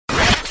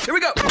Here we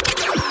go.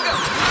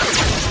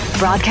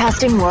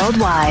 Broadcasting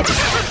worldwide.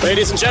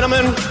 Ladies and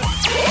gentlemen,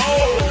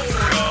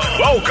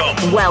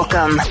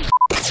 Welcome.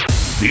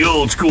 The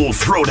old school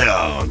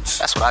throwdowns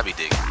That's what I be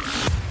digging.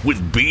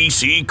 with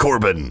BC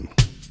Corbin.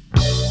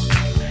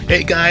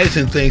 Hey guys,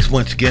 and thanks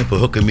once again for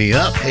hooking me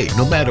up. Hey,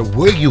 no matter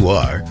where you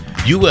are,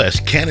 US,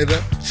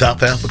 Canada,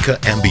 South Africa,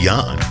 and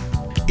beyond,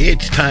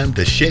 it's time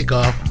to shake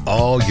off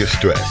all your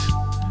stress.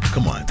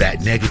 Come on, that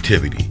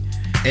negativity.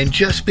 And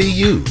just be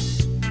you.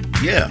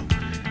 Yeah.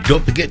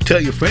 Don't forget to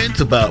tell your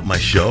friends about my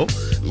show.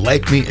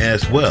 Like me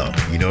as well.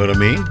 You know what I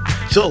mean?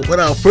 So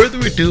without further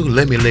ado,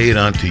 let me lay it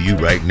on to you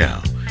right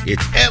now.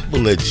 It's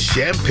Evelyn's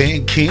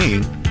Champagne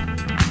King,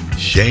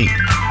 Shane.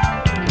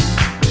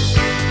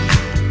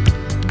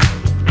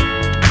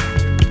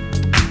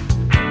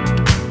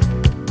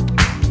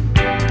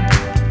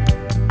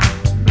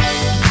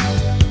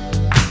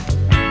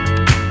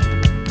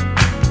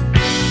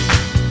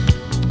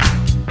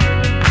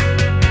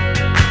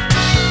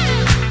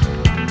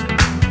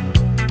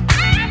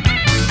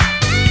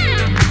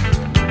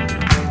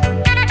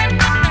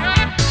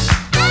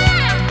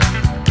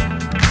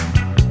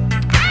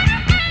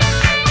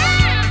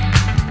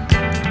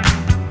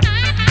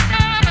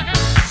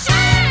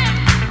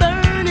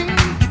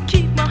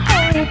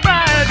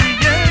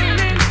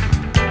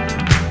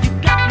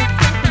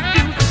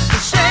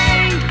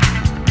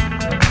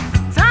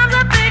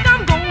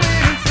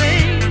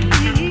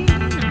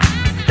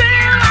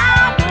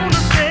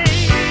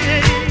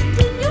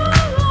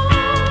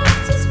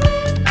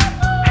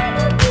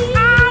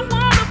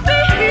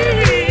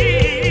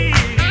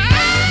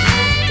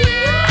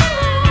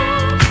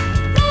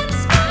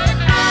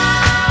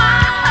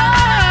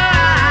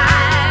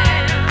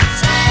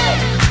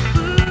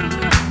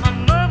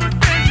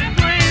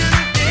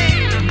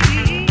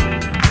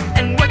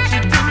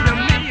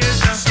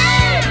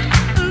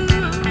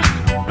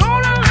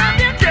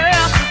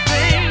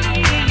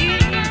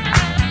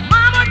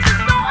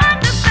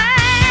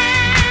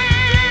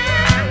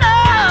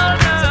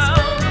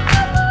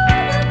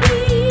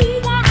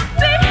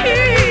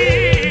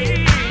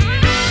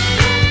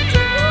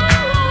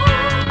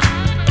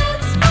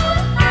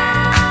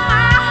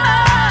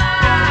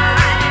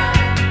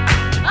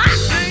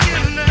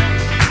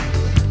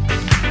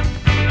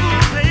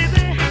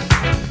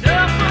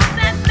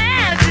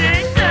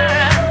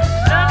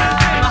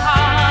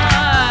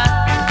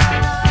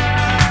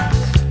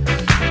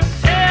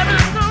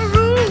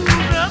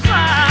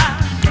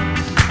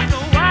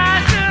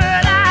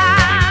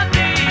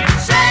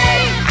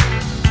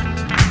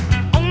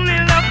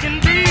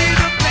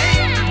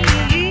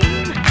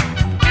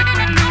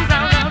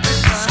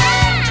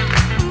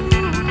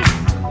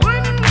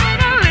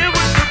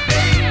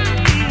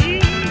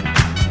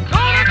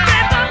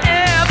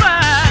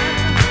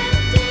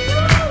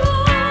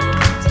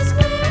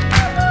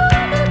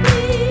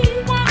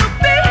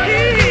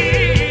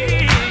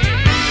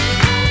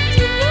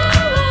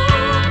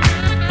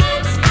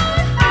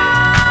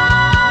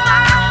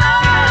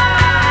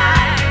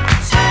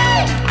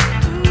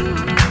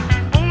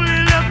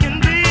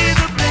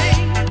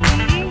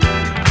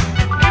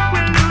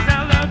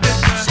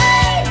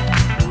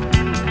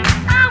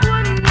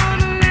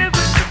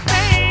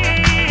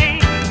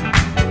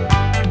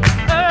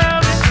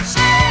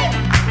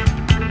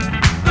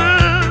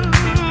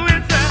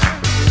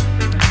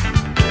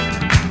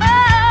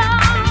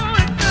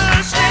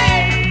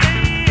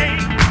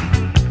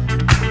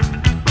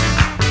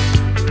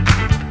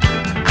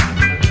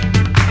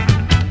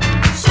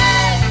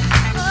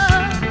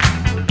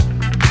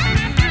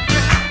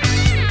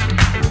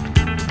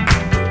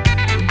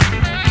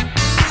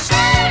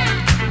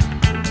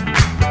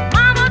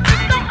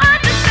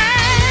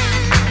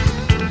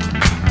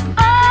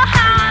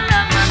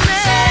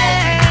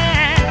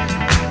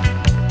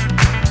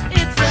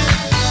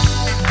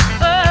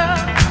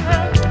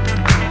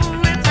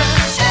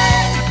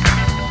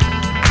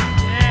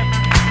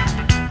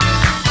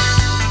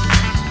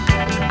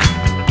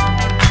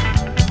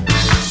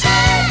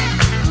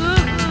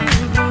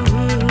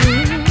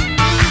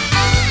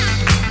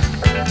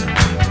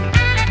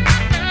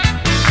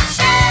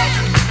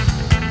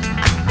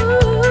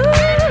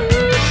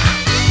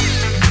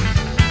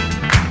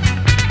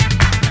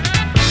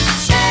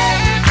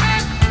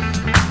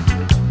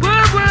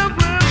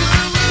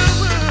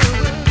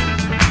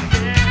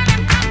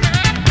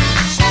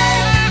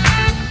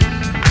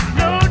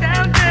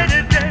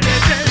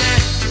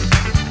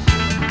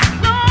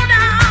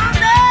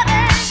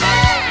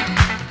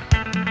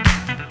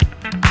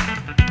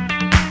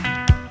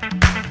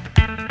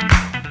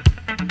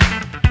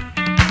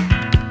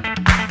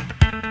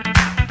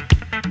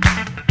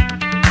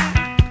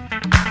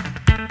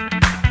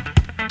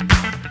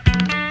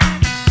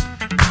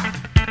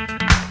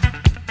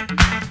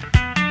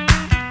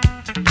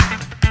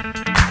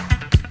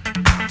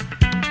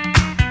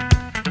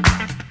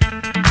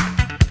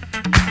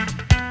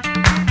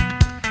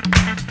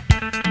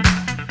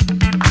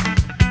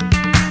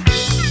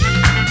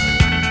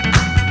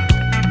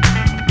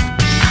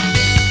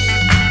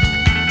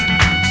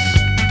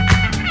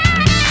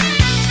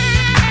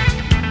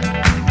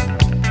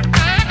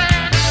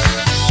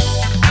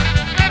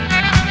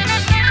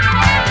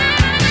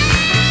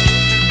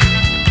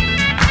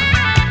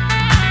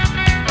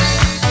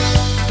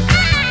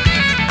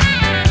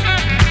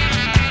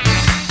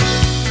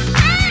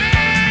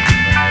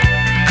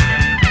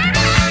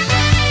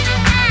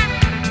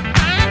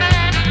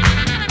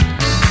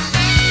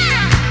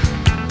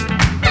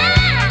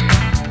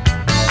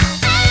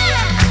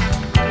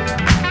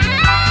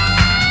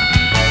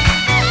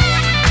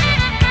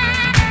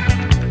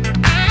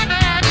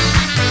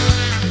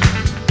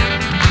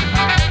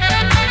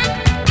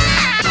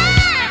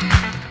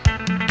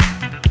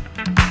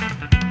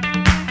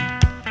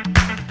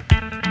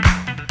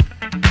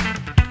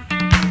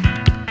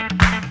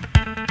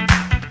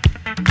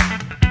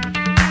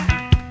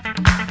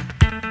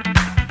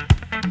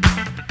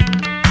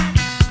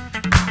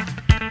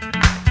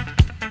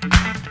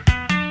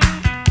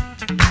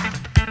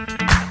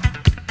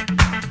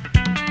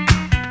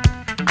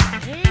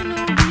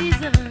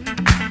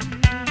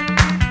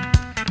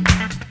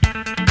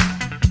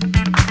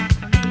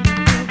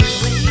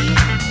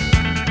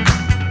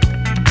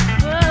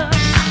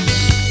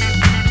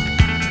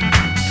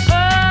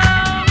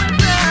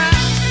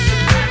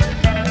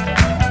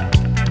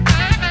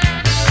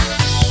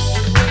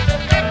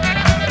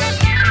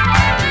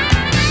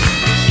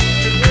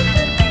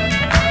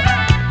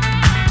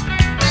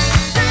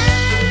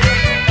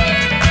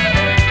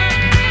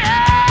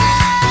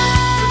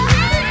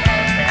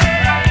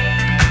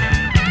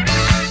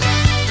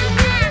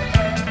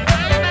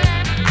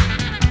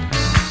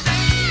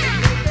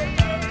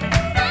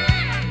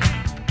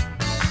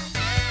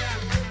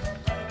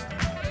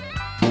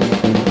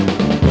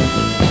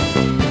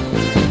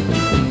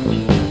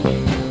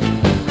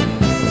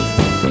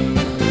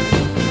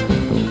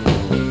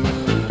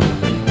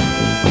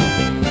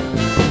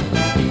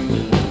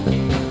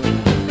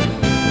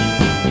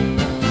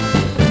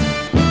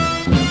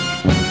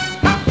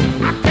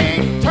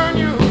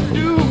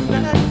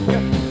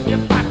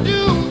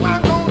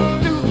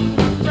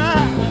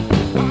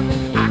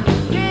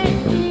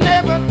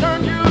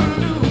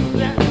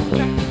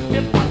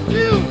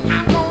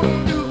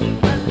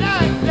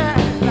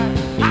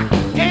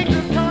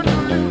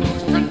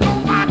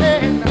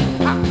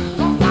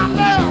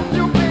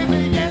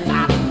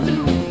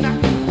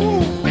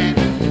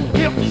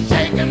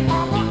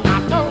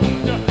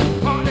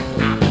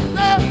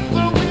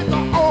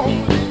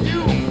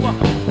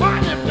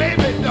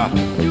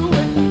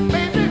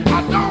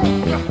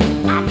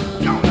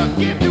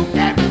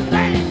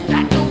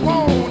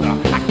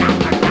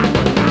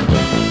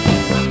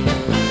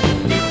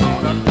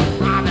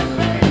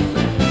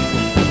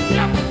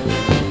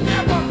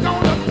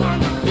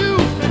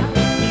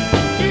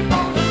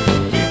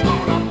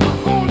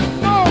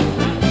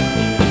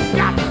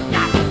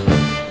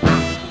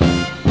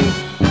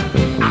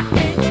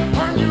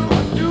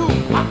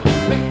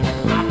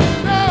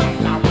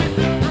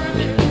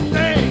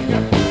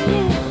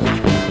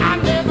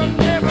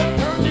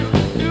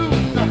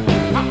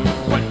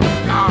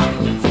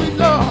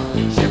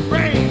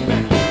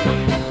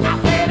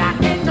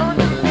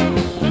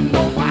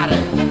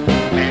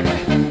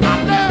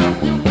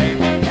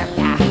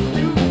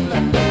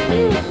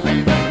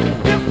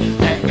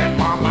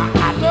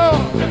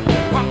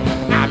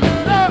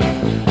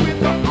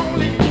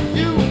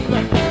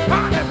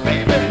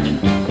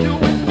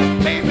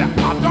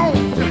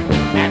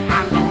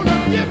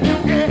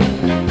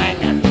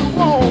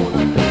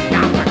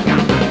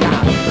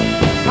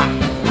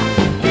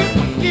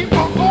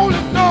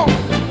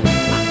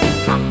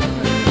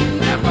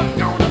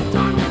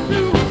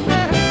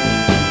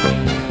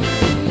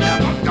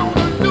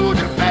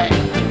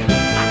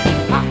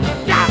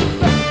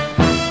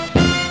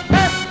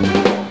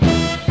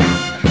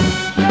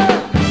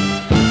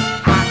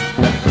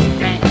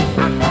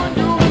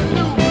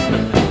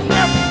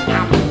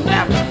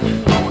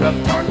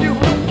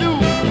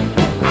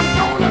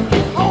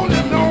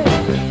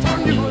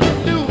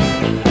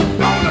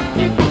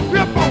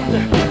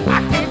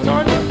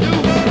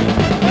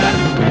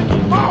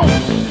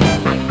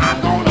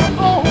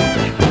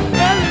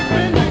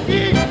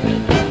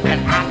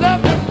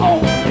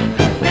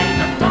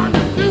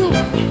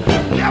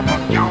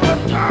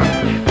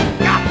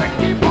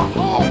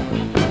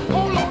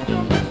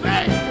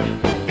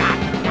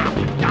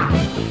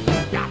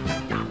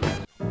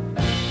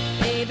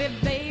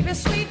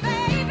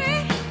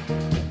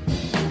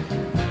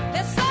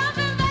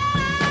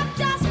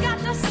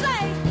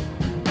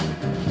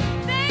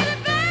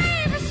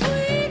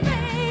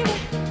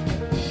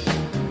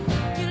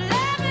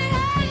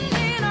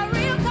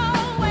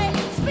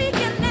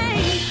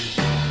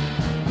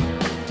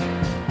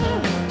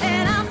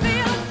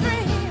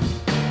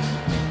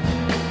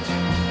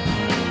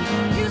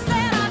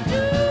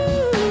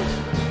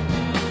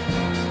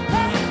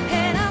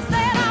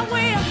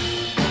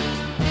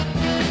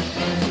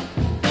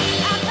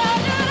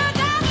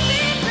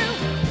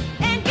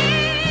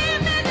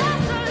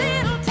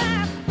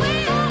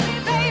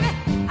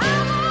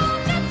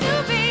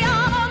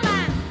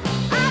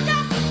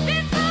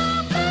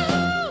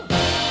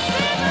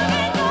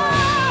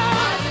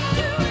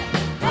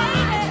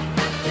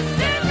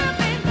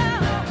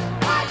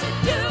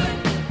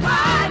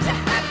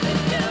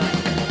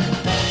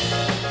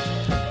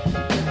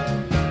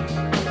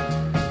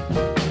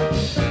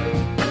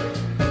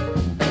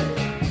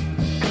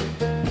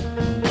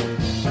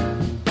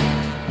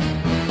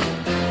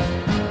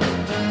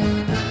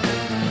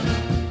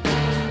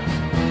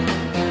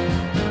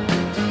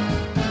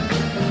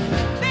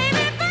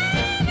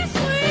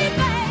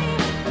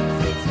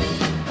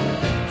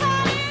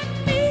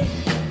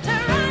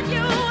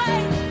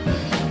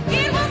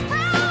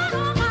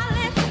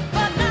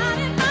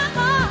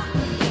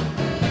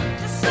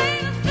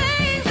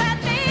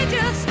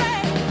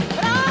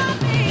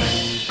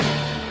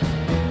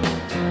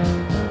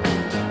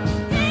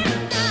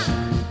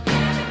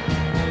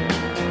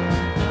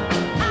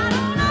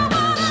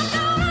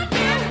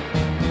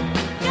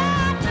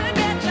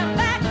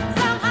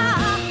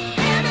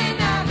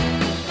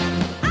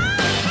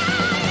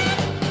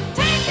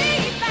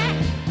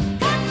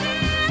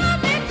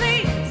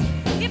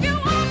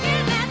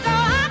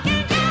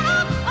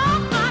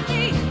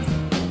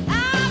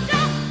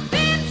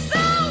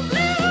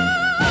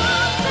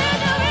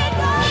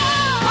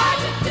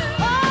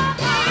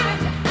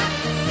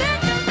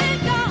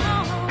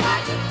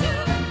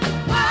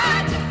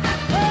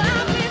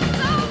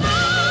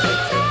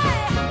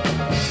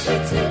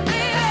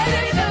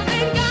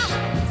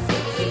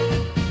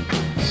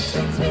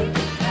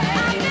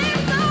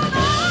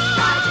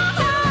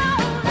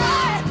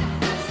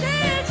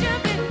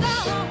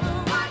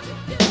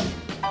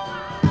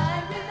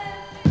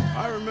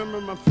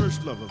 my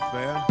first love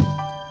affair.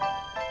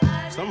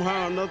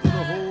 Somehow or another, the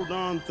whole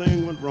darn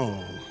thing went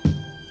wrong.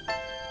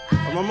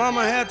 But my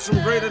mama had some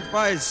great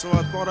advice, so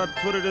I thought I'd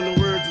put it in the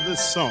words of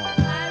this song.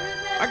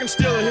 I can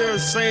still hear her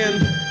saying,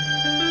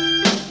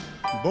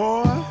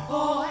 boy,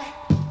 boy,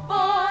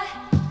 boy.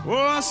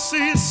 Oh, I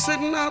see you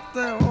sitting out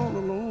there all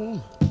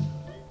alone,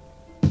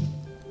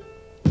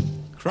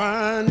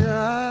 crying your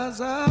eyes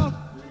out,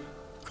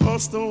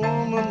 'cause the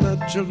woman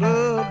that you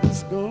love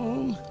is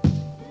gone.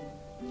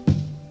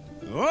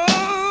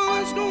 Oh,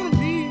 there's gonna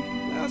be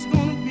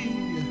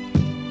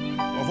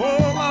a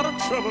whole lot of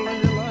trouble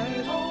in your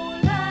life. Whole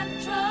lot of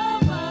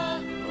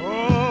trouble.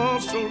 Oh,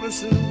 so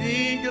listen to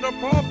me, get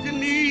up off your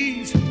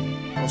knees,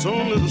 'cause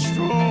only the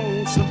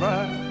strong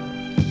survive.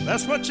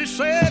 That's what she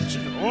said,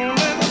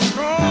 only the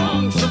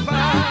strong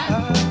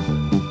survive.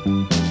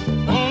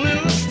 Only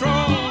the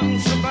strong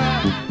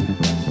survive.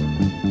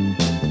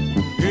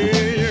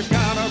 Yeah, you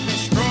gotta be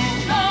strong.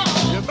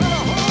 You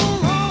better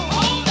hold on.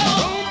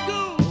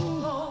 Don't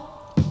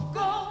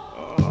go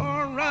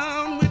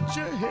around with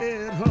your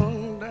head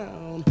hung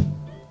down.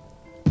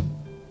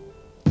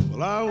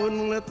 Well, I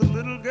wouldn't let the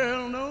little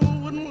girl know,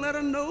 wouldn't let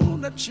her know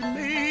that she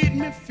made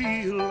me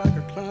feel like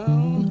a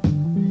clown.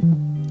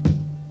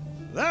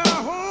 There are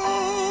a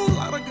whole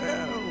lot of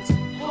girls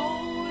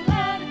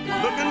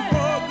looking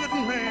for a good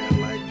man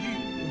like you.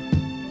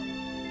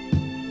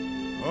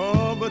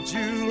 Oh, but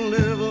you'll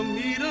never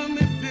meet him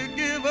if you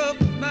give up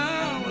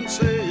now and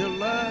say your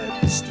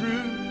life is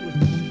through.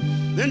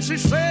 Then she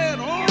said,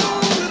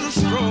 only the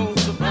strong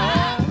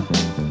survive.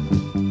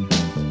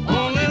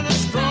 Only the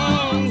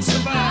strong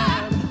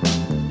survive.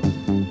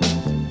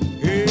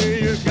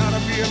 Hey, you gotta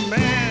be a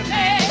man.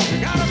 You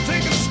gotta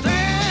take a stand.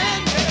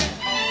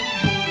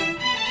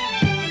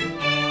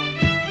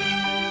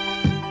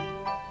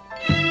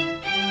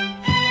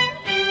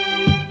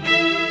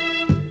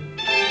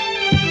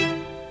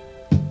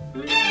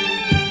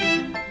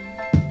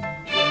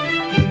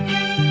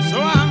 So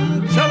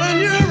I'm telling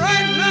you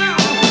right now,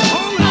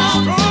 only the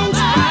strong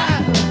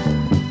survive.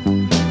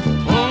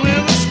 Only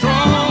the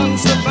strong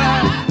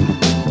survive.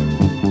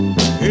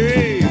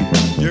 Hey,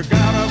 you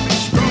gotta be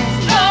strong.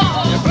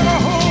 You better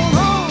hold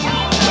on.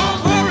 Don't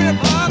worry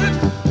about it.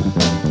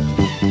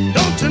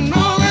 Don't you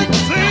know that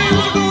things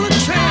are gonna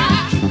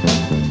change?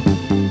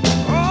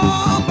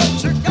 Oh, but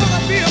you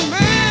gotta be a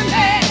man.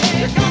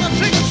 You gotta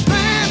take a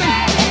stand.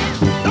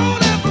 And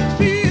don't ever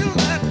feel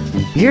that.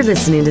 You're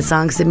listening to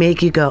songs that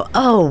make you go,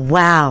 oh,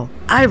 wow,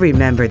 I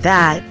remember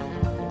that.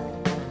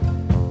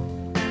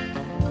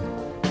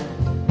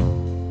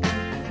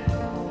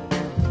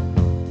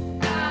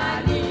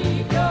 I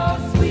need your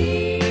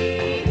sweet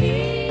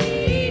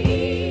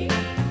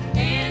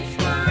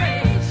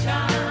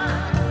inspiration.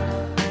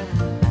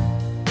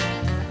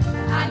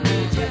 I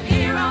need you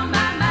here on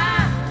my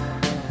mind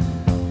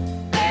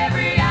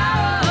every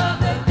hour of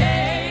the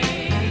day.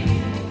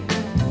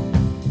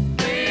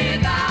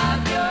 Without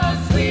your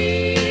sweet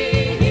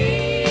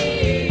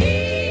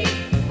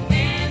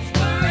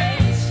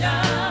inspiration,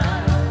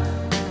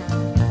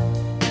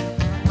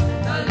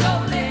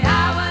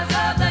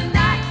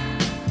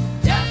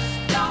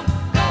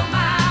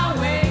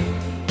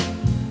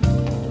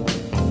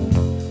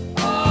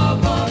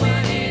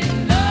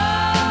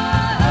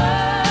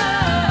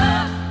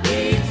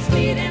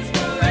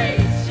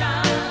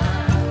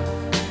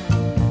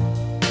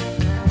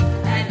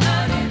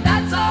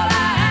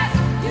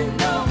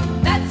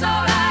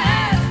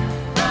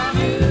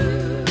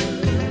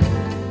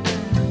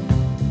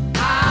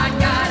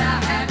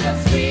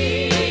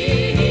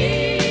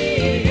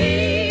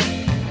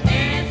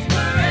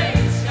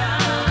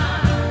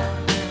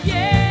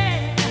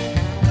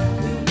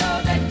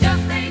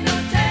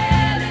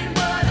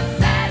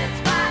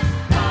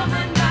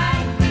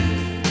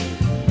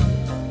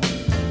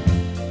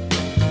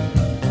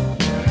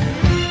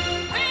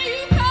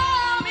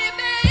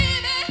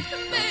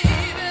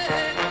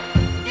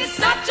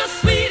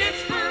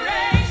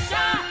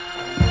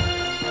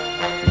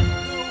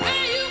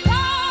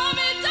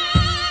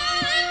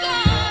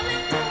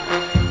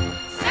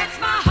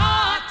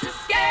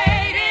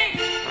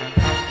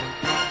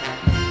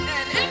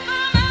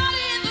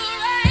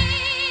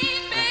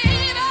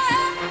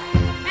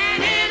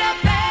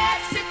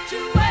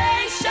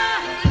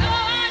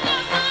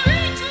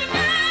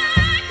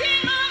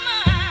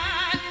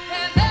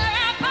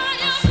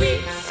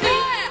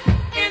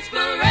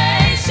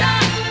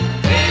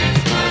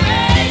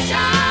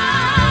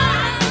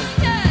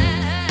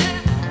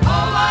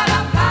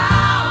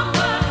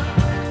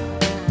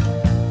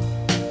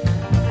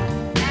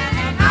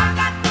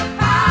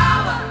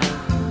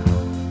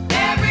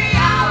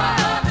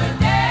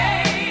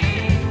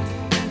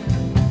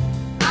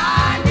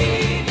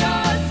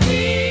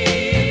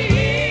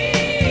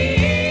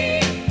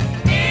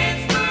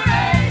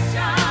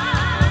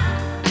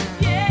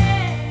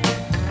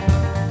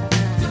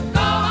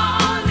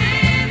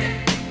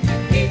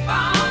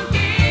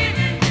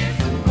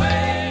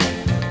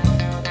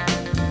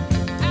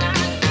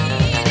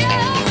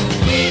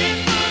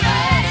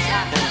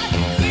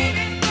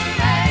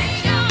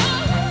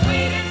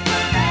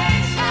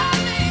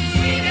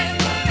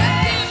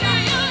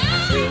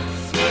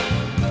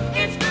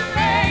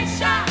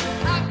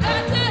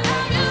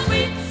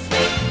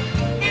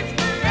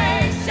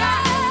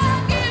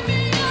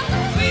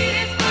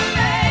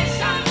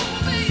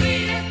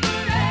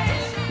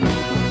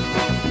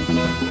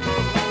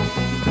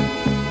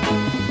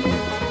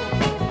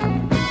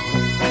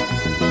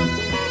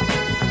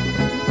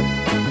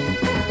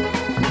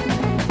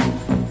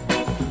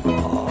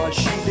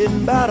 she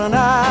didn't bat an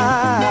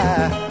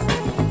eye.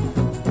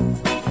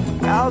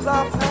 As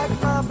I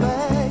packed my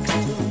bags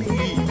to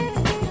leave,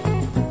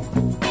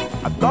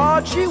 I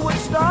thought she would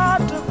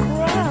start to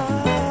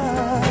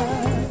cry.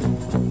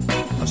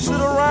 I sit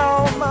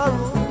around my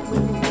room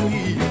and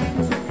weep.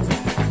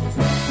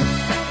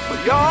 But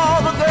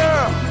you're the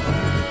girl,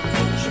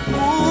 she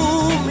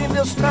fooled me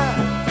this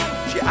time.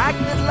 She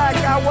acted like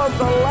I was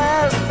the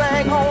last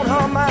thing on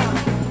her mind.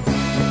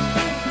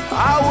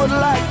 I would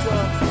like to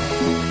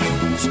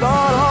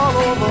start all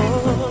over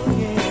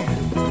again.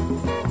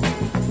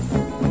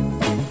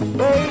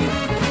 Baby,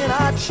 can I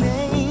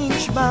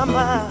change my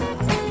mind?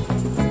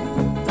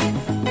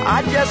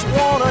 I just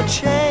wanna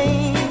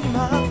change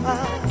my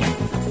mind.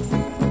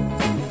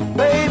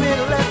 Baby,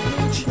 let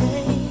me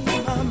change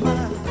my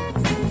mind.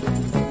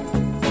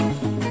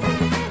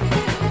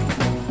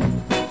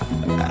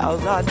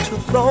 As I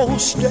took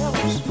those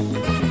steps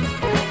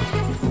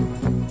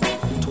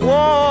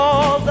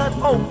toward that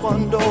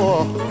open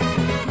door,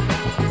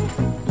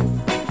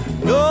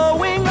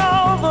 knowing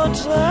all the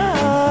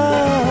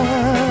time,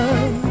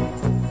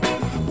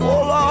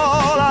 oh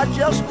Lord, I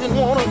just didn't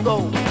want to go.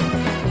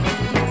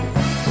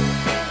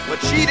 But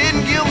she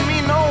didn't give me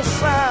no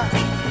sign,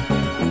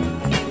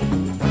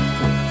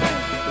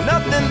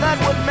 nothing that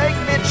would make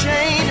me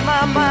change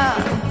my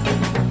mind.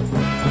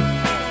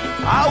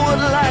 I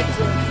would like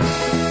to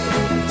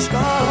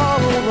start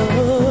all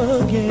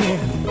over again.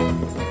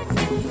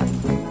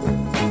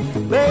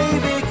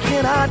 Baby,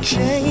 can I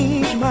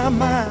change my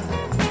mind?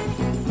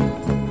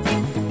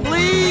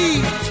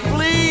 Please,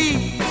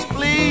 please,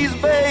 please,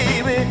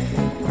 baby,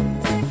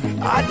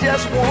 I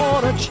just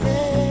wanna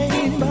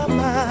change my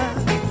mind.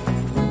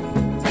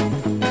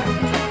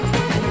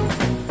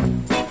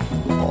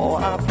 Oh,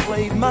 I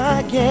played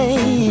my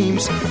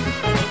games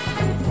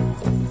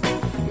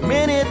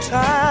many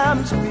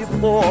times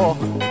before,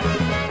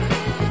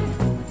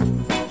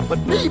 but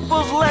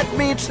people's let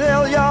me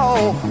tell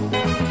y'all,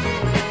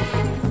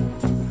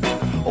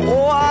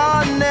 oh,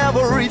 I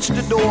never reached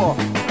the door.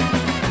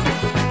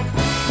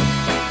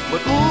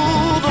 But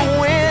ooh, the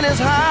wind is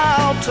high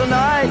out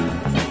tonight.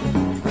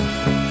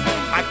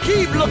 I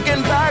keep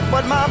looking back,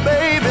 but my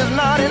baby's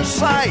not in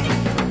sight.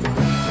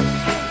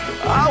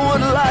 I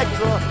would like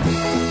to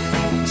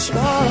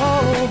start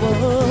all over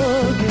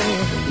again.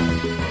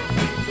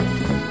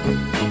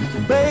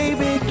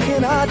 Baby,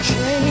 can I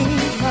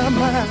change my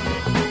mind?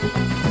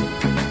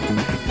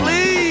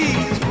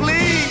 Please,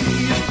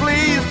 please,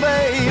 please,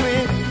 baby.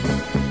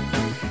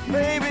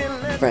 Baby,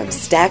 let From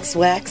Stax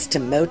Wax to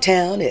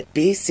Motown at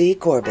BC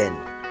Corbin.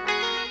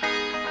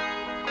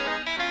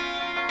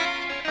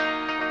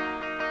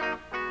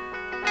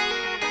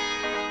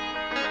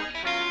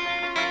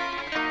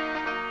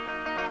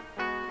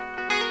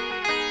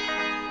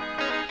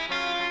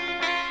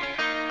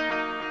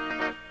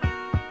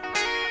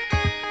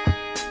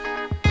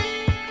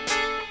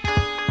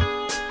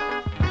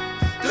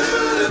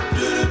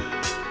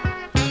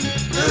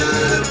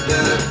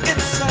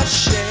 It's a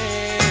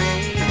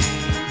shame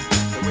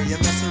the way you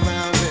mess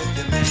around with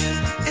your man.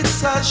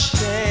 It's a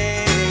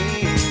shame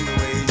the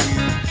way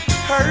you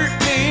hurt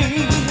me.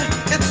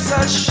 It's a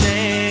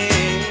shame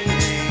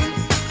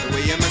the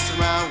way you mess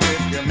around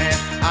with your man.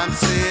 I'm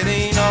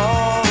sitting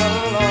all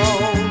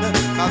alone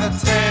by the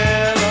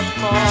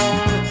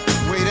telephone,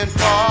 waiting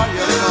for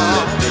your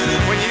call.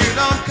 When you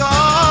don't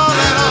call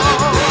at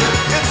all,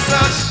 it's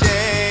a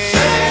shame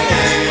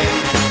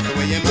the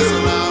way you mess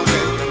around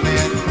with your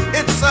man.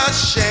 It's a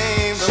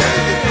shame the way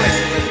you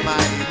play with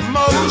my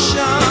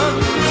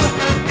emotions.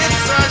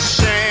 It's a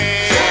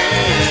shame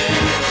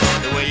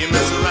the way you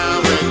mess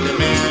around with your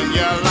man.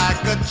 You're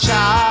like a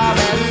child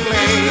at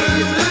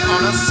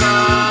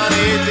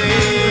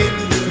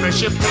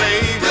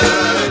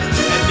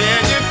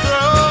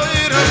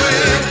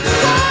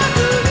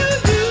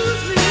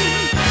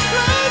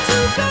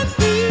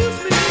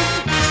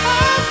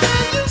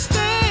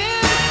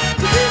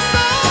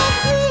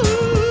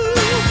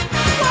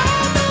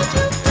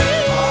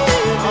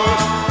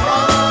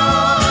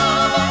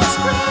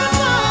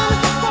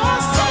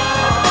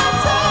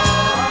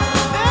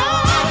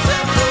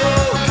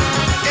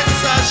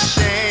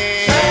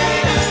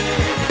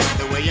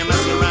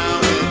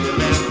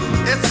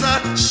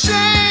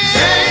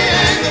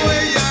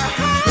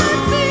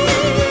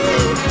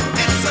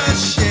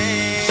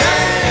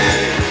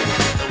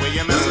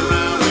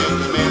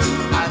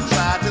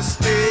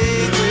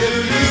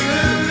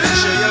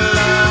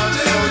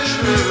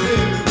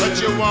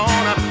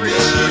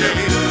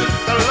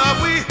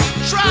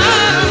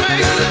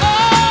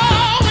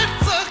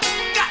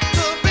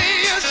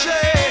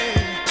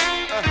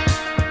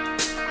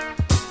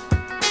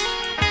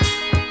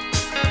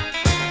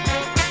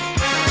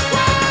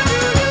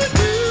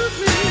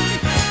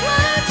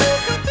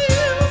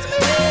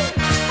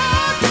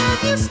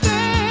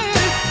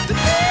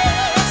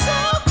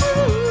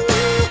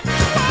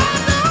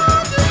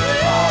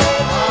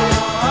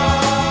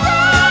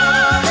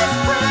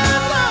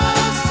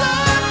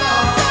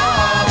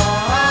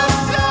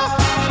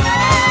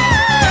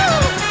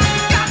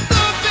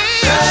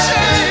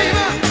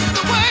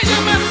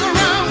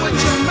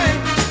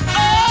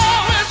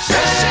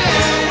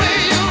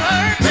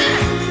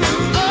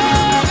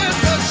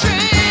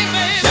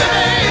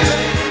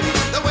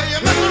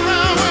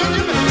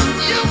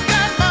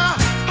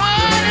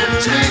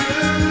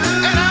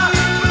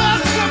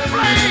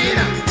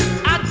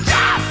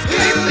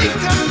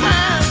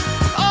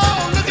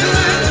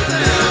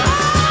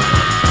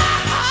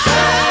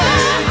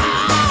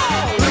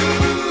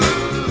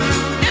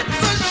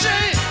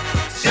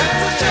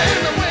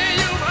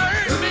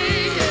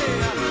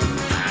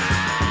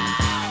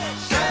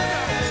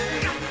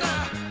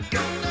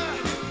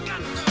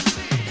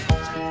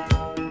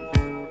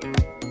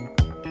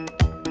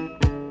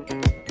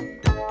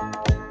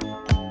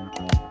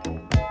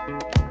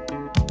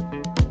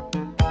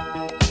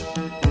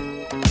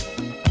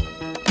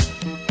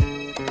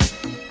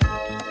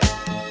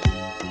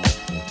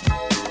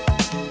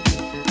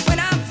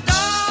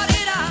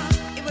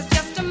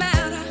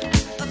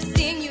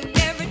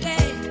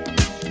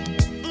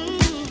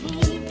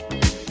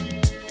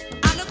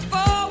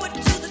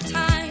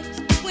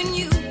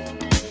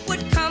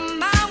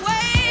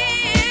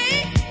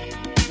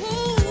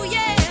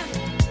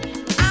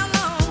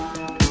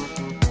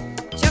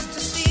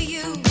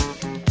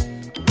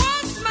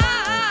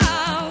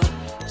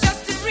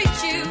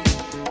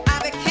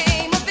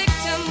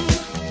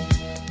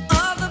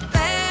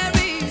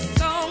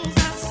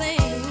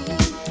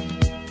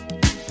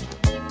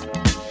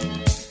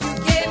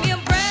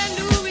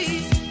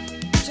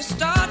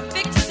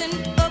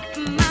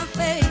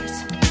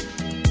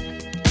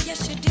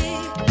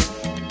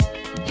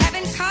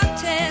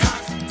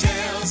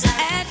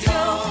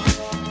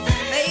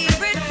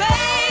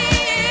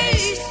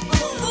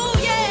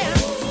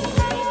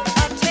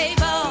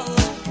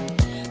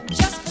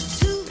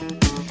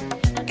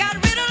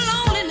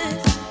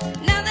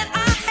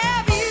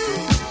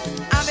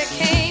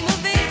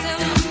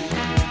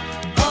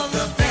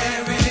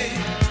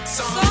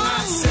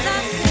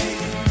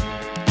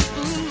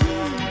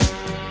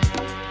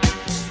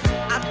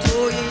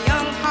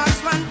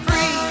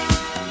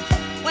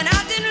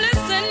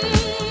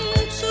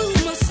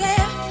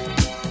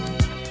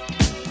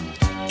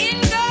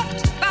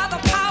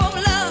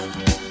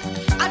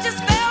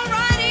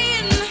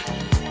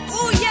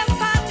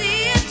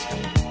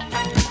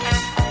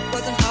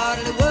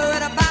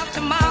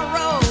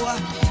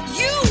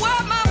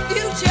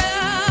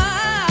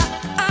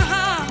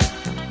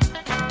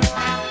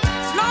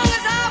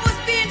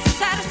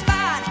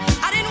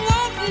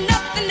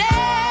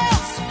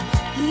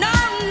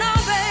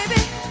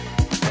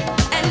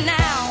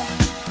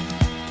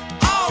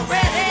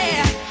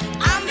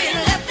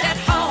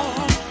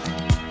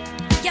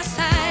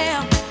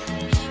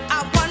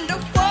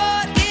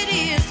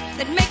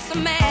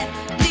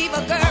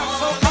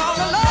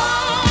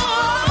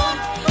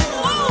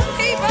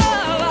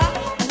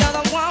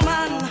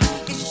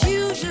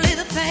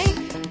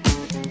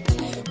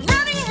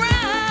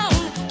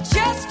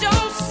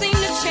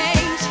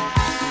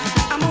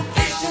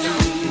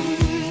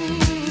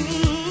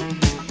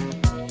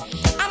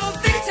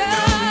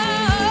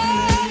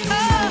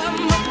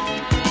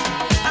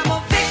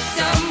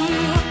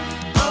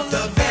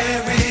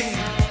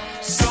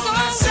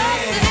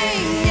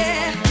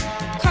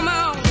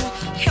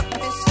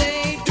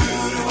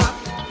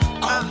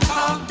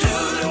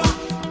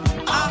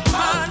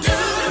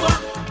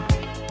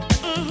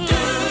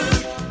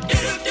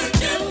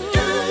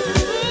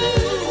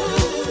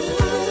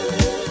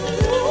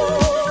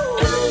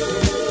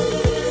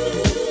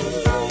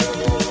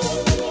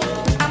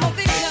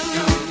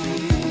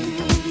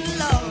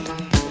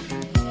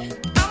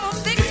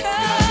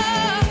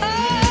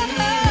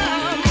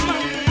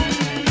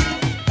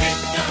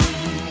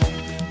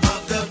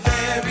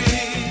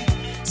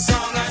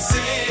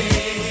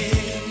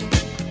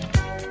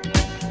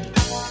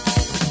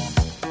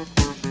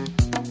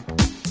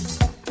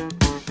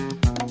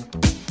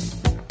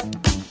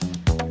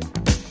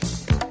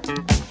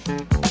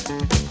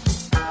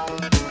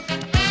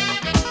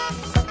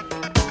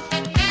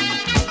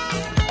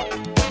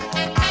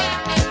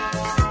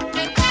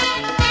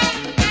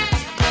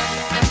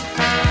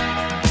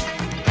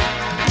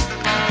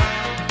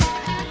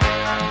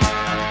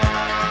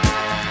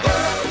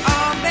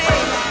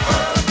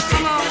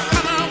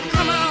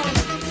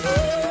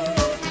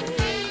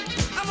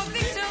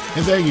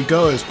And there you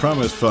go, as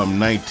promised, from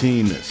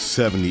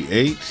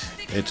 1978.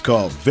 It's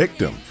called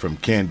Victim from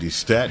Candy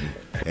Staton.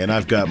 And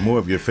I've got more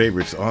of your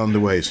favorites on the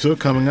way. Still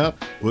coming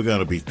up, we're going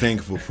to be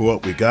thankful for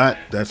what we got.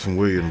 That's from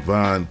William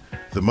Vaughn,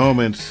 The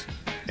Moments,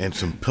 and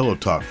some pillow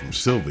talk from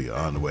Sylvia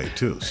on the way,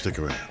 too. Stick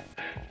around.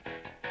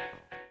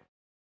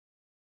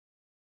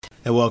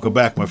 And welcome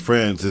back, my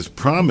friends. As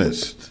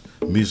promised,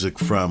 music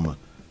from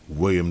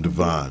William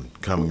DeVaughn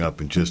coming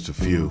up in just a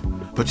few.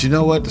 But you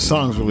know what? The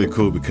song's really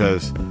cool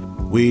because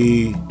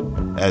we,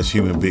 as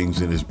human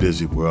beings in this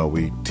busy world,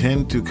 we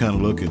tend to kind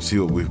of look and see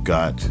what we've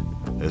got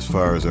as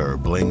far as our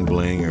bling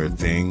bling or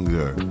things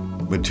or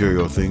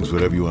material things,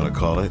 whatever you want to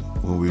call it,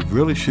 when we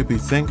really should be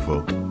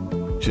thankful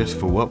just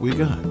for what we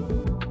got.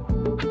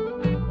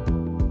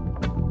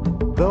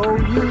 Though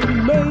you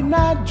may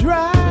not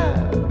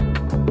drive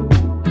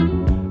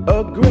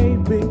a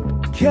great big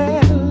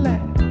Cadillac,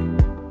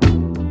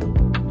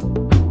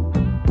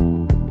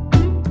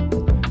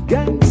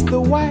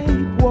 gangsta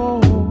white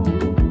walls,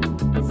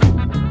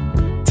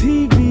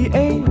 TV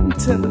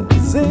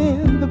antennas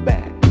in the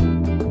back.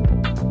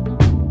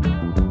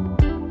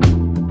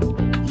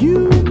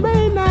 You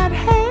may not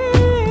have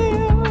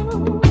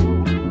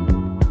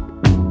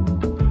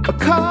a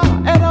car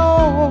at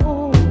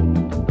all,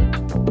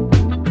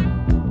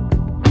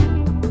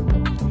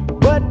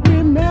 but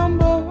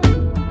remember,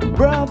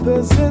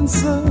 brothers and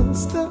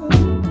sisters,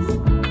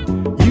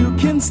 you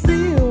can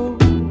still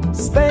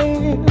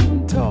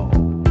stand tall.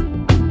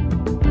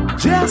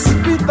 Just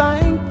be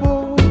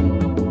thankful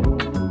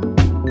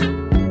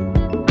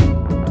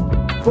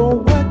for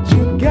what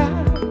you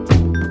got.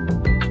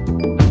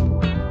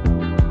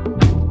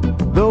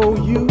 Though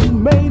you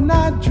may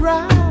not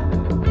drive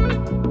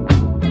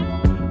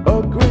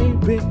a great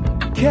big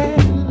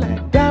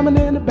Cadillac, diamond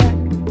in the back,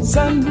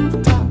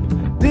 sunroof top,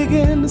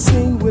 digging the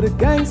scene with a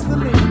gangster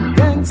lean,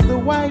 gangster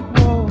white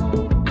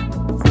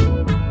walls,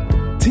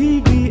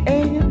 TV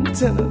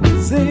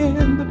antennas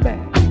in the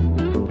back.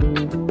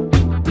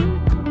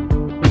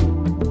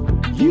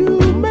 You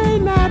may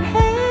not have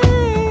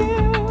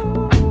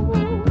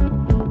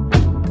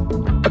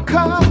a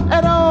car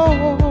at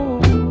all,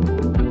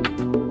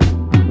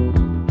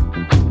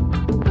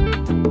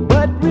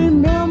 but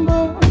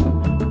remember,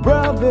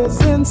 brothers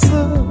and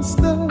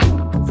sisters,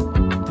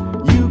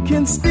 you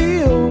can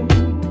still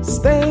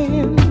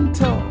stand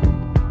tall.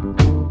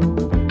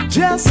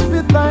 Just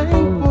be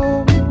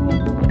thankful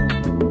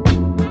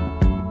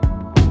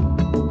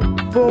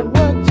for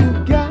what you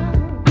got.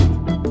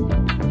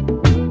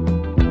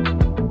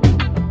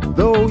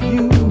 Though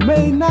you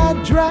may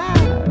not drive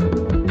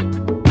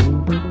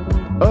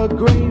a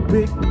great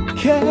big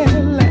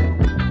Cadillac,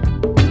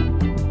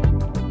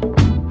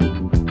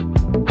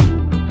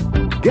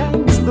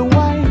 gangsta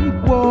white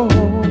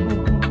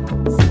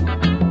walls,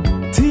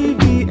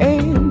 TV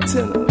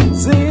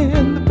antennas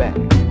in the back.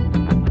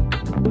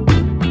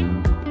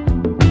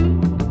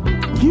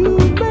 You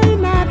may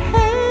not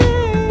have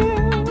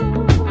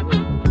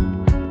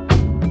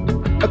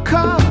a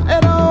car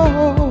at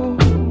all,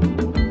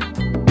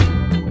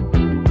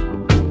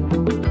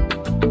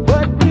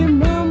 but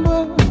remember,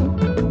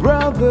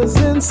 brothers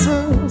and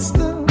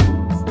sisters,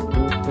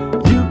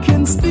 you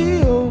can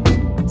still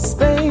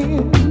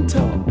stand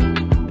tall.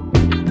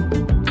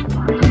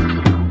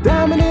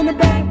 Diamond in the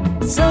back,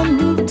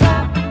 sunroof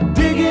top,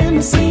 digging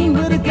the scene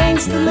with a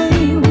gangster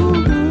lean.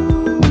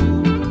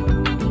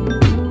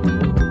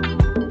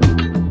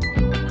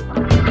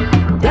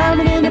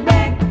 Diamond in the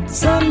back,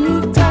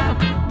 sunroof top,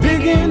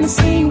 digging the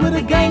scene with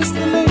a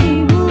gangster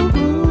lean.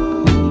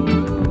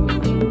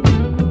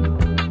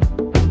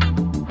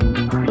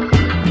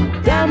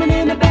 Diamond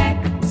in the back,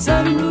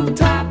 sunroof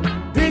top,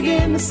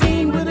 digging the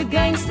scene with a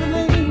gangster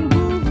lean.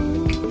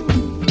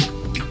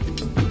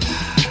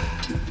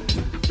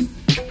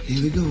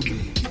 Here we go,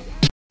 baby.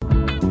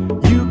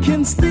 You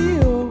can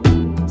still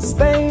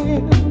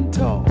stand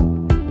tall.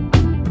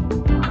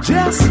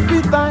 Just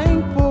be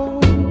thankful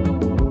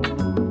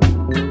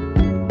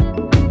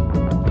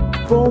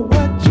for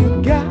what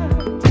you got.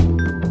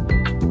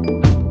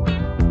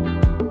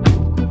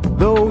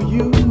 Though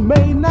you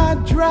may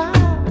not drive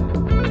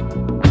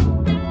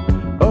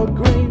a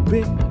great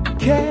big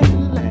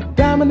Cadillac,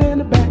 diamond in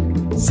the back,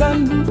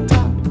 sunroof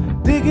top,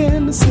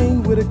 digging the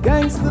scene with a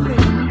gangster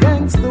lean,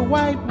 gangster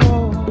white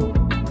walls,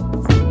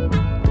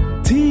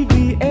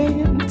 TV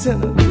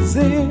antennas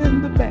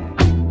in the back.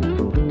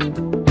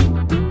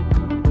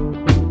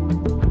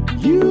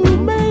 You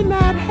may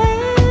not have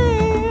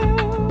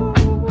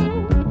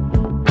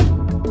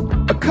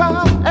a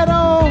car at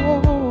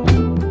all,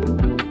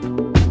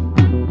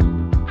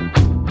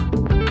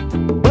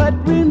 but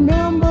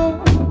remember,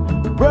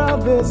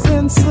 brothers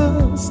and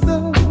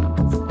sisters,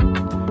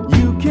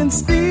 you can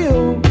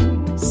still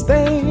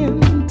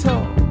stand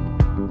tall.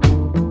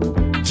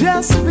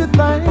 Just be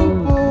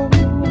thankful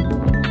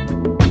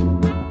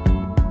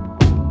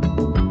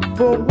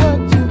for what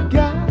you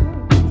got.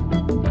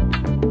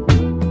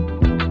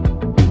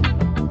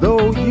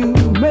 Though you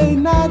may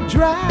not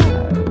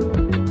drive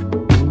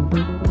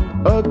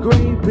a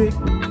great big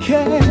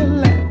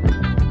Cadillac,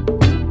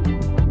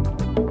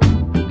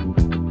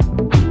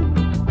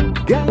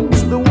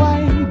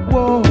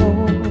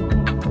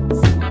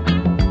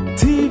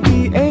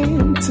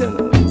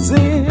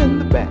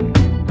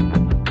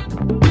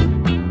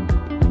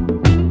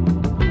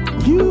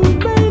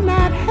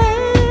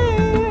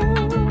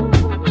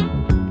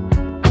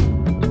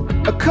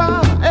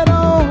 car at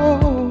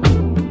all.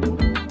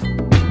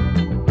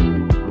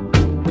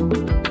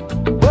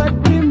 But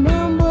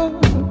remember,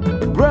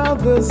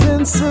 brothers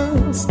and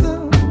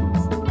sisters,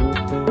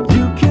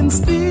 you can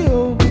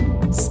still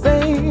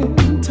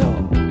stand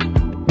tall.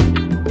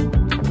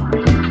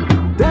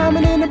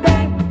 Diamond in the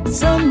back,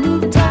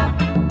 sunroof top,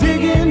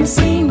 digging the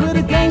scene with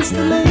a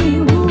gangster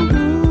lean.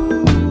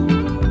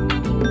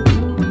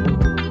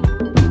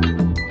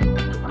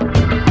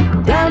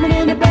 Diamond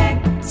in the back,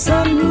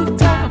 sunroof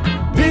top,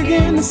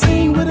 digging the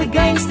scene with a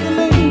gangster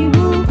lean.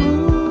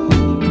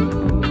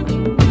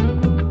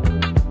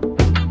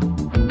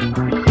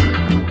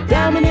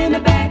 Diamond in the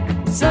back,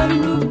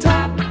 sunroof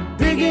top,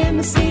 digging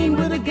the scene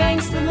with a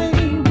gangster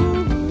lean.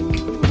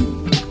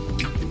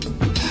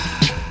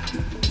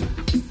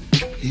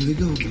 Here we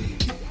go, baby.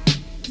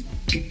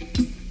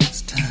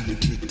 It's time to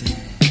get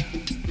down.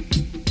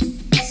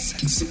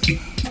 Sexy.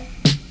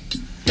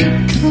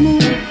 Come on,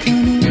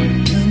 come on,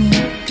 come on,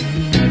 come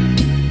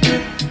on.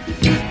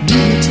 Do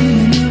it to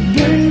me now,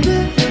 baby.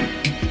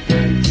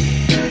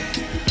 Yeah.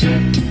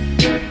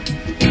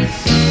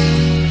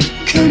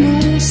 Come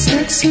on,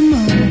 sexy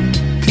mama.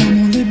 Come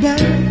on, lay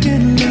back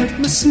and let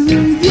me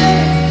soothe ya.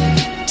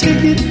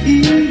 Take it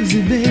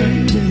easy,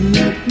 baby.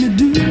 Let me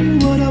do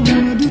what I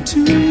wanna do to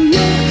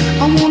you.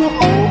 I wanna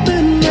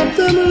open up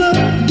them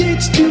love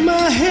gates to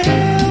my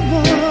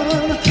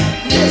heaven.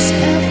 This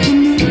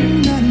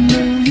afternoon, I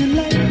know you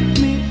like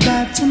me.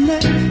 By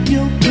tonight,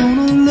 you're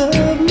gonna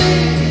love me.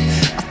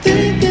 I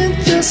think in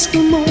just a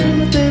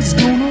moment there's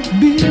gonna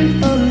be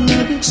a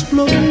love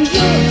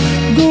explosion.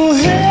 Go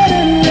ahead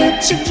and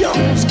let your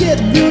jaws get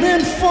good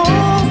and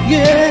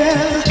funky.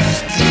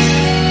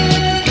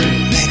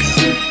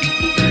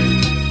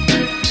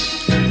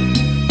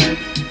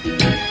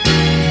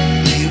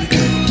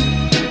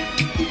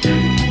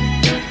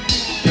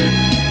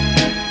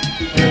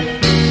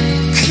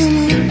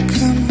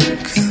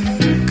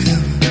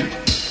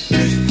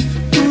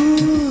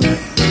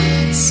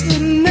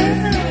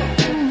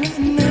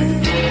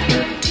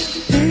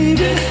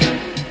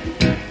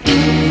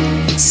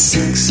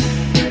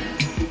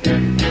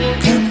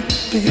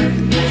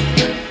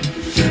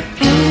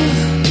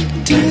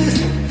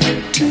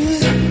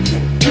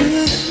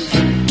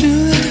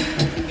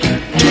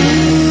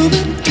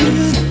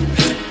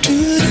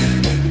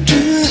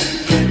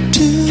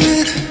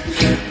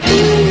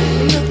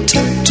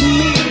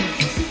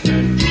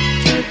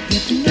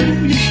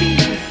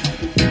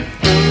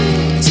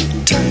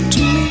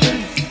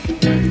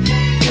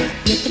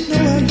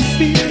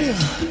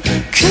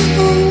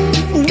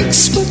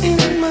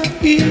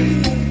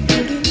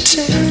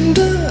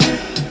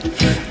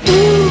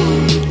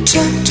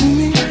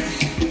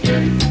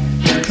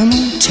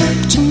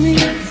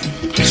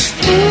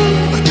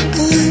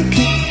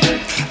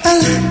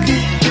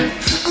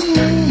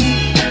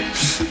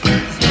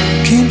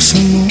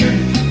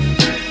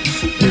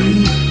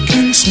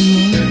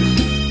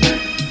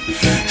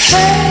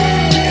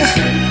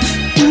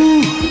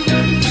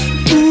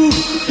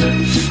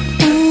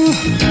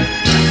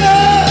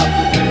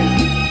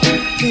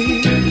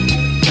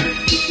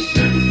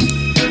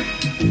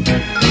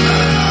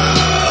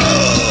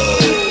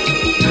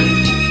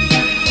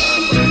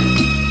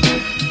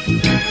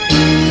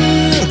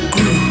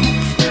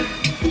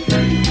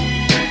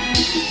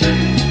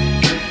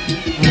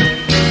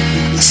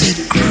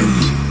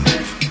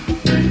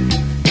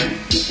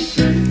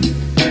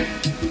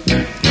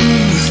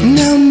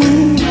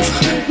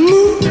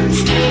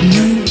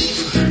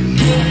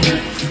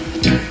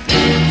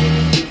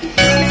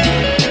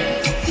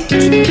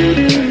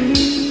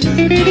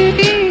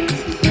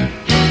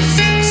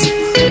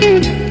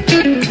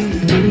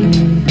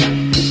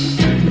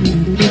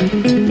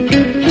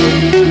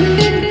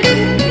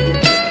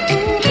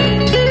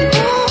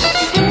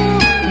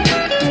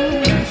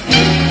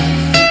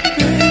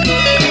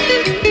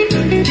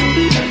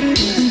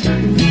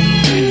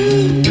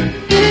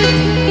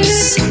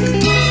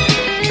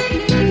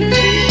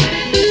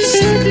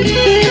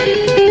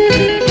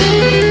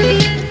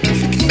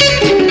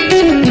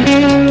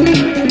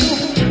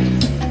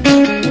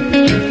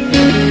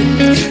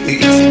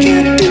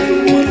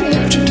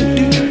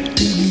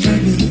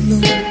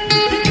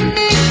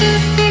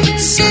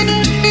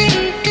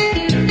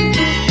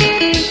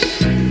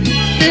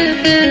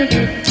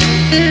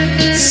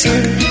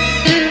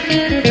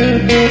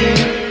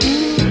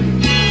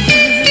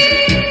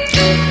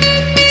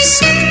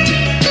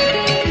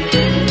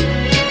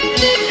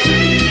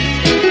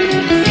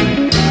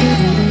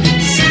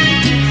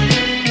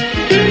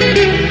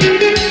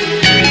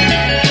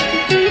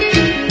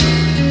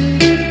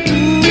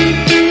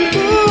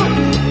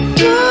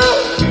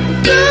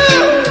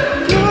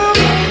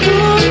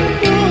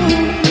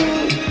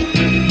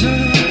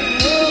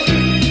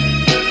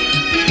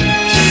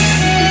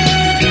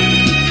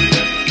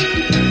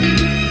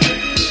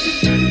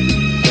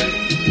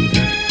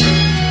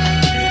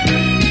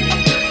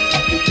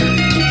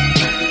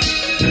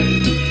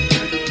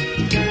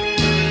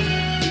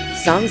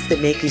 Songs that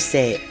make you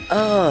say,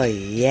 oh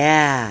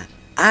yeah,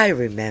 I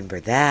remember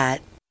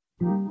that.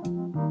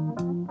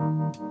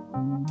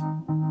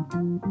 I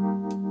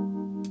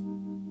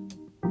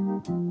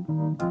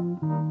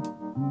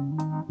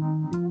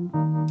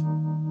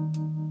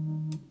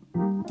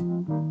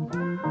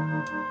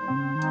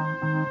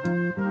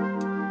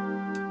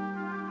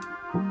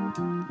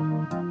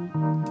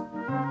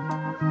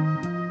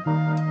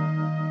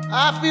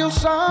feel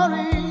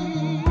sorry.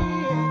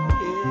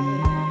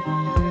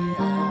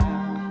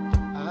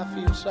 I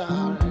feel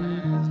sorry.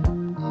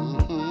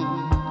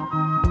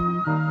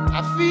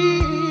 I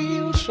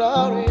feel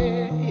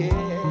sorry.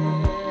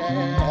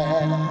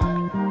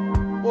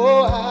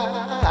 Oh, I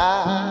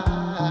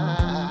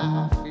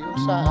feel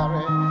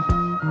sorry.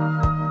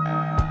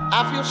 I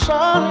feel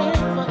sorry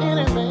for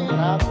any man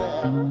out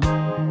there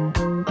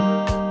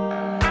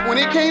when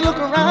he can't look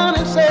around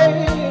and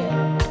say,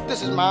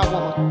 "This is my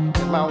woman,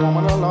 is my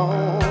woman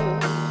alone."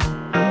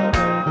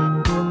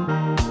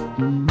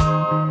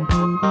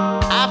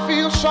 I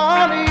feel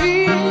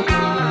sorry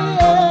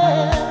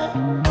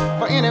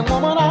for any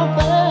woman out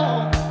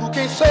there who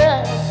can't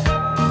say,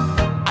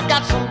 "I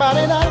got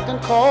somebody that I can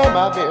call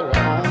my very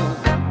own."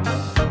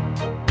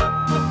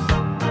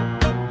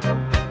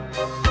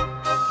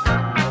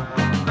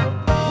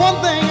 One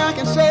thing I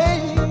can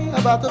say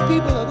about the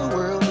people of the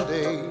world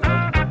today,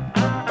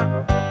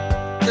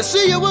 to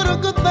see you with a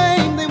good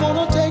thing, they want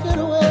to take it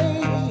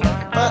away.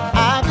 But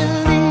I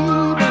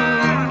believe in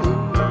you.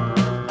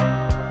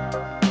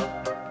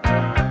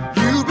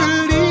 You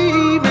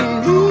believe in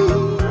me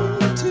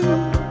too,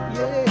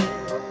 yeah.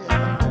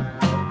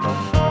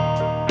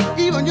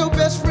 Even your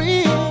best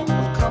friend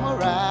will come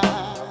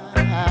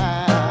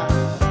around,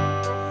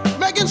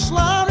 making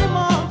sly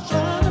remarks,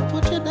 trying to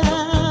put you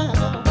down.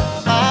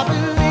 I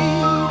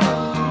believe in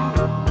you.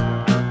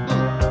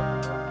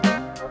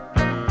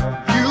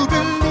 You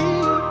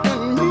believe in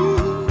me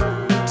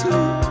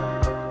too.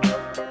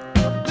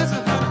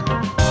 Listen, honey.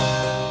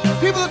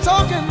 People are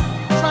talking,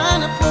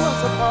 trying to pull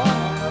us apart,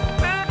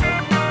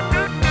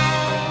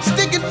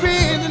 sticking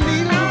pins and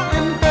needles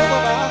in both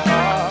of our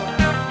hearts.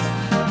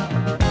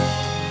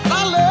 But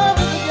our love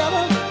is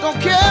together, don't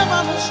care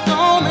about the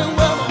stormy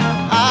weather.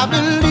 I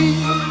believe.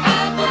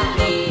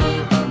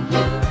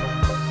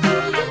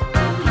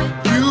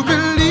 You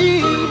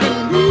believe in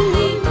me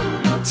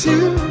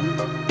too.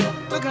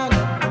 Look,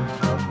 honey,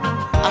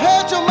 I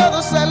heard your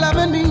mother say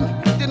loving me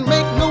didn't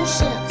make no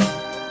sense.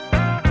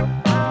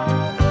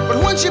 But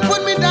when she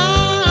put me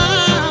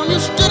down, you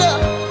stood up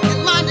in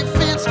my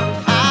defense. I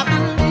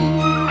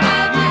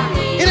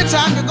believe.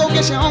 Anytime you go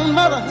get your own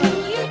mother,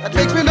 that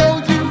makes me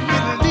know you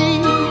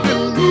believe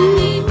in me.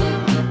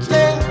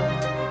 Yeah.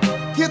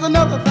 Here's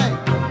another thing.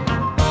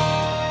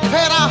 We've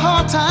had our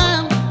hard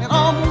time and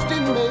almost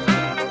didn't make it.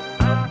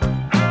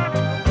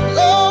 We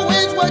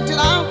always worked it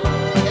out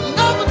and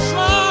never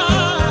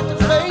tried to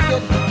fake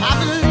it. I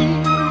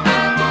believe.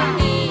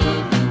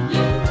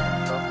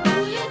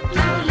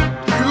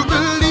 You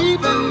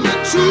believe in me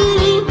too.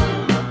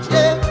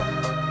 Yeah.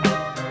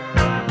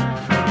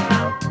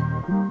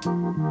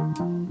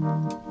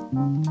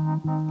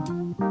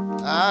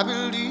 I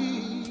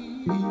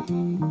believe.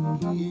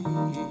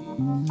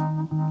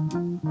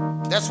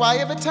 That's why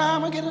every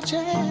time I get a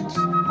chance,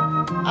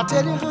 I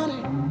tell you,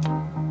 honey,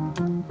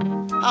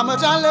 how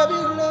much I love you,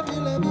 love you,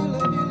 love you,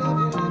 love you, love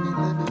you, love you,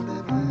 love you,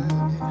 love you, love you.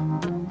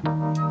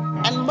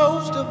 And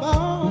most of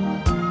all,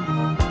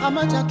 how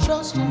much I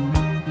trust you.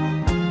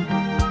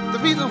 The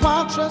reason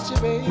why I trust you,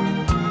 baby,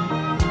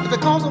 is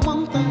because of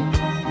one thing.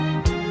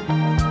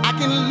 I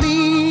can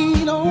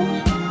lean on you,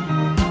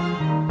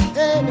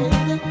 yeah,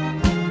 baby,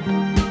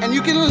 and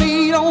you can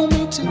lean on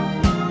me too.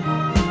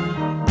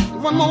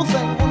 And one more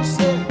thing I want to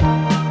say.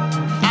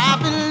 I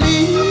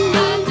believe.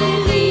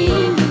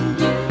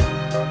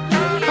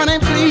 Honey,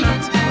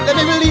 please, let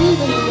me believe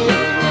in you,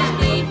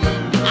 baby.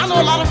 I know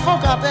a lot of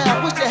folk out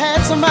there wish they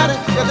had somebody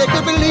that they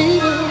could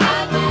believe in. Oh, I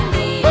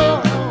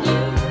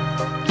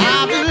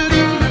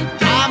believe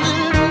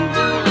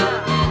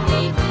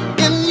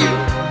in you.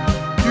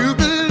 You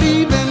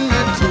believe in me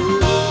too.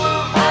 Oh,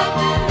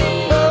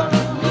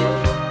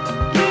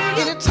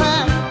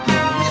 anytime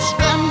you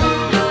stand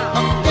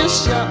against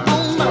your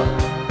own mother,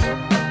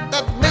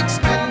 that makes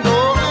me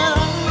know that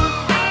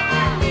I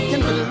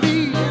can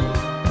believe.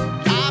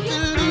 I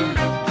believe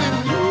in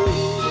you.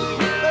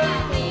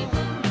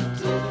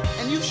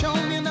 And you've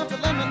shown me enough to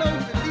let me know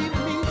you believe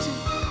in me too.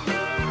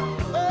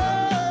 Oh.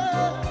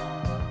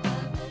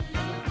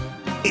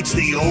 It's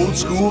the old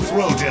school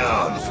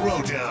throwdown.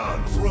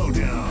 Throwdown.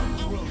 Throwdown.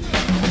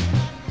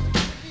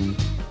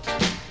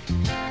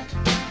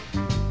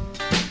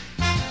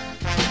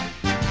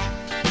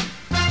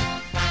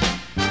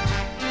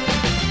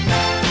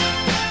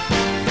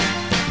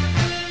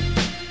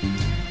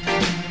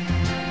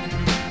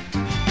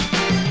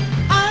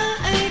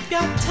 I ain't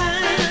got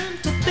time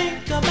to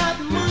think about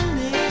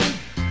money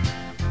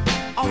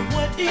or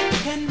what it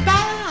can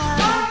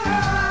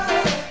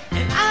buy.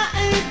 And I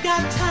ain't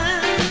got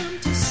time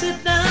to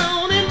sit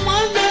down and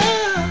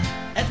wonder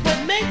at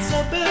what makes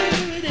a bird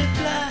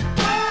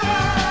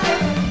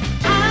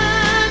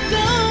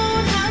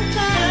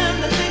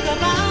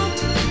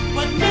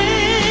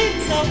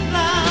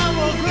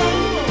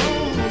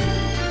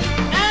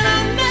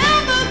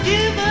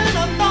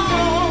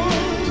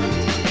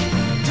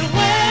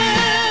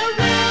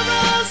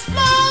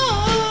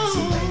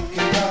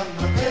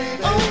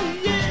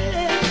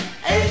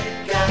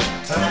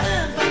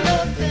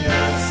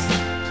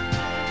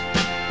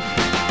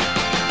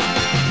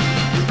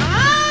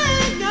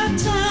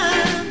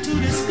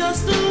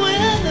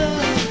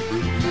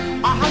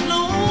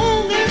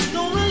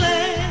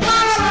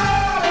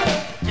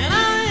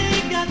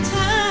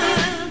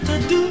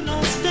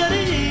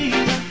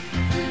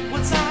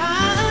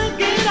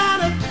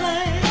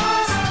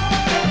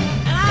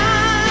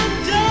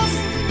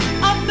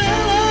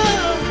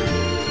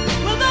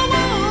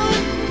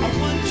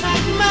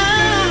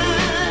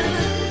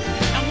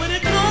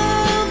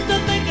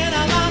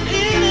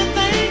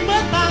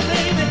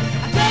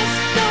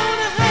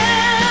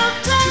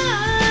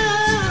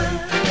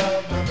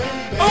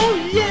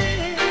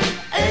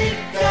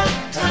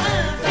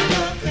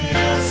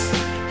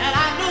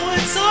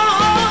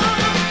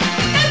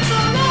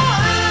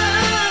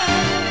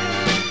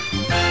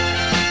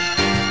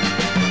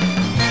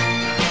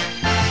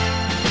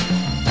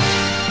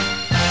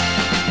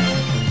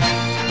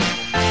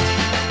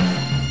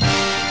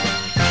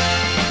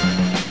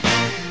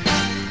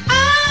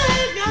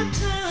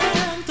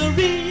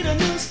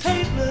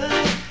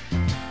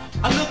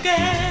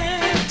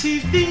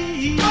leave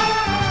thee.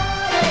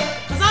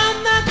 'Cause I'm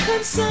not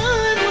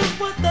concerned with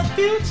what the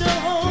future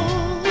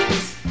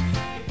holds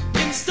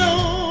in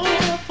store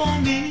for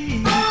me.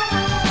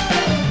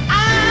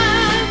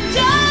 I'm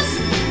just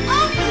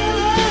a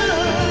girl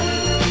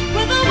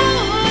with a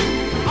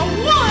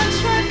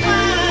one-track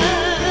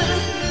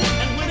mind.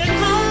 And when it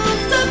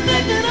comes to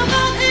thinking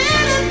about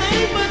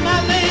anything but my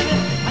baby,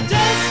 I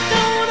just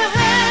don't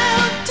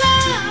have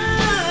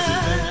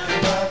time.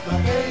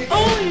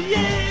 Oh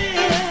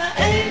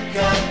yeah, ain't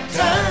got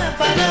time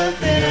for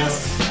nothing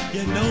else.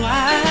 You know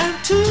I'm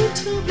too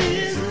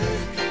busy.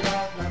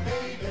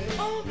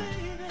 Oh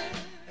baby.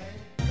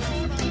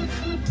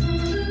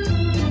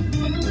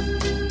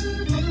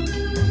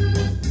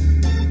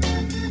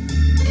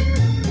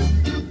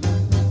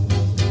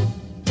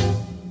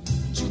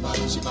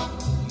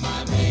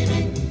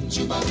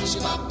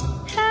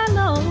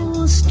 Hello,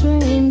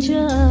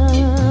 stranger.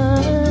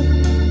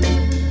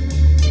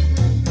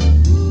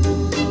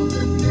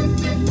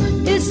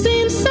 It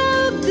seems so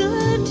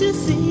good to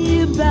see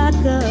you back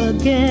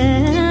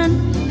again.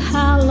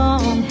 How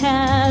long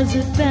has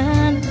it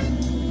been?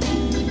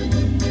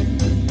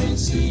 It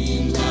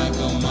seems like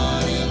a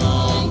mighty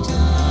long time.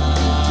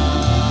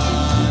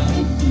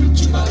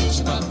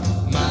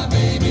 My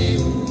baby,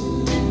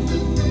 ooh.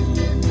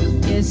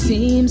 It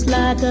seems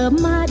like a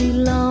mighty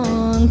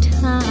long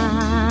time.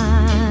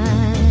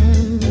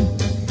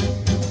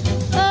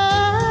 Oh,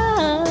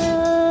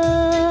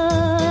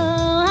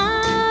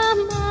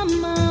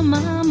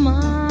 I'm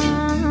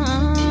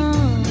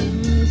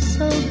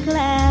so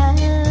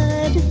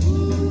glad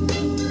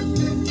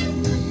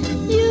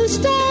you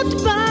stopped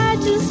by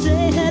to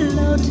say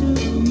hello to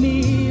me.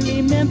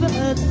 Remember,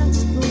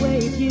 that's the way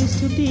it used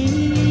to be.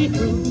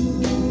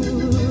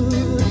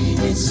 Ooh,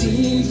 it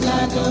seems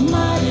like a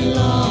mighty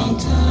long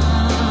time.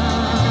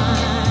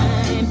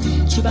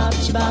 Chibop,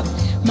 chibop,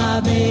 my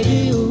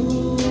baby,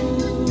 ooh.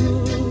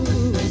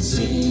 It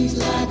seems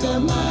like a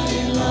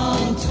mighty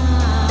long time.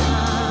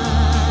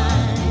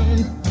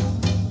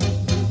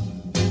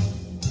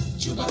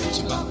 Chibop,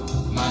 chibop,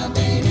 my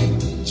baby.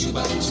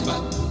 Chibop,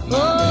 chibop,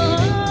 my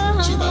baby.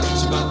 Chibop,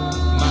 chibop,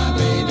 my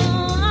baby.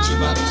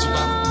 Chibop,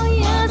 chibop,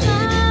 my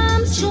baby.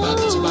 Chibop,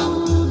 chibop,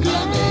 my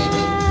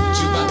baby.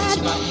 Chibop,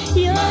 chibop,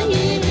 my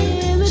baby.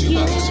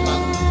 Chibop,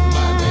 chibop,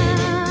 my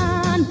baby.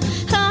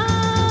 Oh,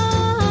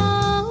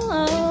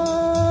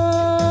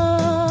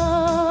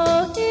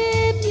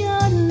 if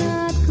you're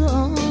not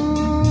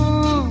gonna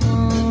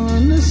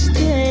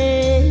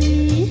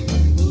stay,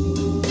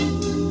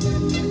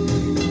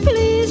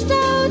 please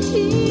don't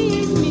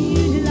tease me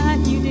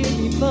like you did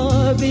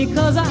before,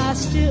 because I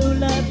still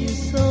love you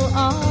so.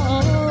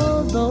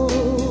 Although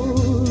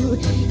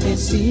it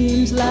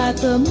seems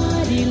like a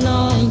mighty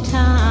long time.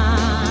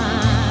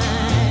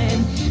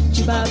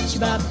 Chibop,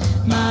 chibop,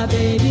 my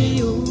baby,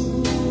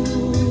 ooh.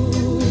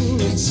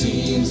 It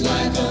seems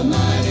like a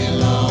mighty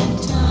long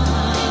time.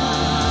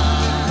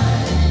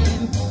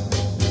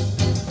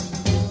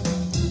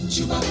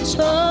 Chibop,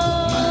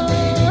 chibop, my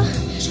baby.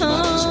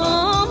 Chibop,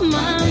 chibop,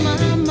 my baby.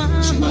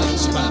 Chibop,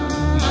 chibop,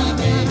 my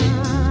baby.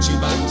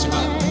 Chibop,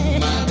 chibop,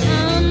 my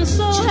baby. I'm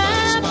so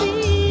happy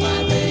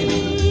that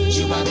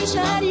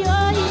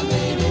you're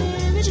here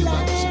at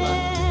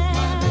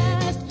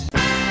last.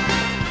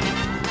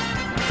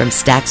 From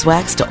Stax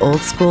Wax to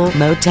old school,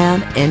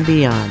 Motown, and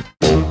beyond.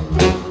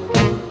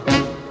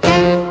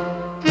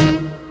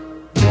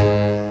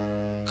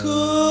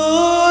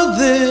 Could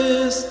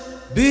this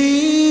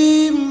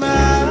be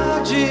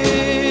magic,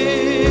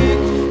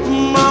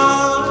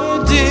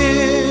 my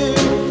dear?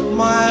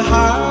 My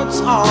heart's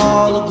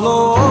all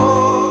aglow.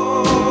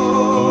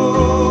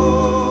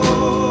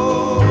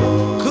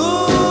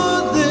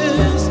 Could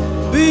this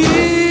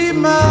be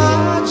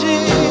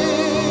magic,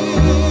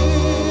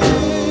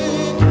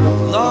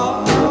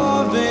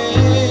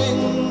 loving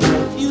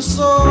you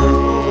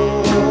so?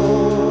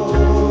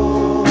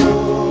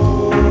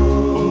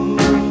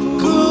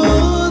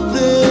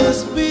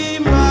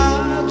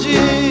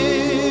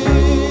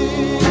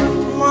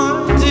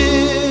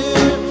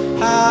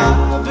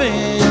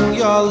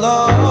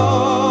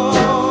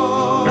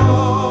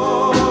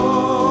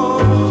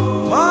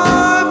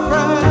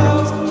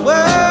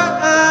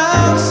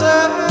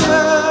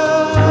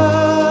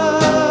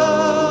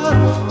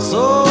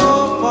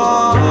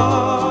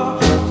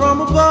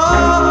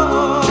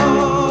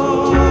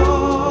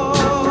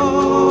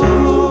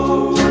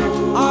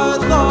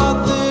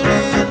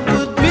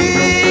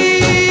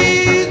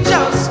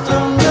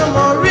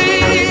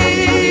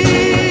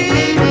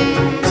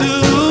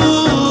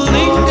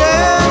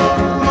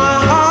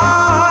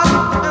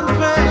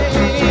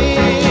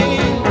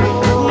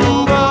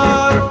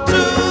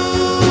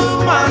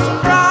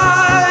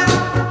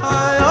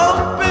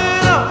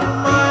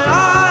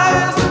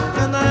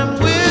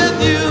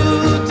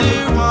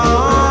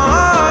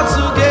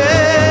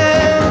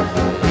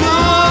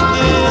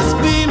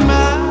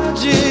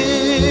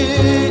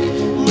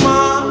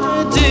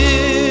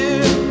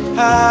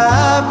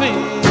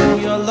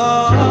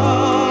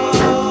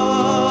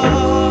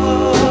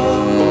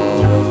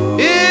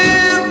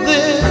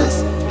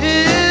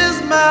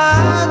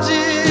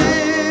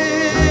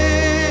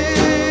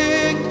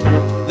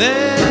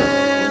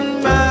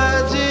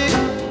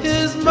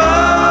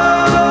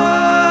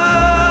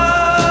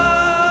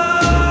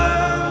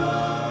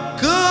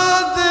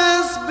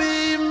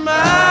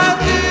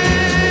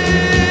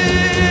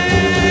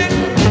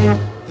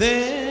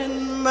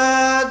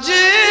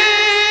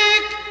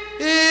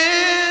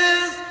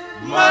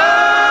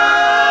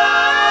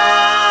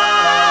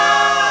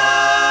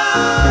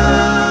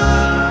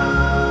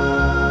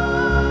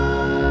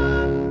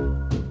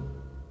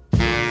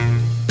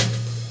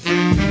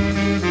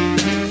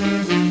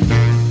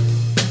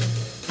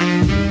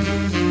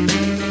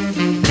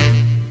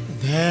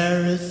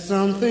 is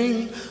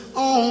something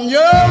on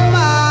your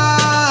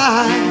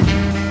mind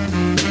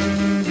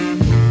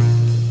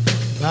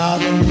by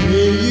the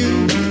way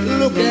you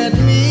look at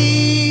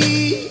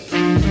me.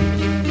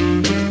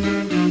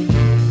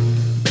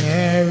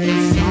 There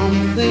is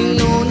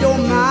something on your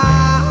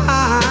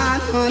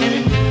mind,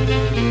 honey,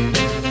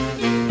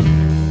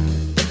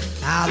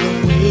 by the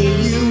way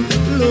you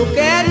look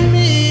at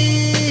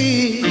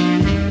me.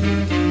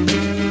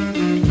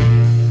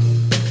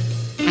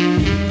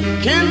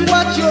 Can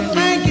what you're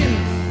thinking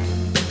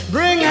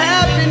bring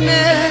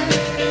happiness,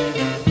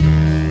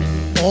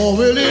 or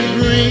will it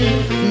bring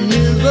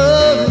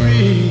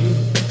misery?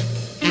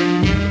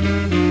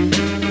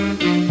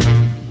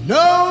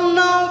 No,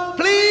 no,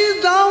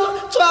 please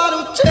don't try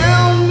to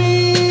tell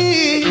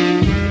me.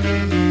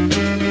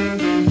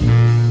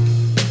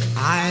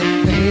 I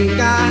think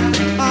I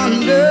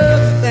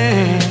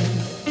understand.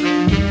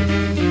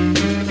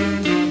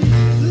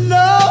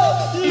 No,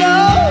 no,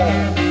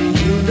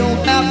 you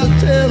don't have to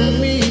tell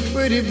me,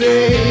 pretty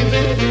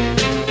baby.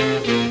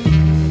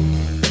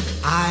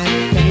 I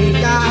think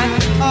I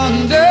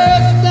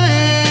understand.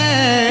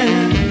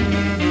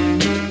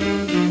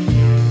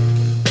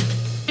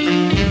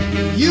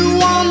 You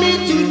want me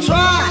to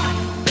try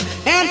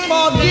and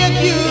forget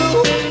you,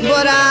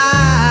 but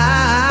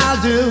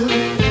I'll do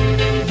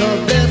the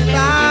best I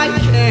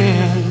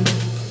can.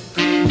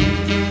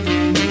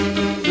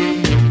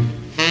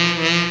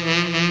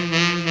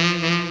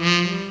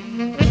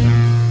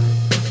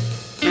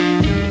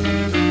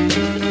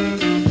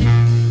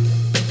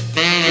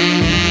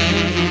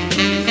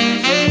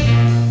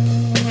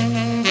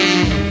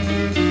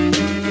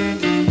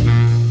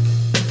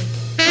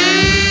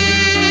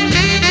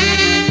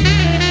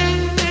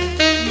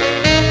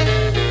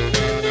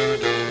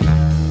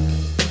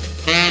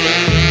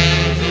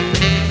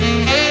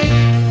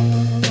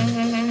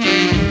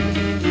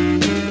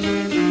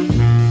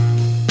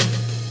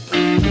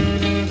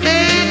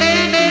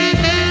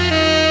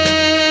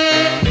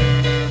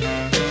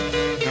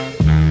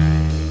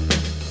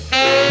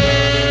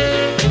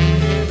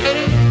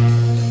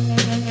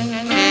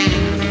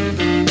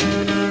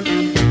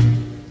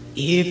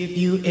 If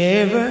you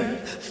ever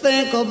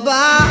think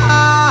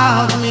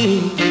about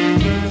me,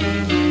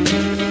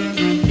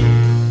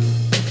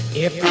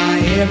 if I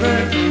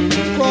ever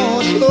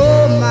cross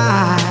your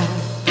mind,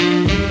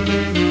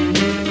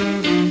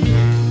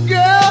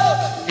 girl,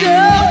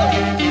 girl,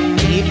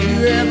 if you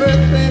ever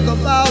think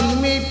about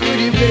me,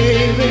 pretty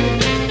baby,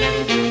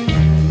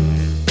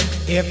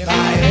 if I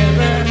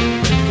ever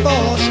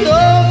cross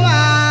your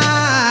mind,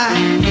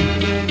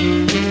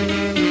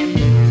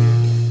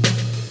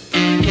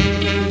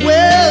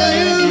 well,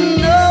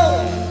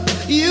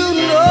 you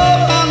know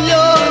I'm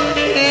yours,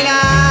 and I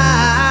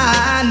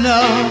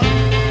know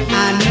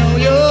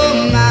you're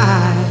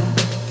mine.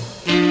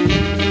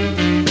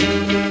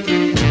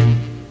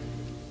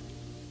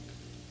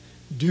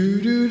 Do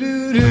do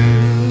do do.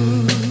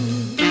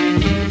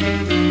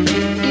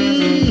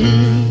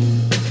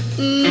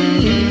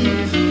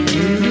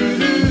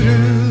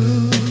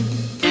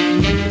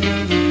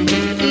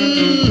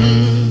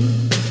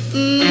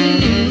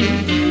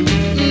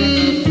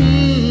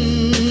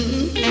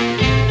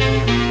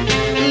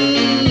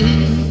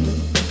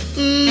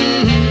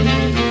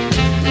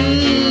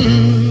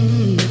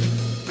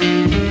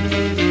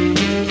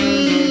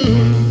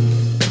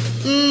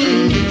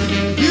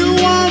 You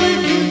want me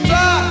to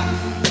try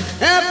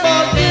and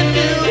forget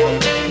you,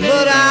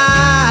 but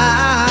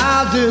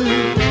I'll do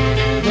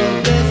the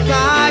best I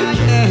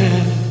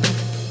can.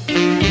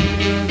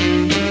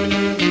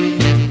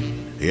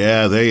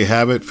 Yeah, there you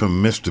have it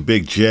from Mr.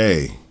 Big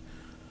J.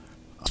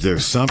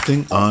 There's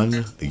something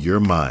on your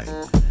mind.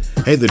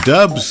 Hey, the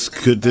Dubs,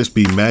 Could This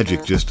Be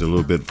Magic, just a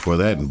little bit before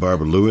that, and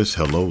Barbara Lewis,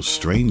 Hello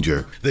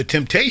Stranger. The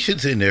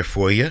Temptations in there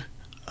for you.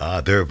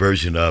 Their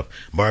version of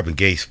Marvin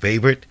Gaye's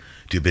favorite,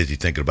 Too Busy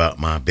Thinking About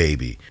My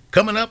Baby.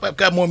 Coming up, I've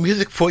got more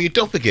music for you.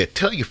 Don't forget,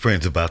 tell your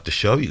friends about the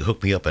show. You can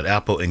hook me up at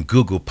Apple and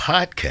Google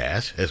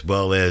Podcasts, as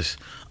well as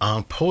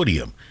on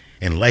Podium.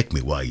 And like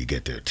me while you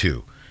get there,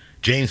 too.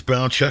 James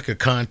Brown, Chaka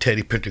Khan,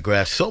 Teddy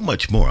Pendergrass, so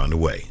much more on the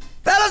way.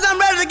 Fellas, I'm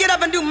ready to get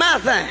up and do my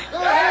thing.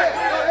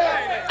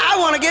 I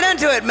want to get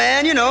into it,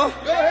 man, you know.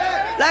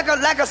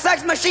 Like a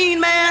sex machine,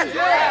 man.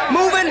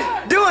 Moving,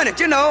 doing it,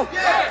 you know.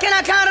 Can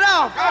I count it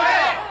off?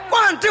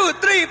 1, 2,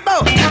 3,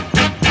 4.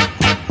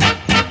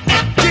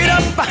 Get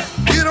up,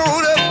 get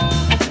on up.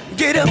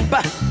 Get up,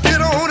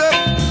 get on up.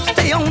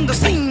 Stay on the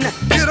scene.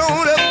 Get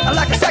on up.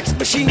 Like a sex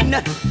machine.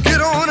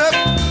 Get on up.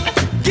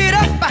 Get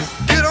up,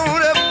 get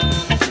on up.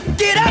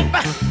 Get up,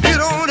 get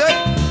on up.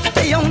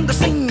 Stay on the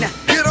scene.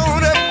 Get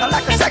on up.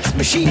 Like a sex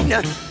machine.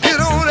 Get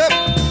on up.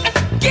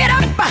 Get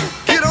up,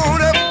 get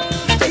on up.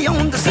 Stay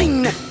on the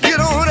scene. Get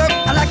on up.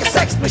 Like a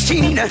sex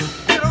machine.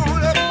 Get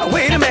on up.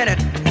 Wait a minute.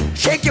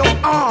 Shake your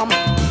arm.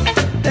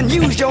 Then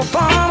use your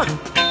palm.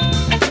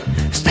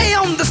 Stay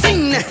on the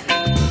scene.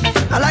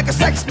 Like a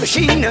sex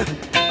machine.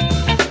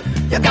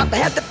 You got to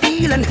have the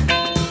feeling.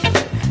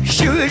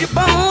 Sure you're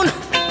born.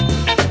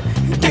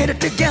 Get it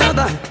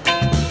together.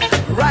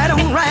 Right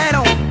on, right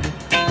on.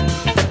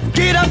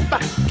 get up,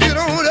 get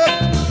on up,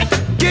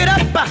 get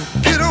up,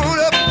 get on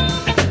up,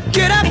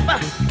 get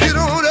up, get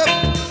on up.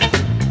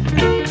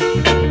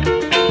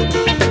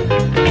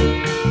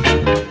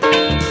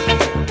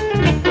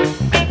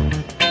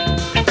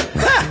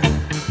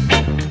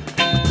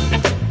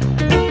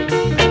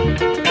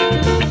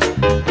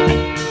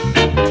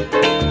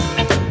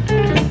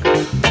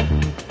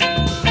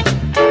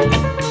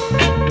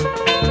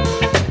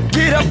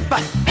 Get up,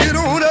 get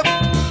on up,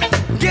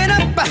 get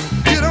up,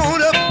 get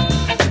on up,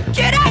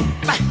 get up,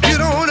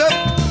 get on up,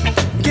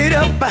 get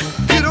up,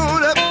 get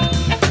on up.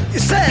 You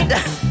said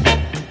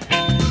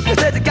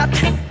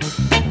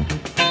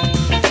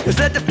you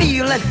said the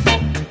feeling,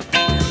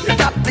 you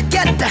got to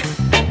get.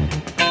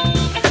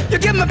 You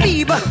give me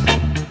fever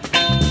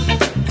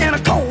and a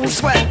cold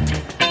sweat.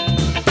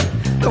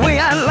 The way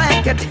I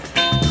like it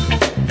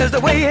is the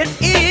way it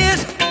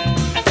is.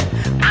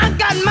 I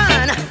got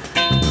mine.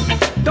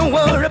 Don't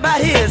worry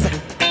about his.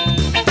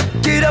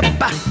 Get up,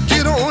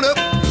 get on up,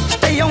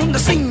 stay on the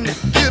scene.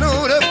 Get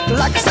on up,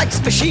 like a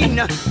sex machine.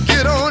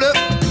 Get on up,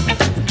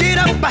 get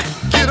up,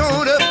 get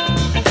on up,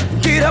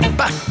 get up,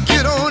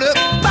 get on up.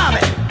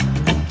 Bobby,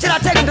 should I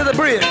take him to the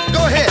bridge?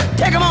 Go ahead,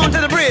 take him on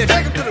to the bridge.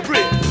 Take him to the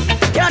bridge.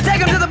 Can I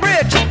take him to the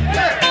bridge?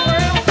 Yeah.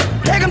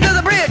 Take him to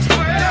the bridge.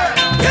 Yeah.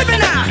 Hit me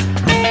now.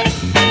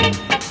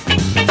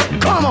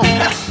 Come on,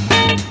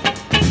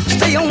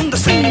 stay on the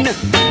scene.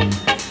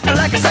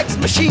 Like a sex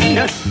machine.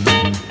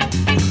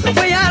 The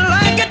way I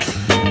like it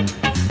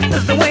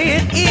is the way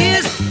it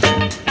is.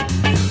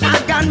 I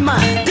got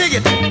mine, dig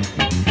it.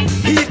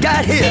 He's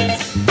got his.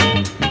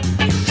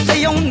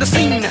 Stay on the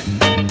scene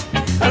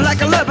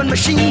like a loving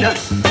machine.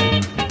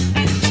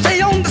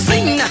 Stay on the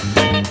scene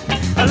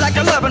like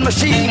a loving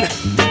machine.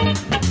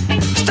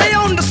 Stay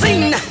on the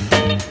scene.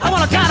 I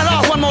want to count it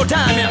off one more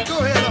time here. Go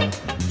ahead.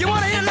 You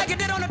want to hit it like you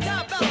did on the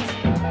top, fellas?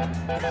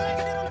 Hit it like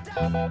you did on the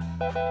top.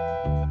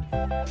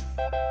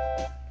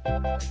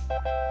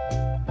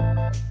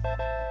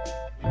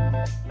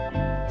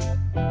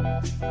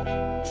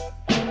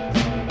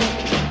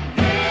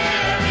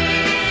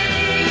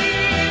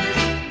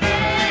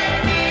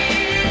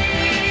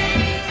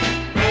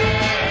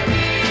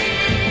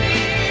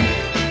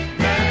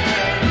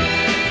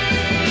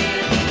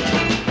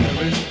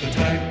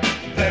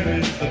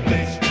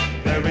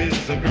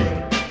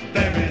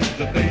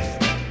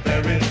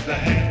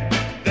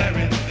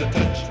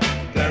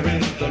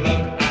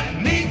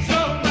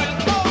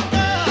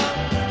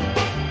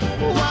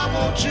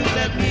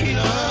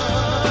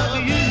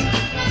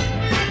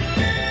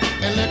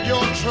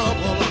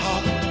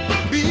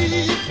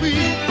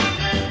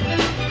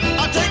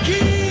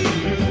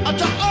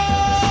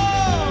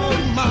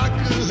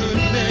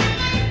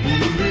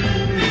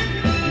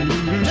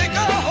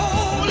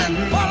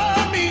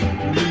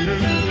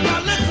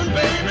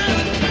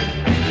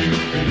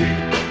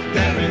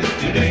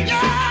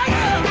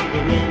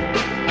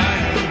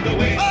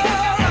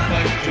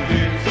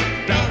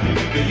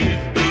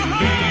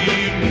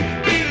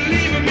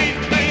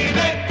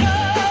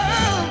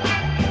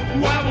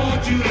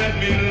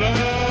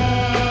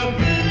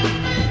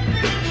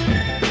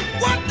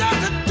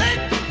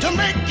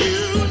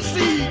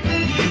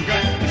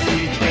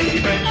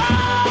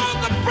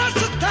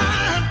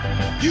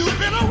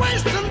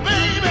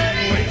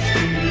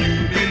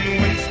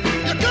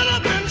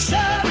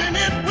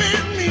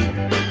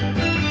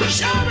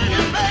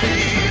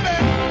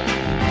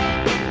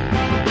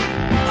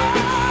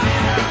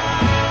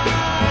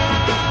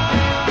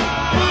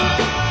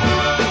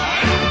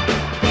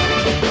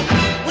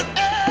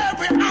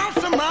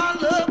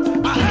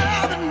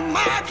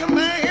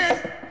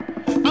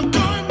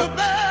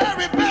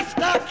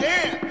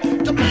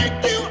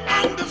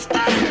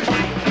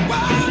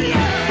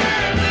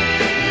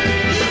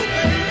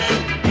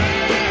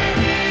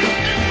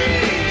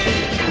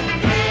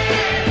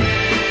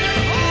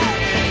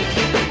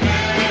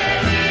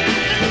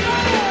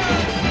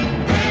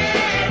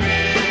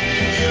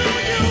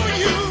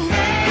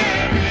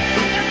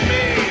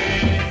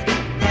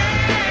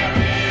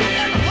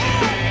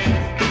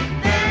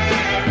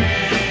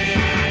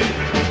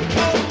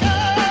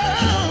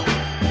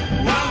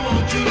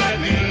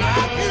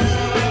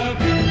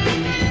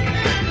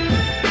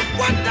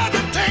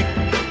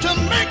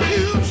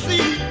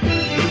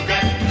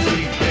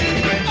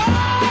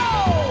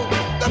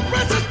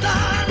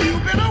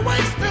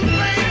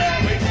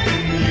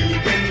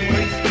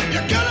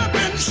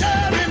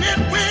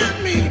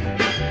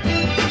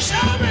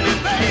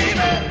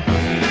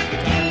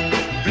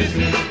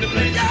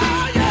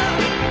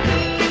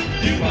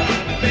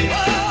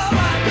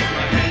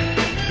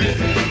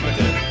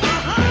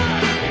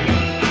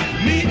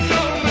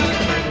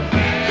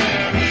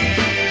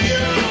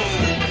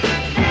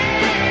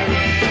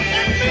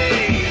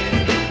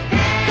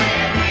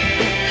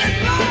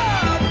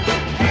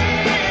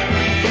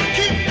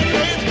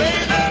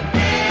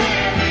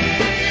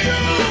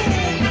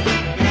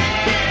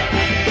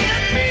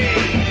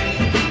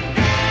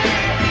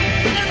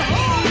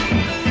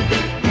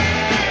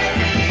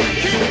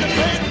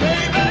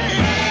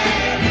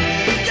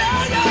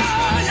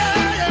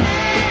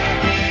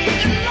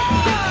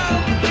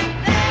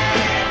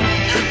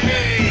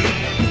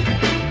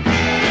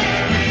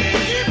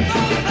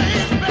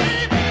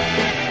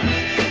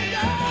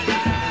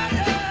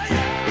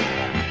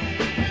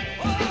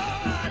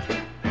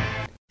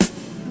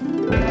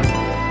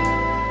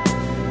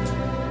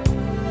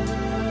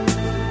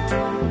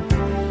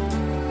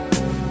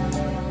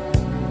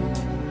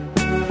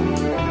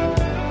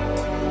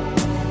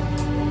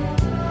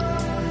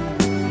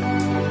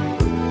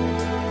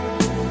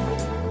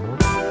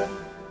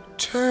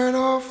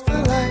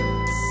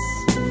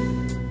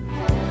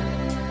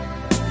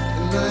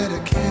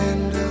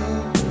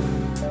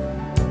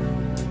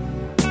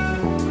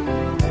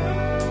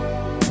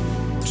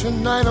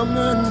 I'm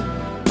in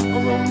a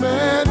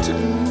romantic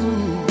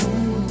mood.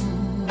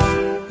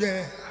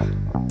 Yeah.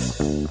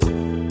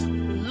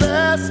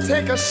 Let's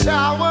take a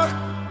shower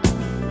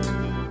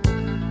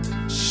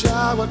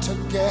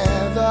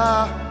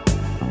together.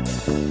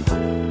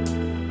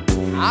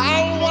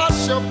 I'll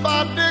wash your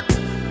body,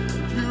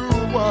 you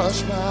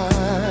wash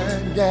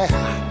mine, yeah.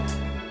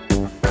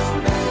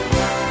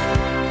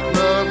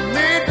 Rub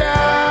me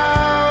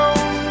down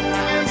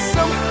in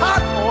some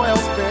hot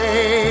oils,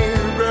 baby,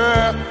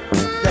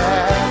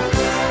 yeah.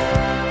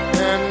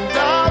 And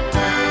I'll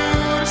do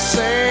the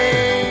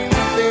same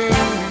thing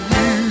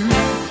to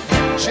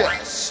you.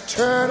 Just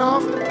turn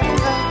off the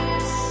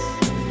lights,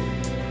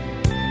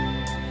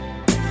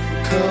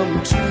 come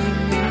to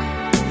me.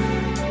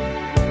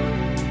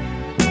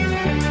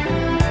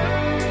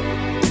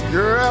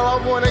 Girl, I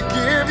wanna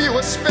give you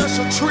a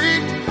special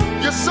treat.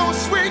 You're so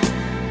sweet.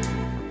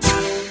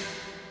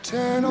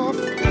 Turn off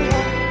the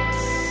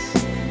lights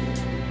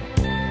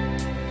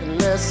and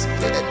let's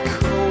get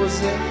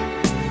cozy.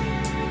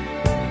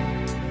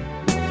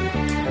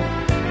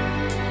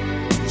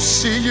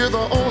 See, you're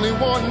the only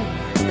one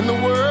in the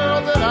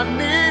world that I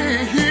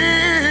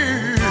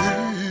need.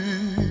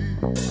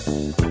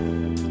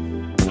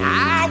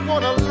 I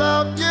wanna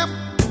love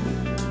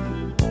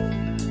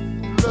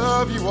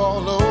you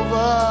all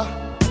over,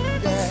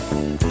 yeah.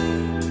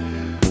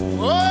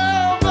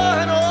 Over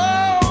and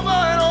over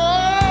and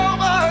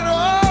over and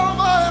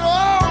over and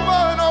over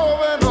and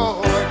over and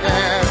over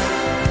again.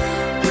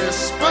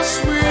 Whisper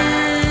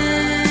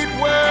sweet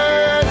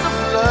words of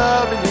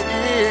love in your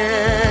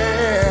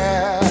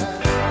ear.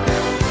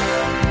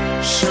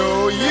 Show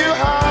you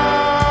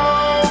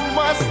how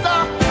much I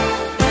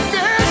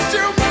miss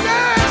you,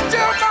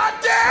 my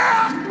dear.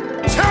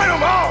 Turn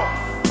them off.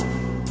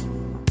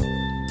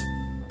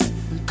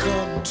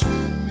 Come to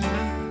me.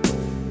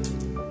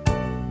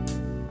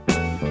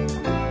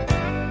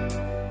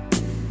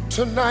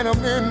 Tonight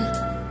I'm in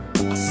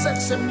a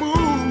sexy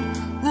mood,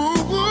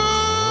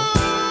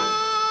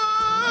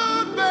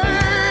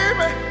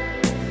 baby.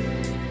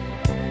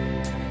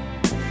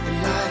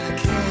 Light a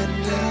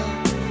candle.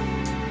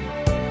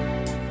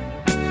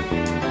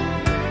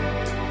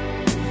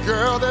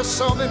 Girl, there's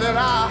something that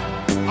I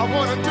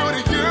wanna do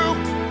to you.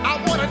 I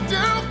wanna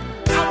do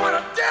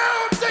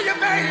to you,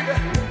 baby.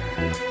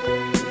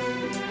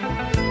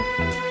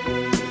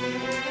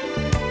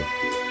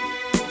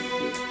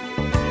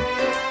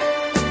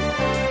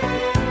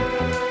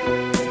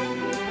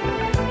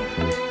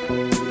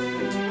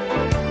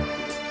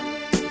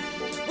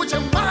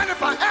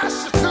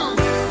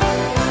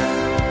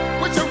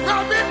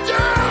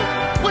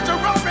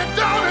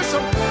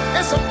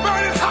 Some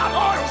burning hot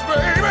oils,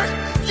 baby.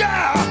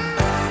 Yeah.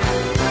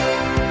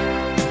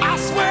 I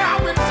swear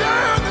I've been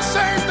doing the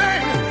same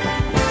thing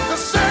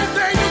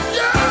to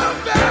you,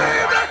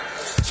 baby.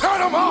 Turn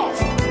them off.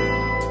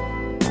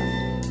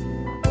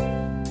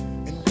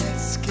 And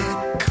let's get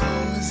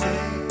cozy.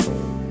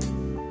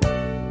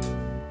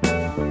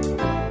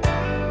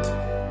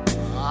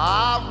 I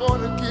want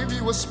to give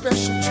you a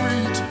special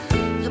treat.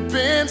 You've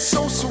been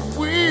so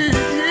sweet.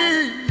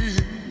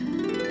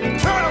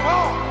 Turn them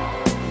off.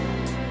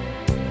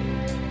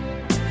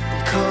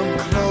 Come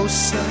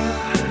closer.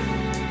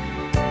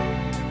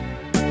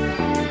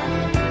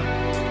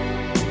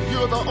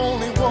 You're the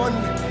only one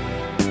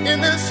in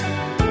this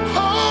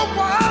whole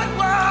wide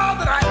world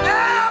that I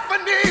ever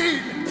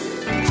need.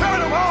 Turn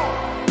them on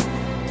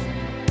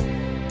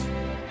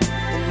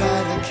and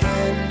light a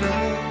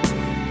candle.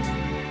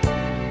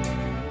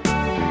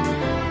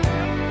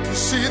 You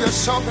see, there's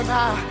something I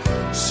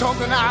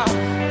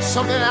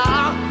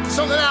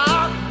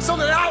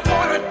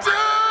wanna do.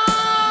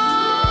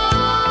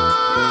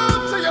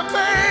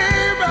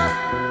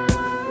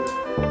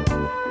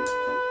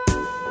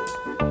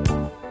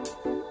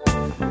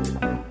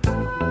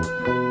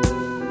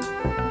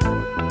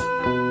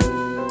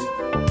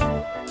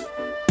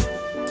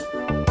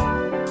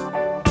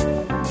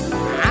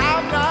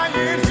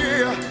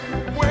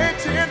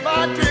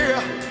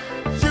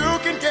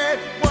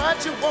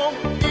 You want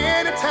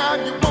anytime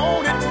you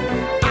want it.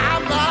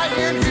 I'm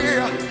lying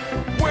here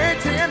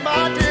waiting,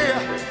 my dear.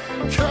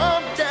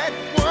 Come get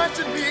what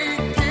you need.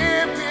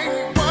 Give me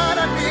what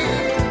I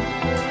need.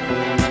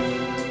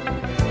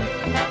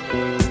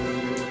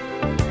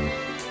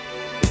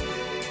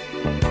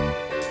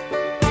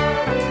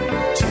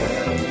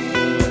 Tell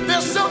me.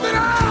 There's something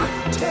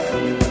tell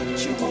me what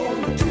you want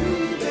to do,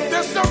 baby.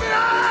 There's something I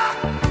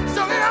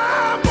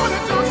want to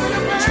do to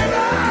you, baby.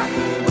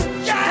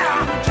 Yeah.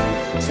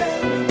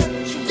 Tell me.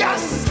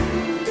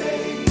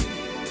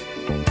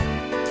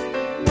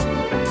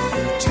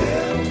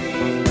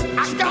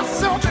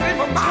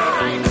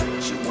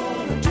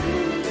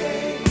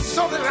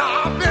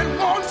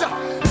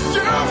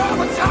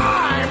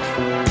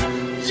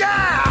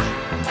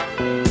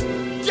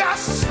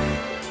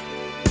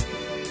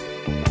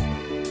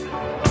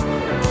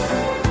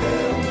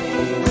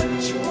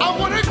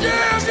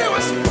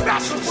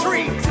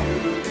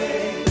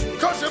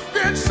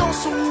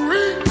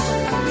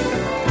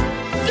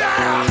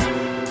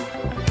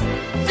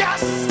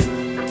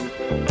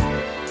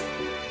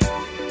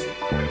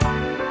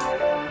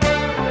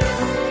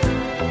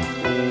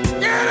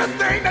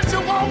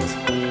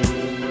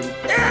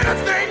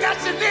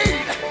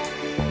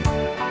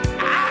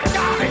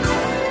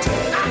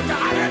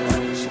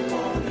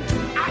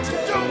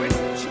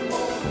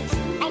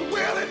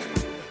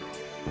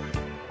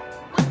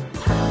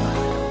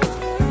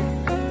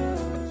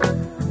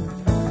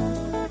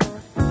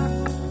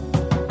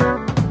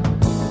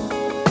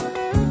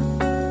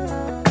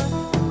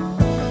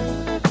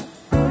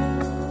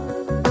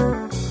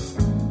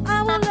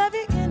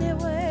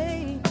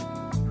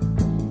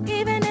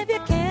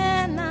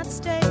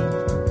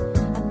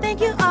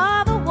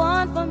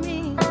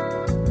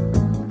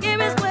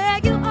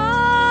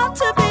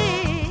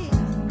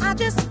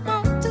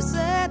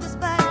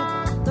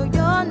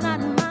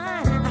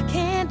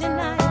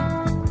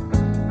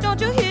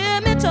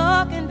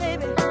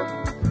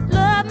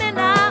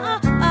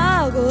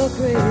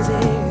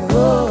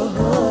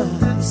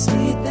 oh,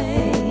 sweet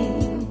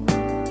thing.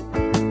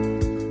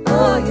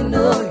 Oh, you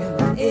know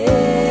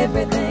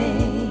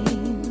everything.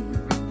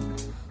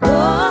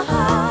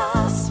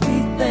 Oh,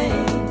 sweet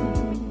thing.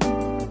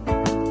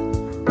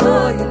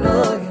 Oh, you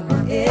know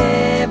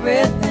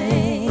everything.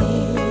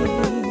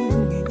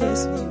 Yes,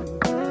 you.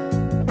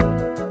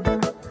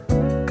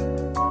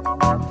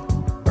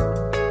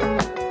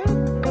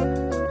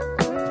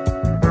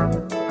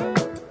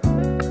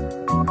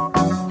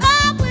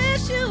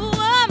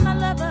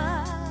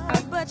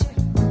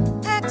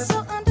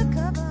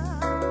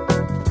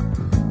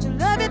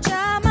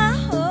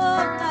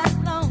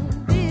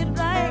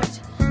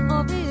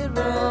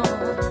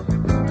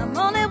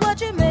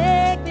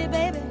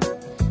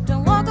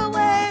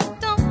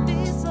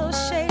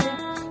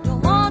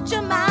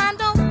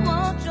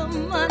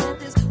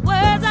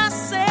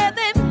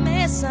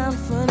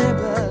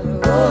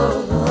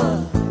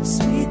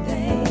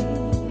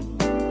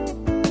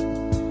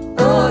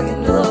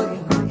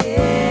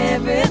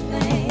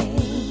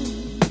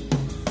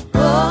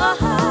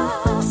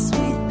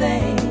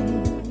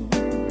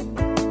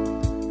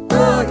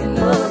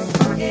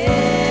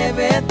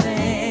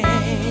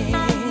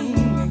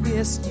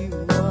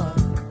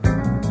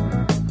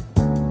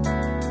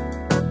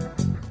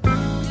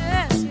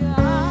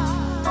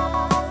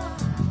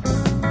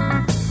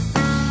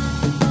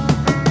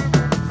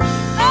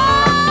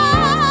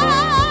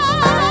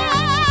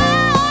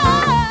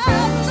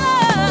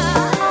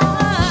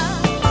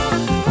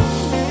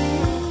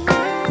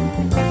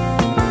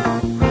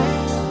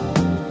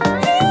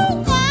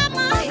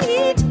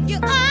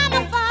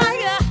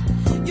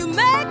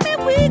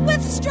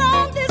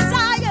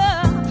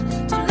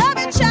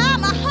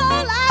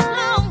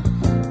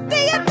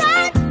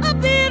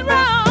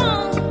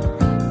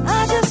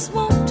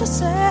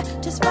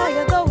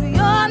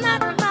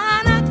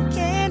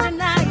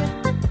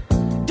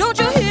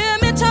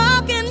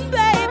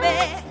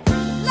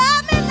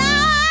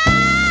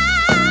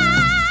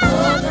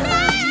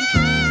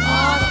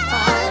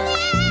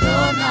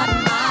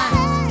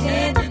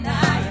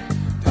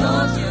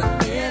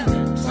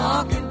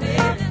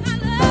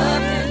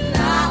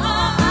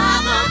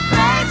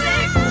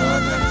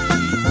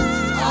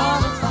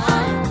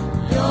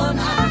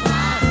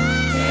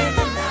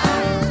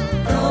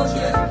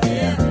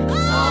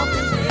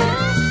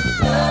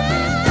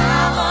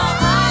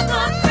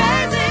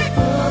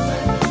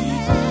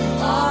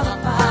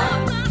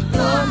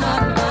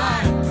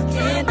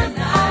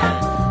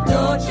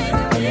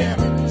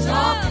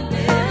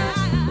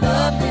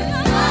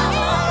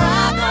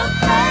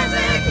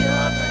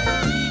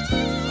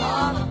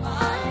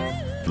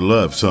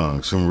 Love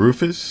songs from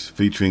Rufus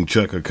featuring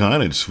Chaka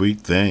Khan and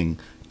Sweet Thing,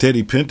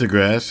 Teddy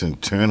Pendergrass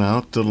and Turn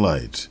Out the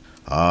Lights.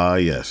 Ah,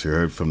 yes, you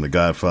heard from the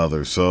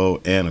Godfather of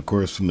Soul and, of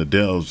course, from the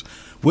Dells,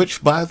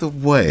 which, by the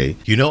way...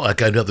 You know, I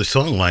got another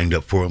song lined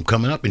up for him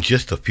coming up in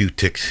just a few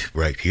ticks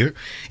right here.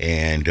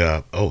 And,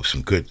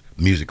 some good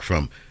music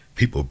from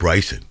People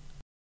Bryson.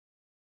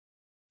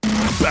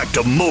 Back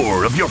to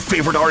more of your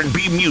favorite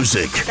R&B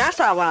music. That's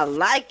how I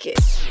like it.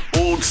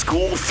 Old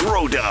School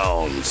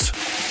Throwdowns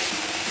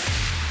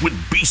with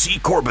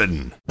BC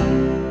Corbin.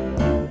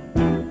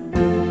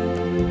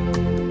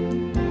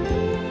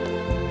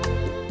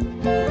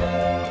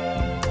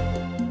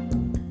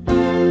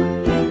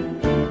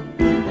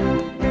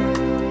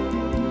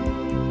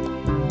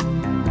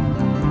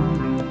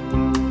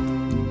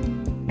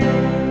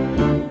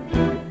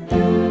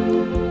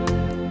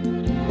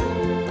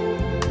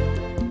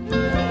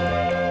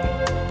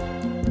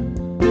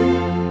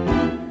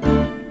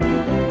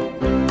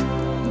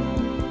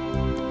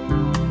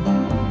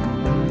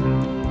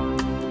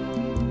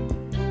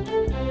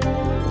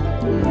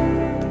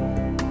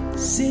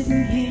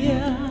 Sitting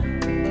here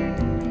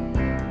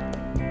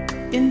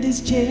in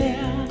this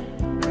chair,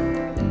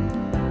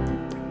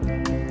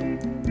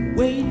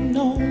 waiting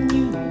on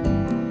you,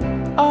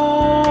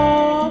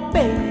 oh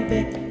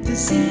baby, to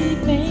see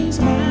things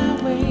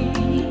my way.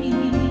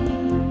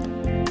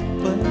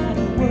 But not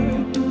a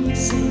word do you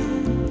say,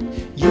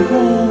 you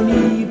won't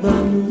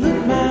even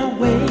look my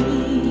way.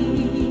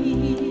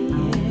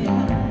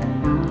 Yeah.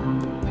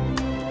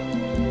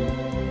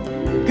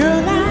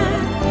 Girl,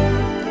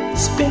 I'm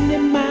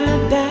spending my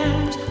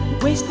dimes,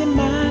 wasting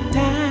my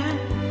time,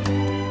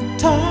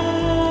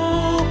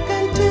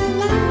 talking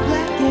till I'm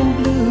black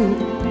and blue.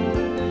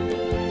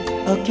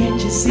 Oh,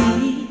 can't you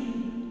see?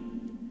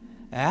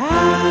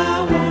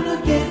 I wanna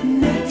get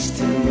next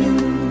to you.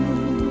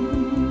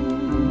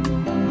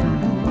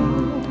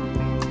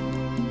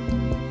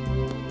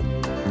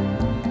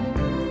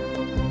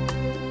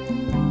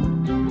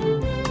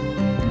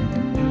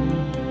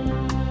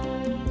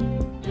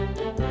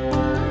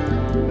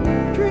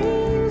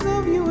 Dreams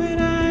of you and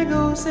I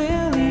go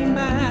sailing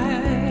by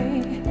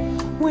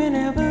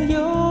whenever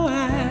your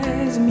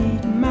eyes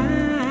meet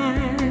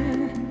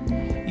mine.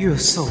 You're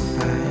so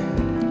fine.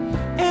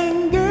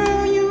 And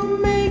girl, you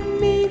make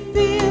me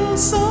feel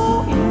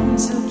so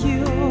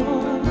insecure.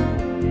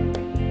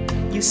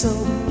 You're so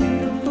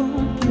beautiful,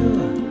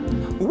 pure.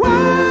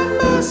 Why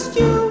must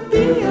you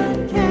be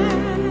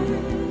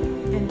unkind?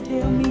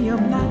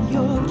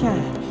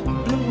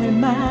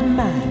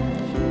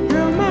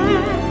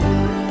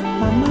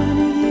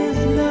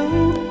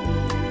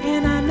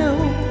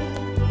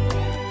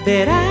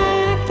 that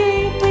I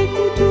can't take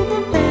you to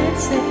the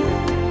fancy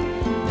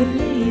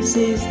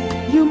places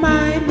you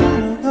might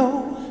wanna go.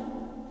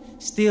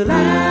 Still,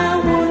 I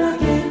wanna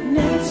get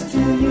next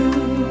to you.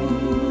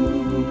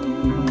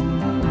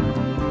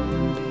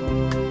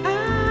 I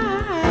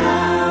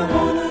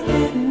wanna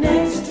get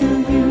next to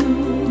you.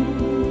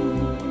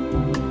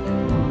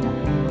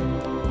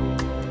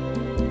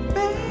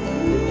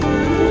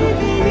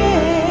 Baby,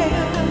 yeah.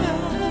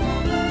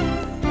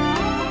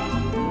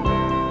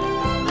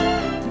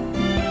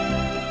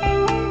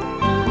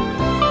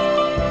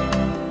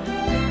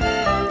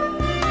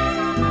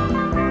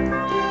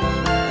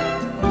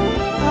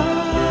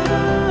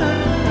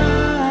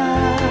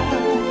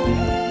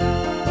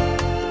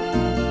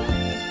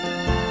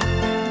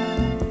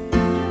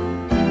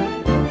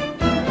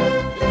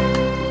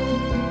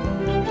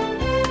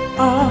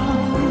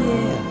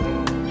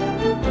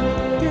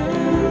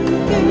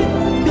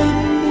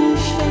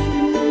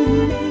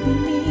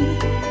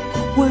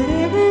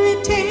 Whatever it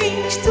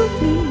takes to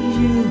please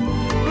you,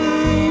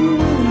 I'm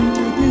willing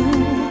to do.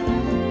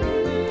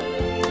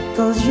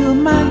 'Cause you're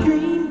my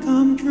dream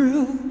come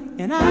true,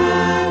 and I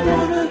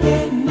wanna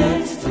get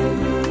next to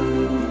you.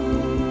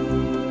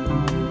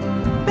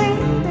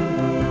 Baby,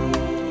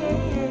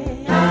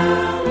 I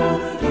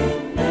wanna get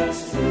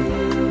next to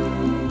you.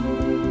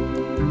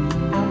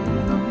 I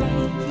wanna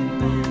make you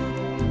mine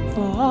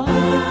for all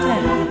the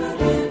time.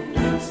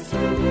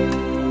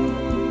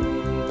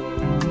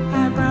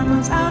 I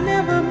promise I'll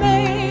never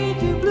make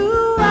you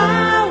blue. I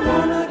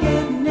wanna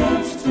get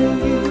next to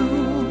you.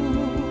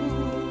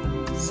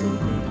 So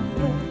let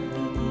me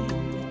begin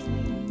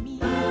between me.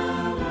 I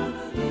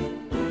wanna get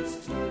next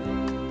to you.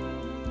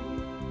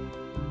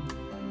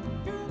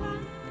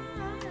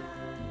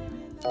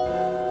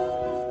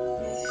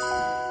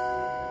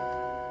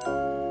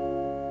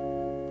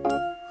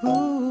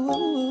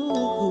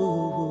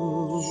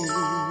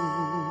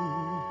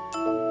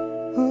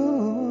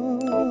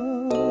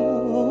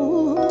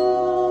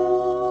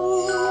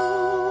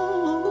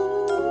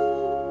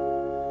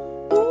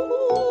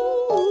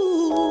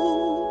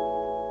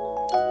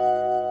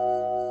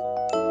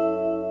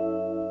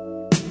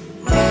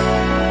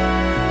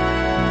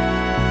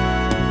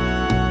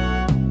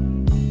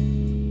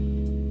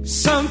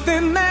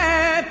 Something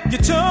that you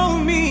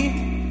told me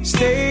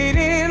stayed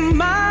in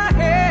my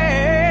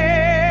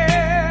head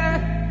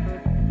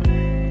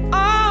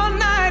all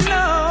night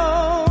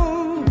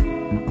long.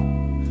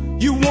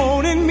 You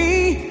wanted me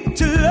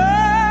to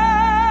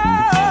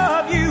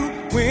love you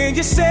when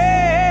you said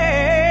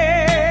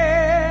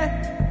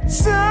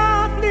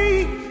softly,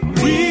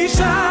 reach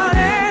out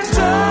and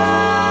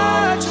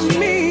touch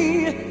me.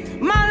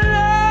 My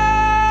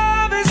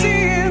love is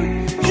in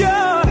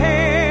your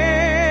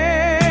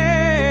hands.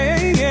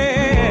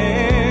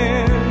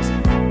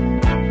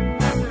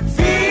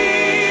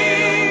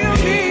 Feel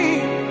me.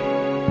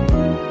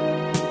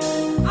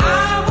 I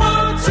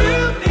want to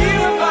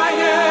feel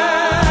fire,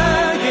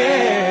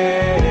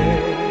 yeah.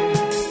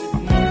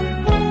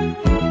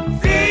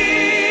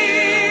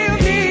 Feel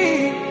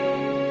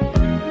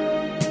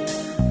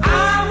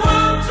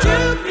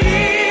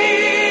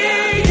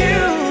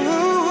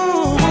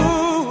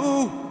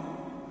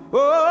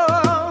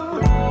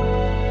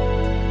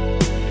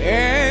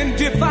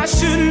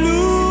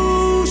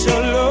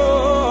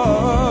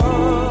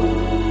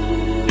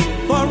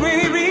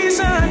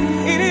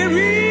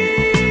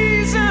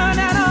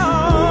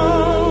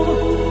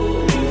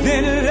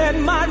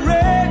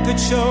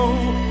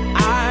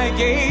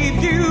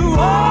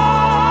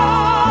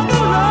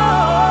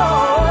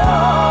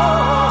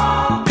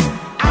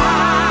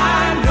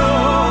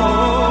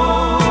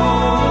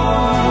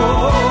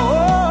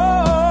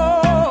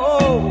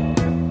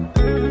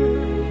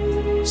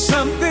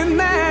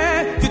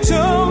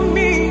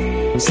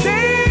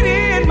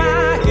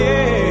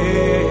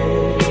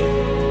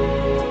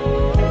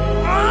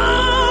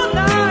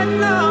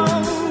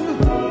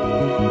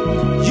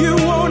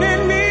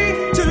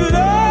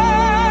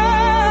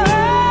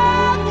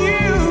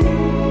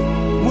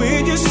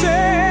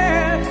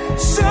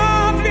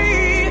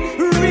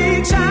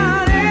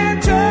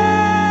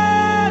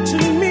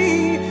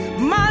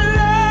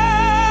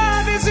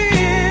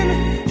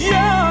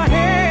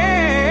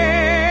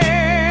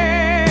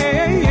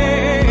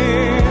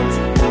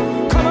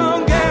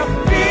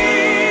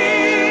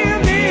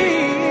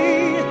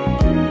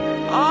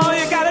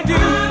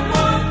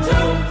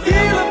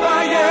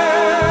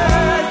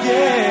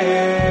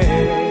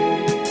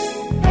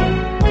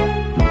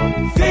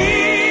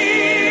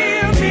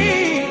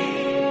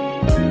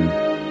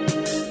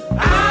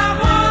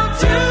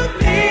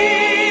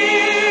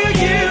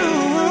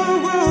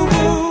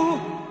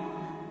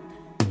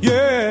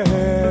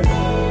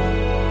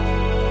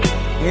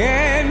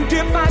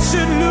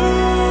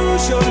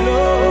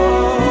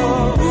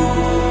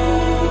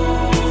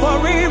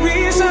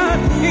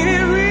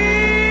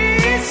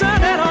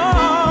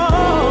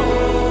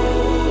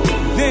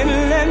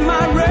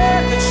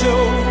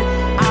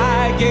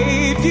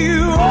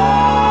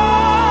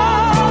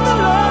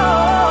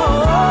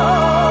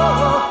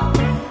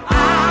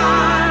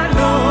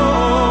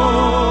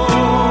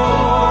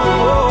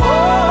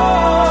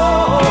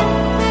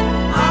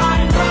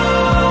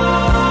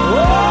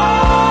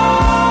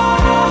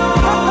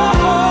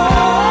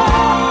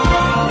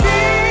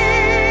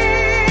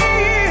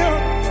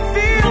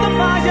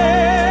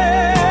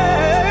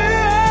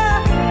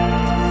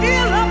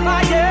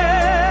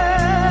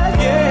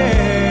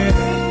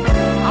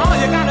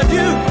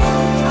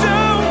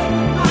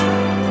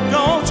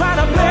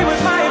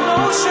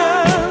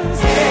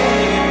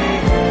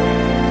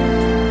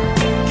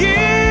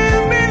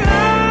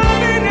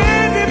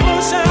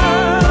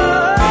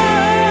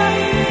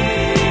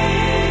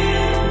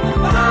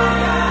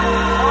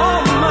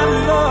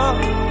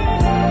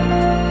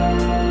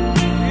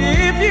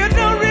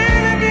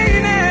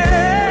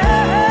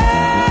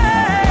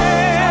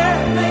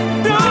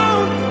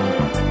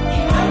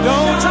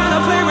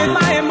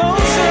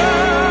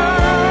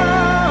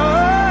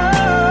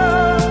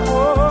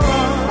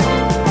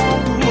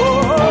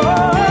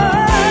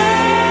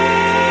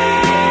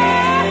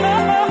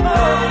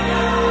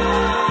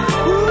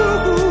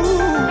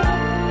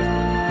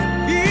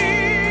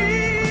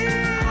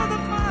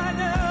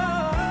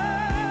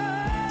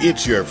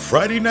It's your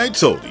Friday Night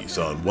Oldies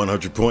on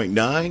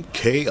 100.9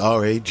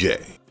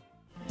 KRAJ.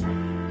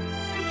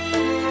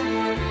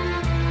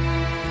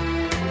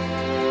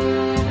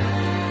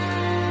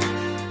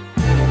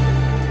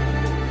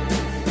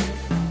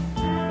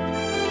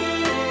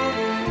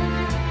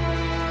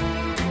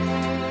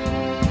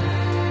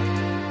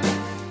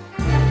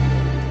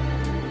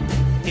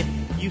 If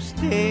you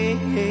stay,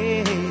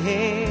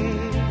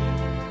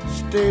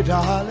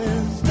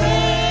 darling.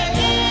 Stay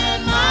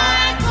in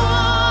my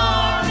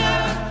corner.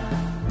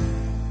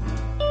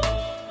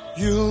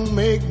 You'll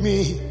make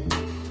me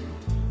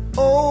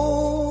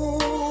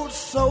oh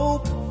so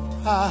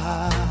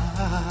proud.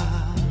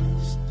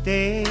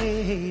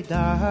 Stay,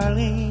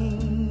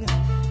 darling.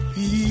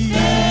 Please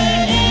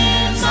stay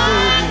in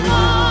my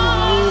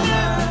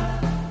corner.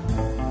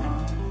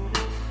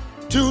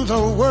 To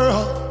the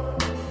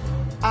world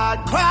I'd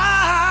cry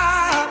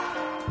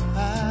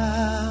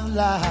out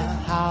loud.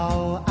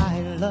 How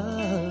I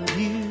love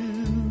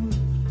you,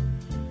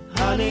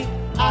 honey,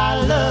 I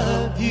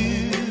love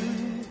you.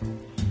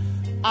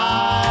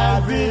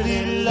 I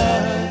really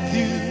love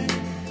you.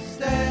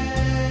 Stay,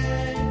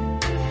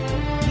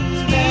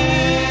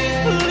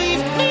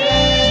 please,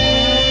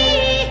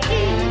 please,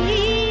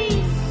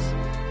 please.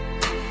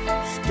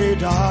 Stay,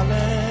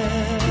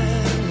 darling.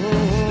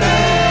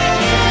 Stay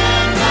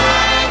in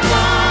my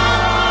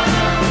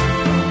corner.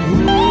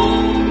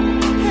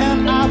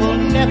 And I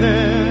will never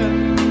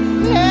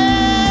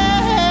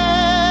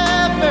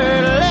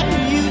let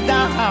you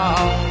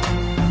down.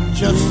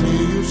 Just say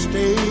you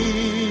stay.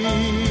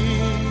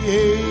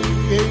 Stay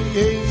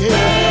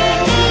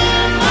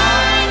in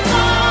my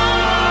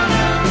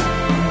corner.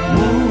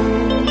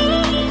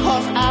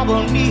 'Cause I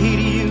will need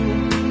you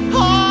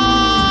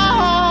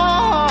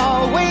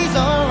always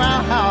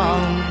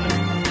around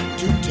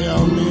to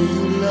tell me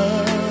you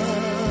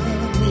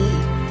love me.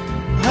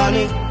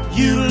 Honey,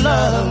 you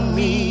love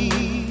me.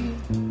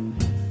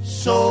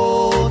 So,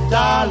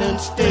 darling,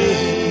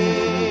 stay.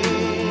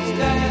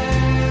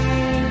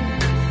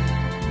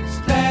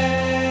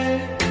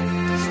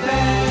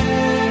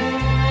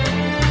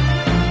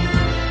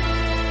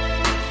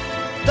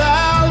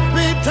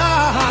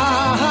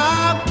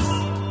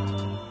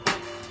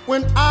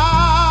 When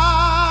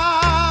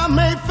I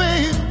may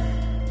fail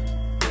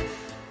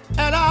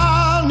and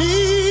I'll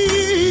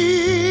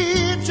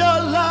need your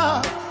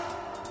love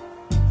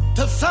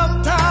to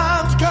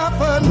sometimes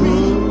comfort me.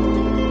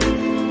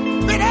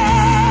 Many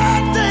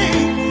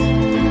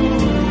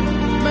things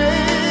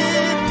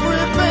may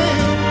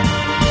prevail,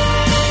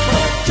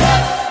 but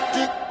just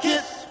a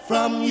kiss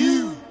from you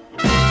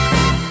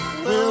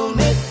will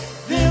make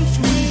them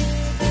sweet.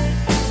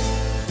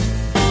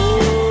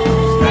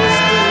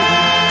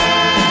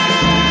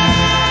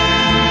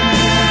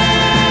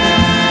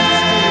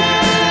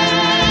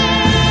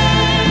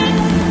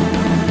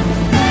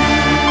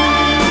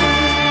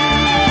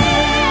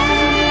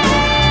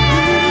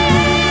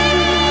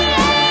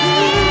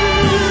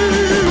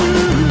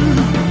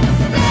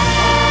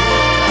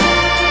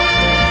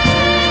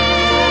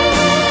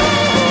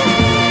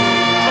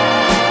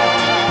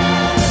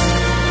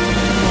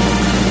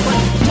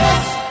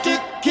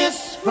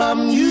 From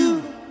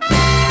you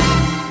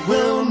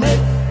will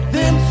make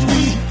them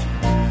sweet.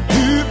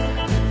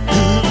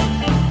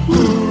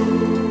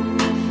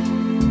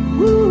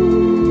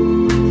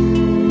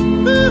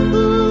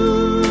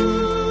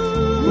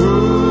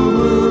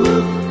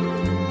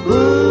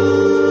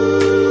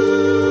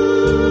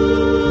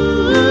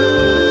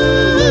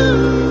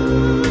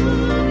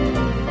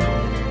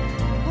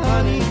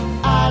 Honey,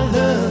 I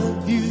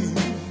love you.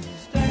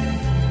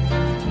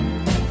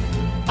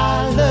 I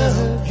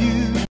love you.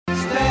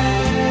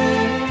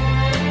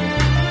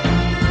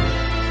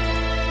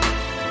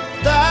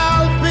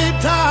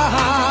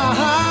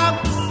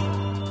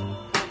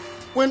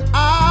 When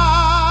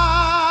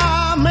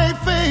I may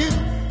fail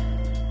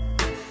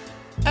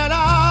and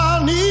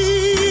I'll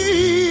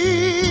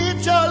need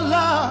your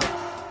love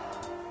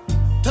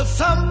to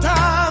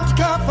sometimes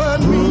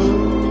comfort me.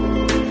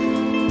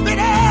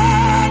 Many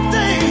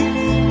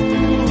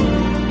things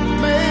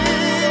may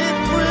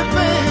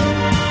prevail,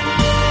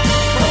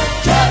 but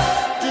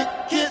just a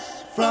kiss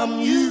from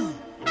you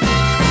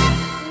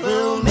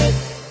will make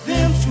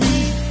them sweet.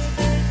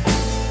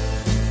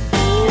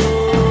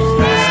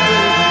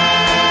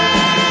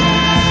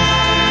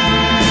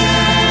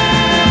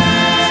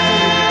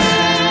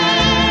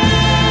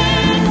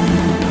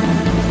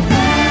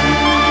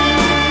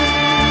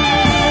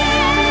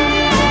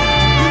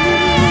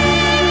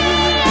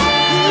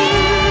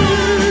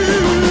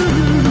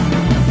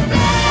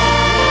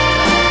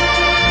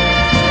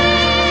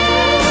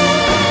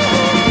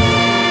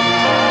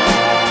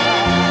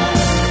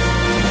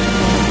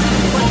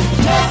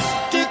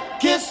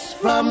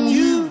 From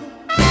you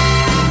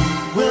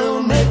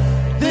will make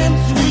them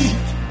sweet.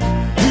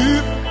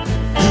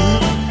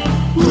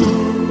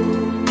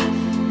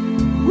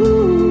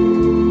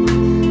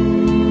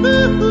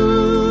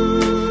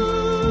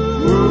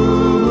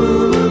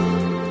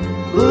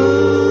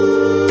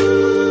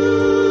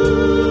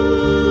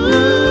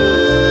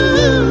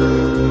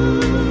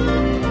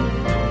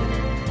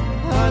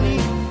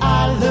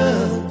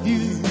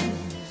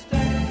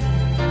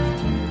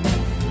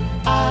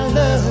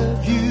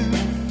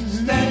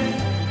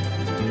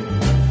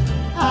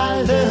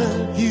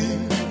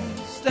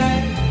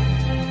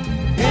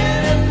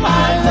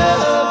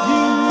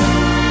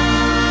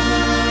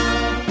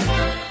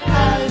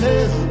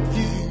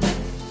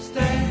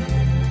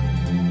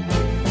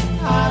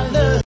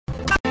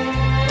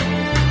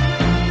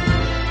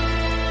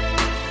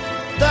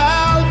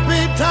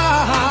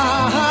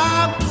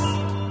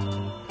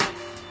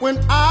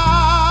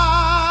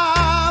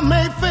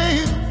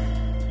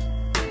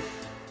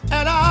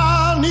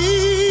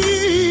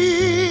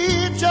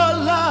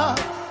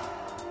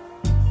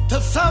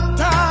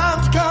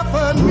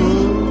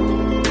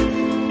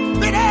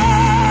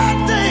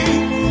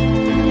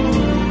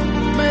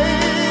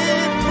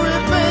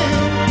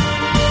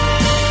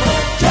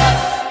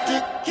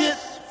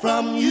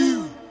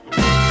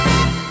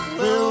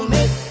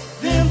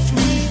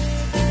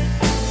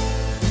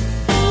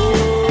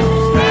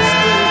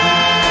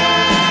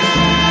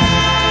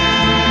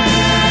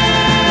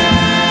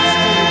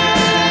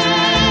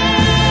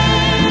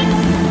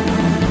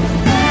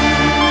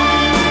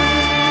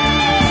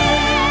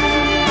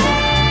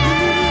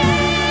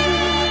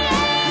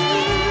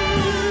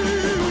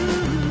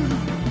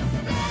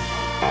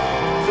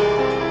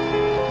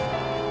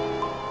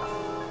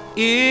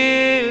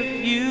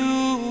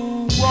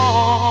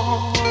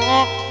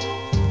 want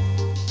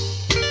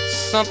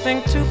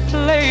something to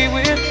play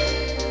with,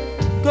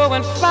 go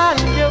and find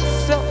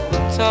yourself a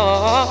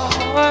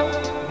toy.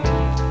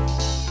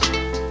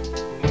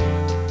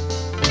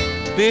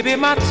 Baby,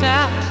 my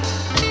time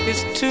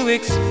is too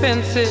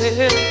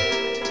expensive,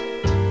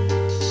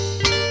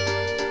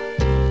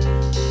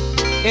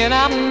 and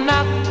I'm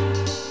not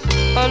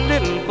a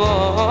little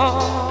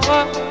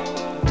boy.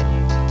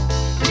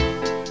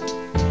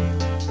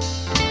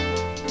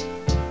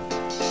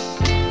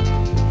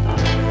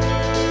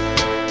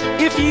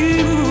 If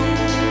you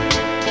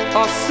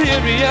are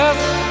serious,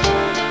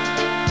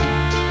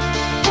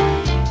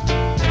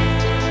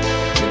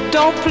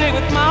 don't play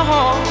with my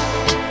heart,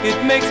 it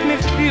makes me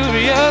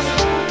furious.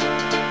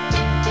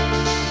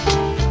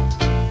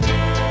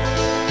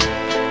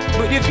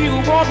 But if you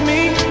want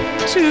me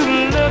to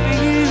love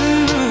you,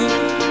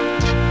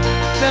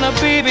 then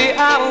baby I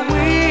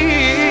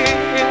will.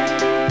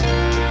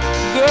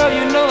 Girl,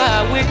 you know I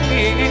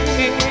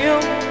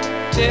will.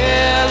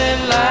 Tell it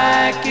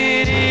like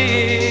it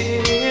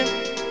is.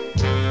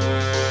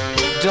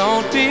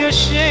 Don't be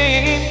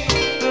ashamed,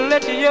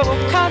 let your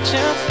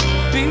conscience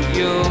be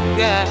your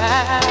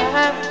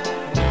guide.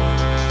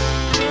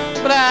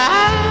 But I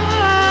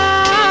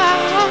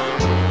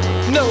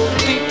know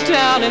deep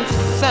down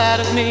inside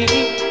of me,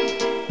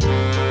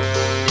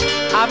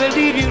 I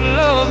believe you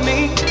love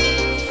me.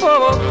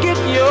 Forget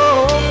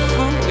your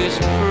foolish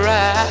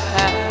pride.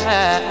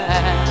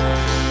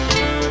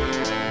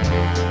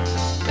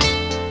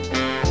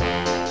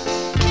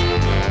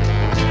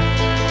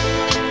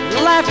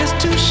 Life is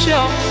too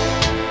short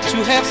to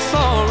have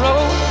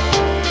sorrow.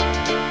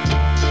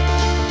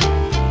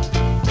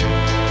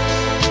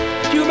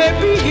 You may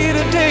be here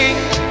today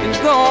and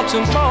gone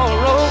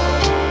tomorrow.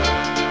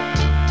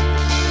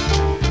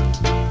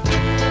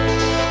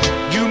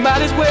 You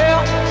might as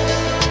well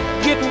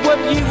get what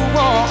you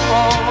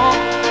want.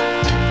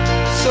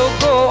 So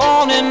go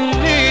on and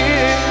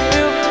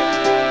live,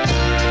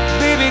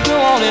 baby, go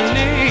on and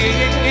live.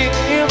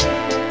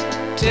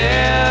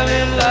 Tell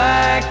it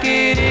like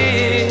it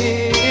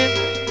is.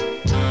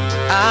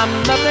 I'm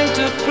nothing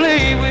to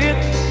play with.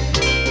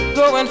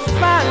 Go and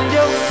find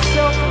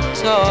yourself a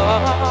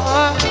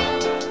toy.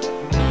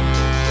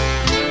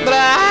 But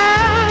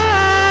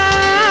I'll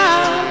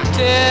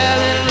tell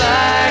it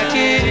like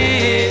it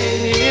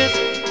is.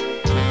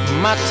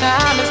 My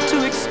time is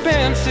too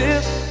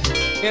expensive,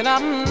 and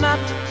I'm not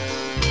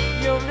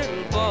your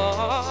little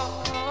boy.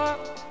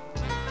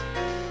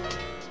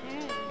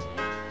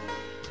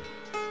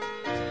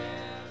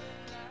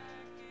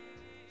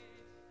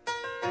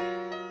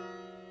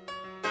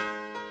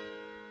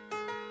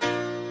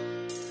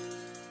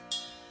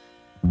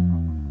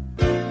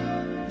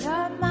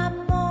 You're my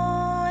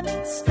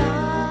morning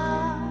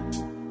star,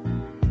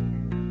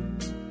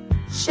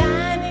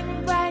 shining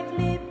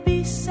brightly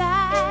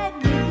beside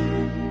me.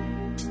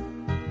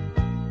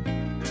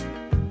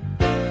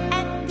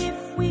 And if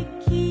we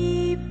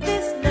keep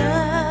this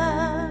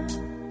love,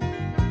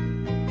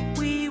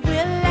 we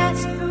will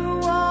last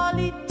through all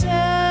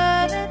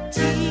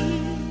eternity.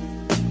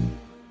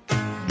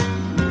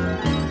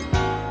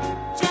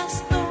 Just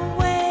the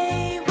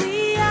way we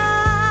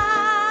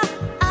are,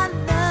 I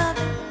love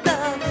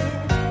it.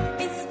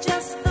 It's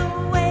just the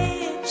way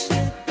it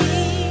should be.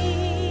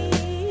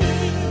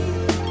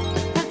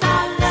 'Cause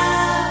our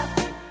love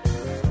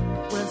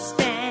will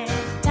stand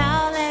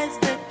tall as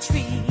the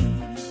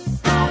trees.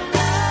 Our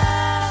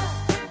love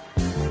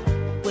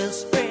will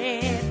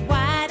spread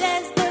wide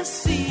as the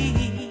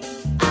sea.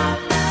 Our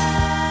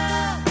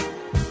love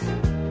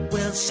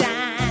will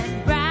shine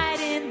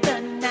bright in the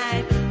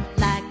night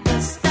like the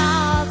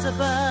stars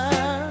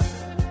above,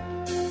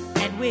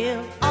 and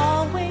we'll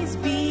always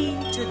be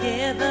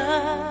together.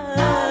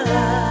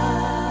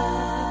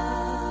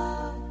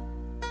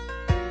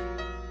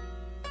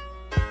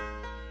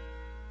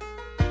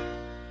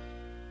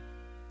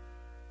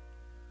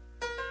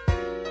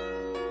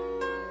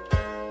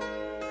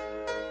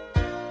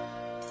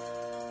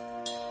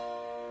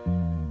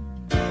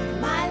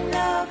 My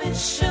love is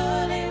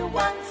surely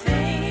one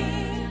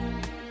thing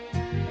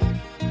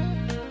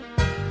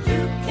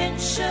you can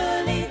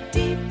surely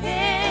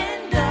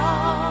depend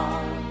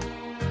on.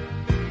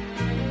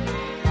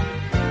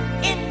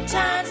 In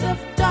times of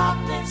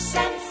darkness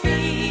and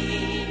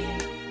fear,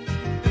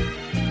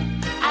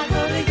 I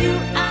go to you,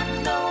 I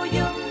know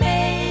you'll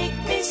make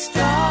me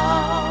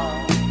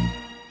strong.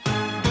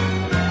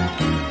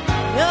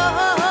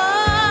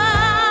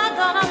 You're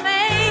gonna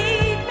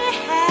make me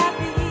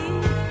happy.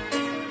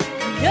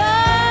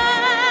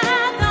 You're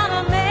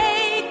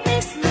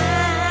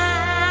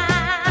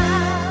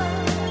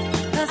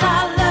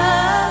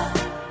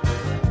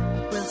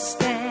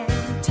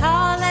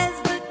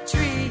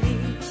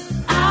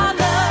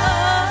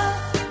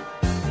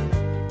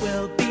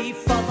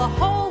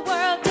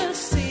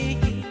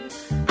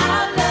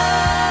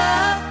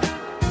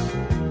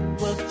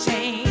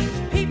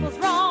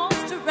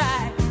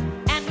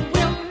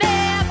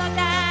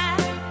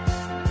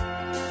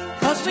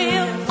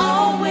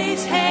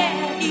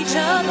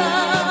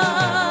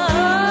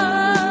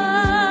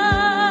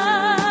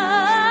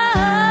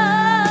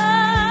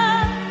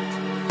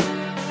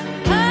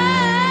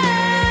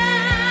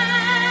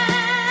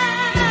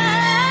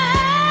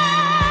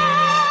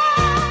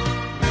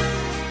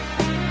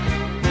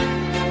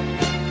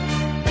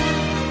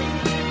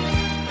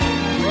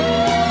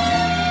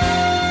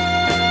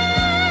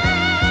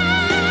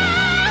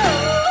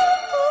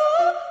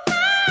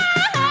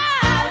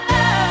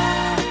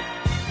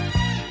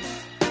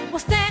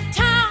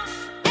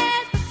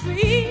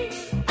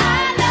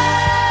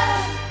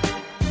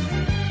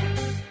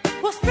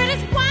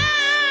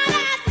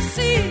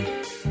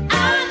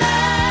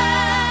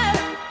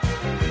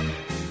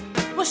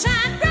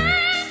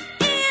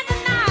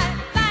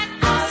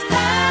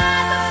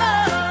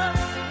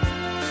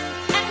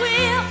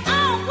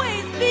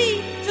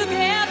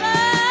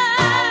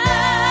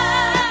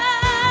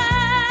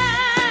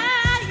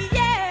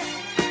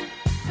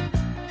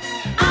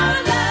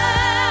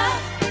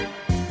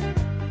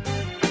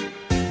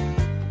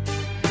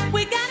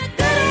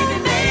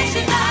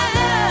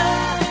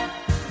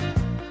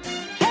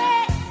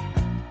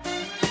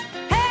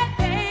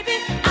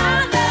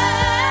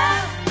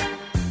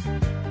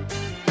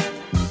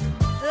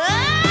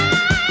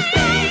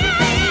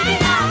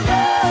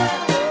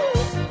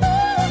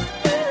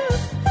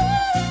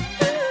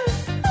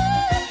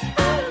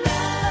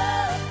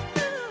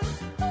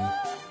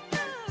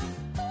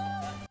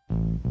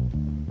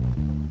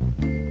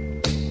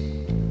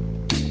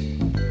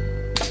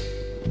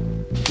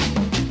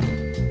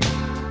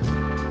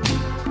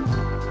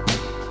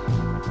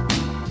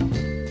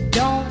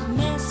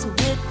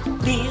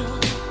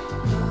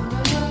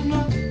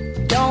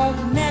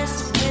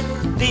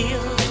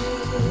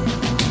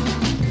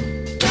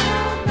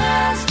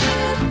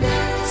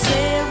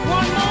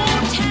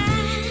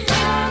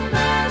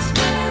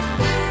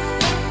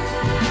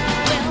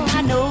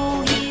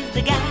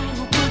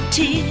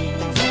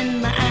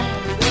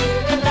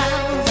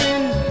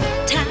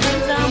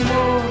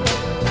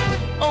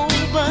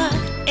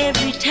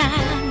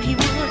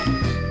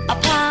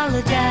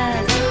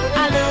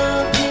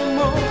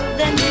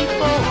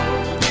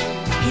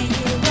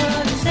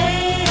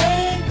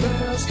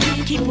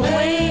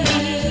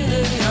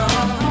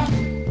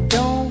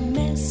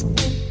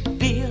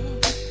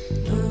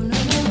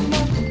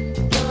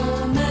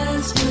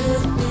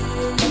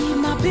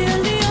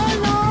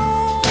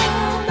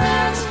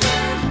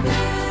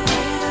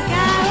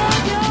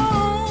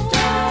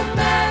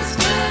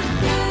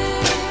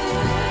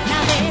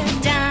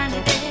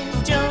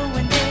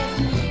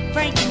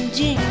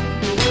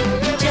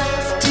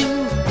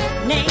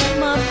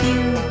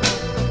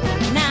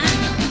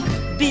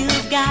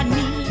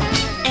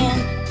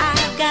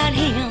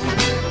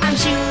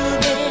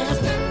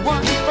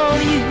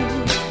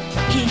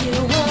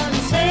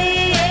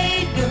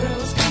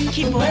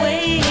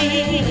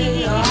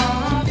away.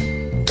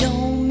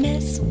 Don't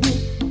mess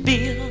with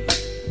Bill.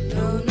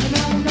 No, no,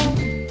 no, no.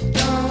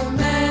 Don't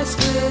mess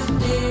with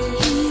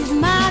Bill. He's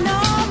mine,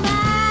 all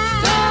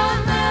mine. Don't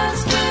mess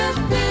with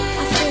Bill.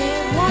 I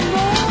said one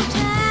more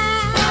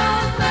time.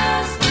 Don't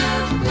mess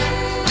with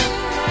Bill.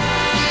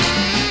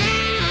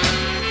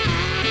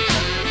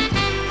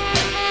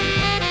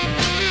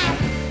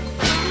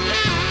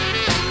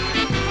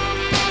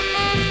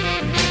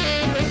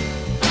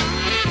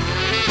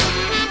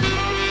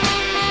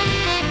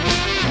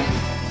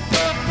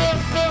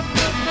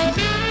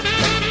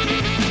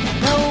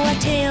 Though I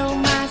tell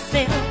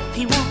myself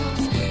he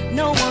wants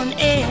no one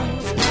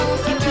else,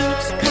 'cause he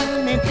keeps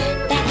coming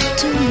back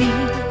to me.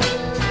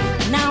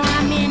 Now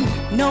I'm in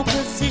no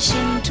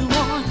position to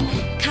want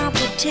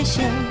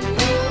competition.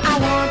 I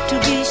want to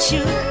be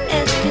sure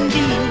as can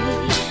be.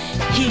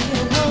 Hear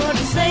what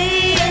I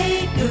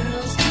say,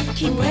 girls,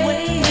 keep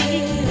away.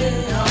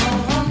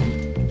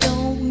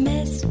 Don't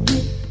mess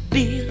with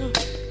Bill.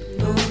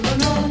 No, no,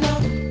 no, no.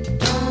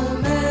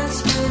 Don't mess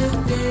with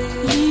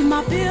Bill. Leave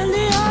my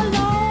Billy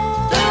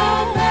alone.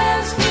 Don't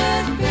mess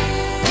with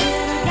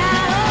Bill.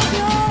 Guy of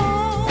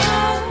yours.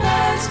 Don't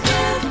mess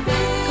with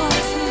Bill.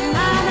 'Cause he's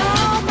mine,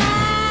 all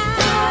mine.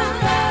 Don't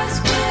mess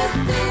with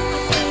Bill.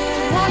 I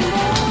said one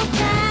more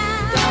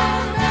time.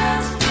 Don't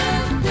mess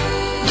with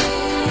Bill.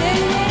 Yeah,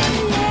 yeah,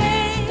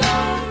 yeah.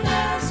 Don't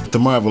mess with The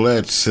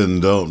Marvelettes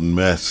and Don't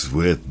Mess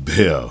with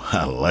Bill.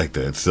 I like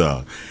that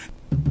song.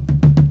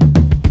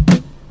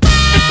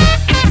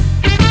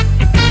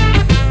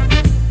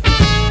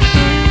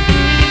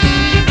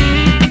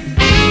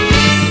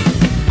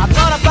 I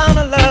thought I found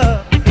a love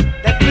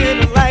that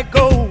glittered like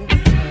gold,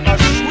 a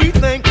sweet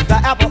thing, the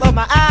apple of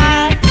my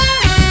eye.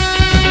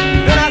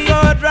 Then I saw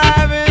her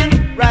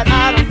driving right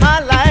out of my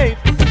life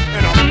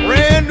in a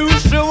brand new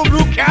silver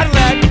blue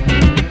Cadillac.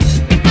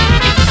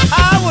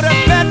 I would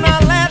have bet my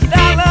last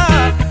dollar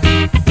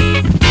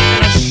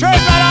and a shirt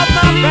right off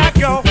my back,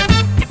 yo,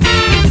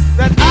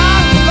 that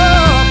our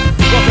love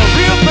was a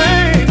real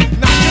thing,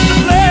 not just a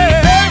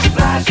flash.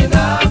 Flash in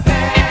the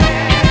pan.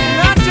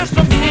 Not just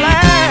a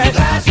flash.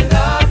 Flash in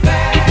the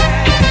pan.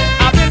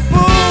 I've been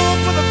fooled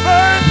for the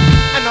first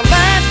and the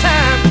last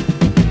time.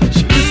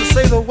 She used to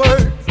say the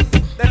words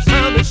that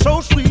sounded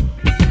so sweet.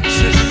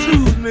 She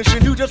soothed me, she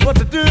knew just what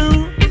to do.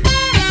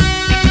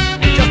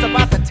 And just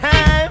about the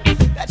time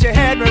that she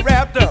had me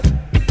wrapped up,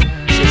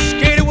 she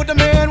skated with the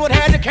man what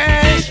had the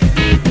cash.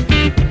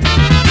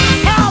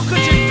 How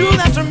could you do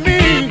that to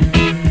me?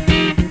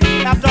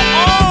 After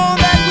all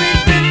that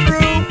we've been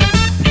through,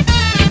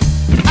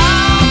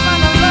 I'll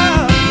find a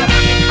love that I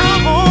can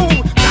count on,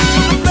 not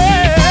just a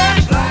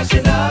flash. Flash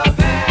in the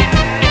pan.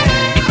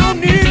 I don't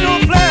need no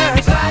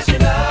flash. Flash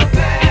in the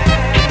pan.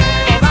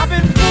 'Cause I've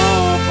been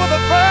fooled for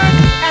the first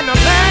and the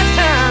last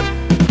time.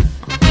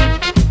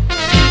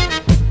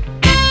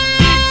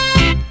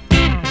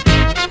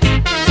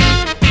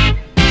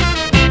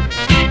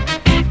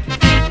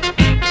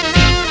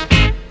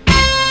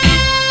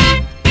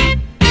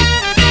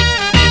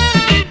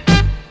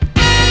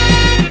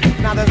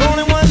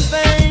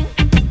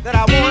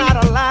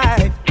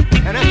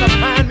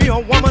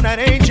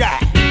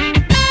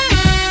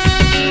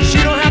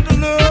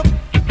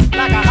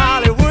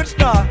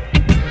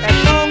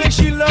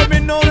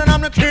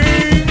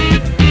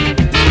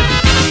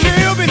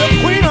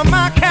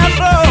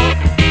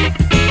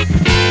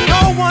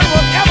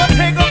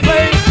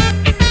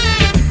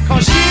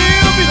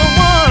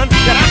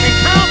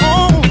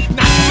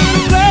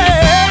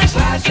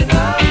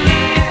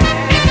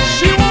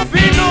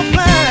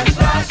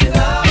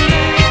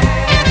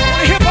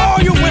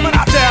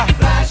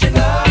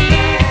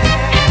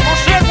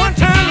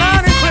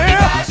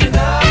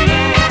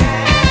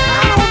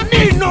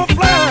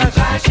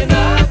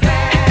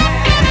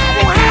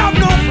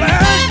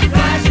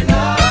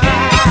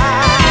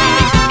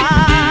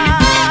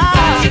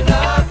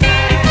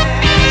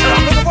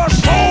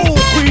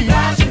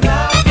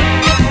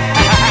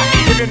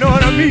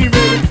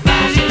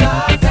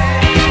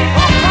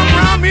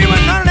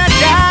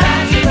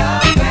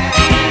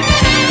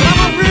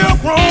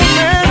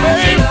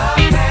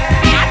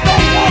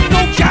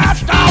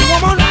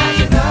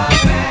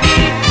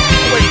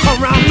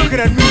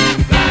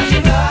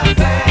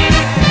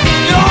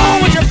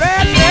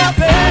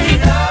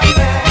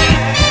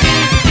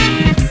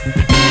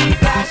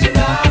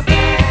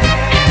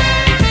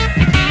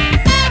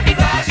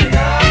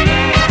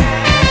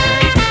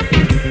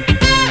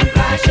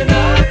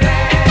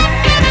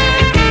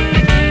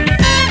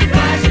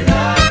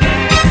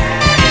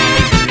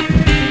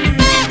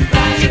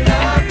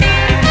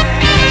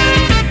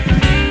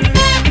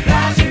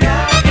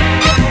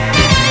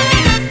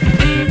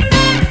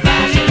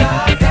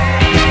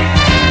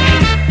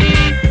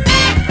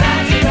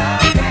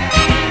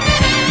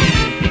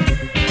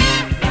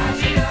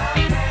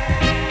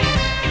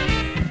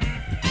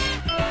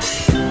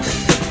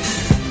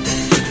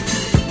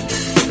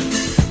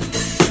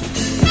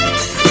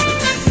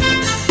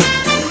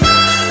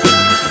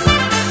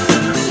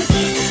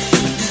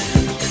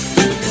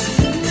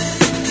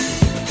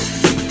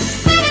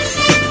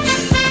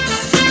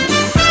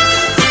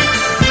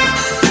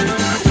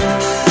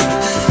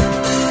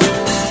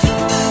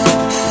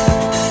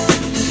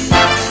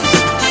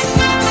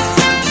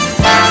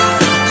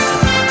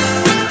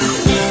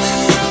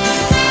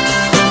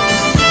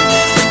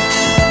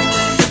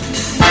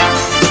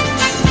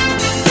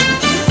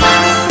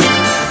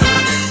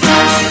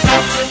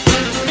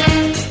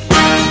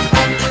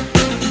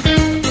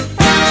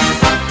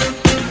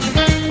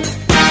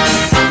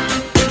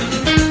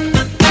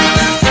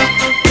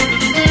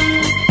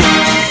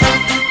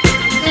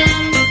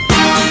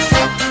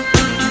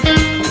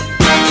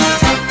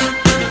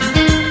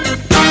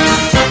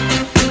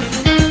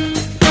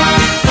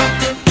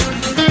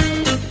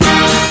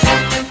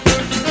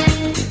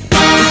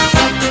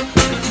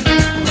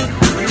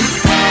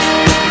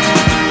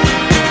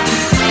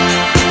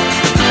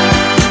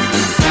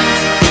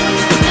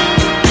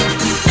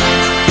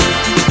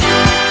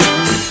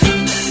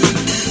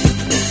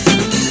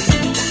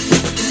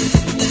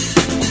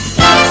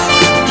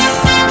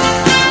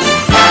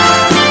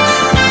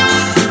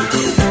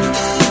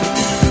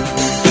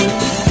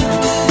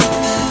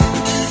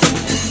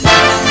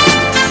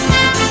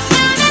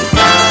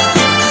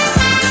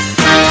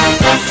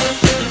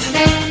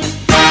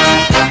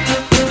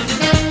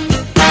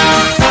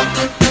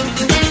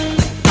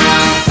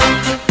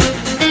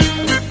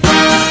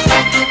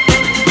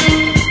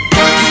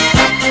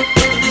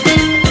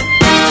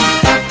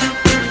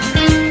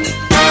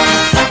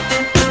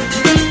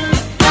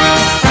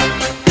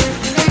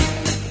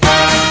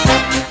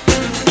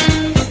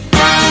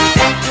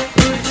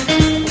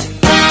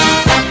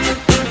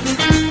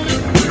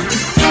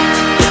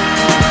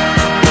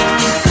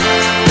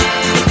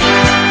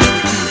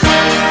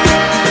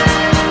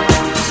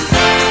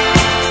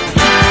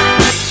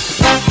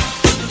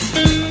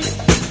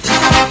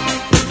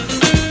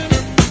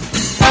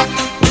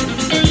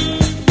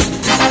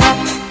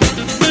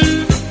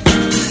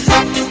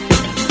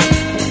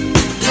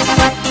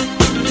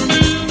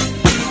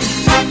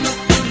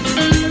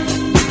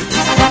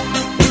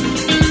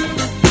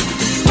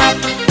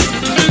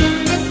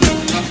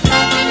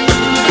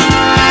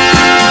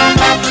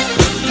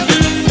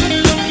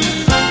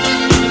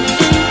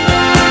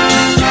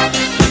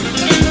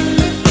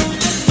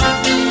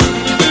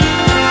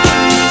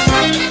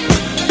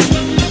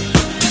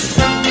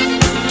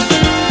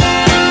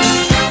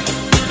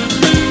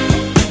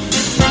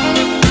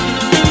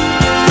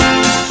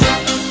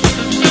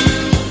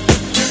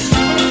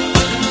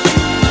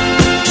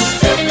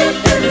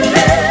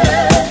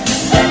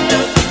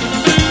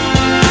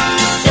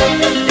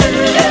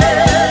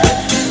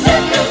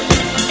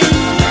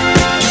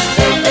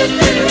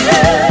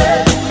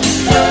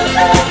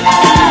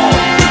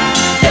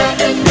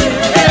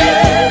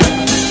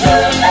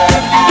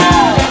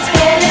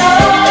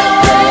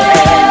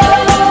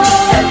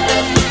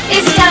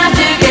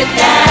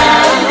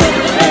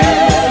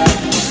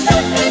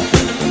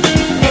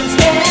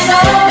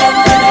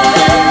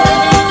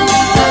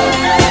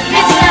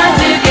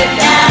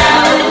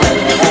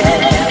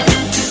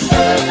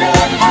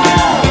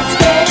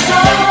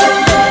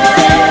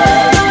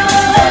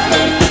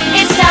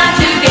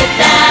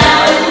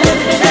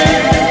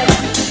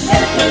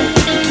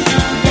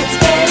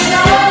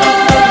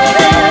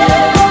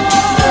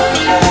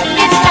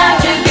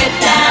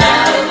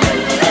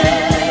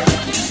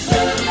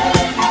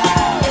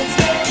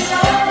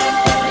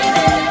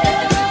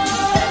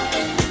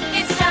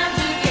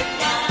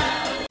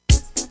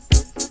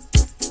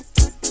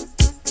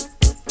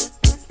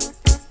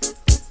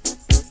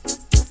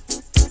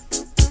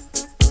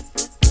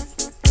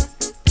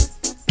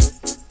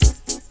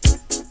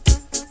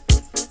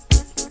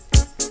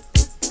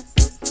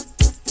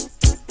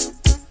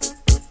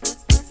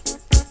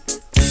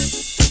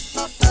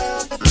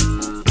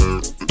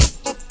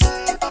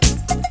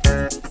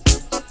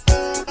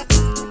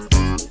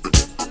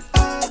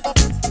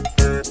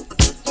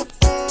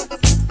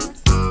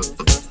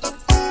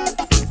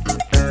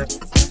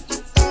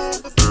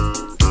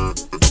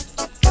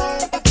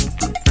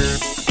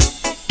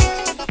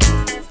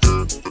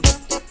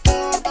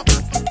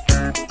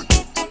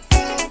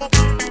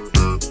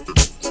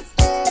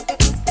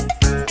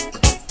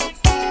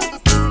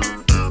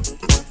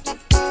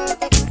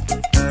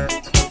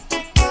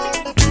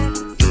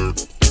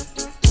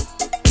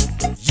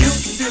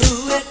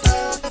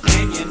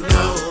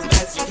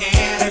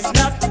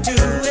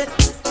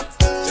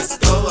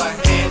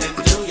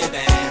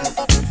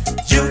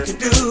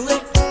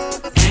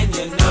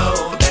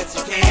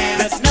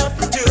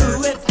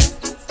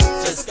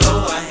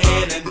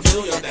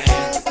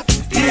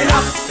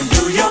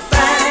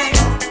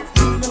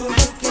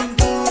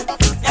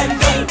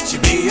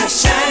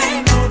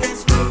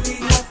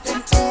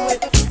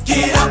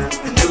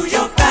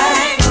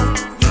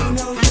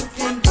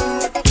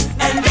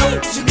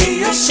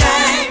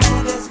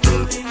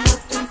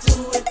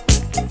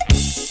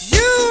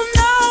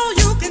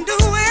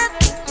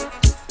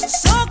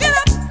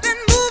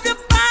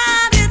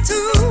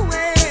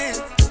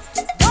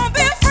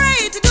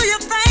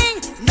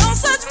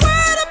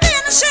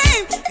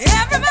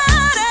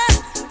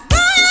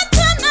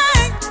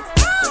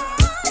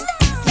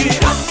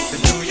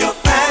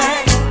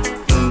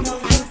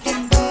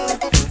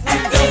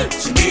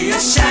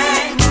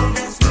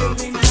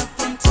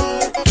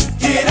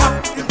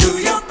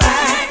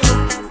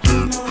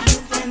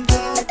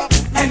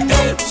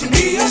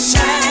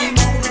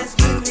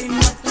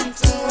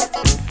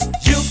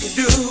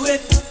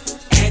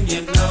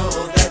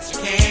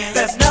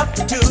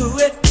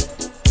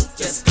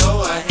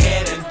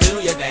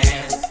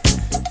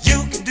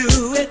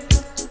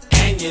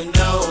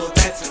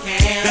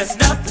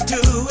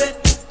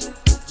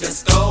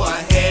 Just go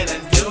ahead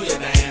and do your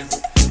dance.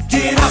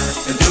 Get up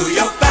and do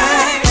your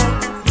thing.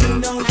 You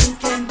know you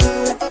can do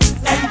it.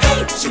 And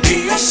don't you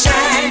be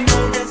ashamed.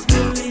 There's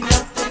really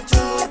nothing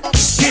to it.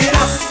 Get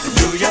up and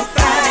do your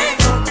thing.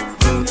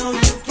 You know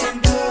you can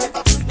do it.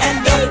 And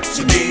don't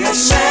you be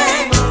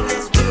ashamed.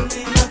 There's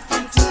really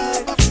nothing to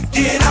it.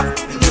 Get up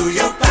and do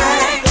your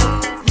thing.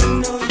 You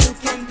know you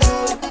can do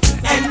it.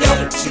 And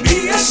don't you be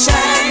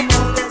ashamed.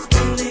 There's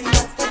really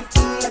nothing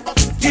to it.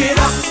 Get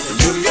up and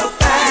do your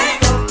thing.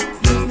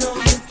 You know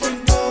you can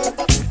do it.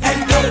 And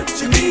don't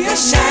you be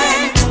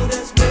ashamed.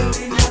 There's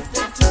really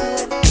nothing to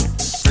it.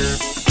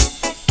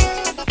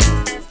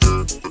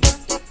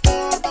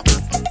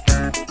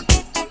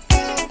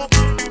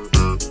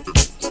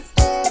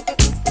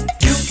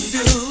 You can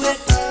do it,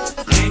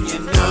 and you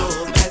know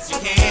that you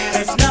can.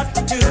 There's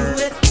nothing to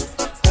it.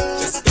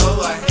 Just go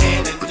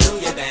ahead and do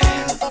your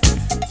dance.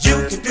 You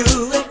can do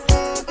it,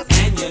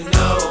 and you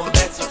know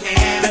that you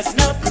can. There's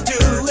nothing to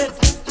it.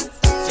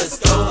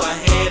 Just go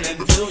ahead and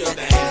do your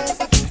dance.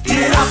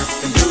 Get up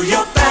and do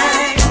your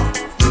thing.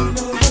 You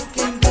know you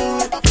can do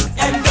it,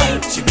 and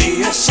don't you be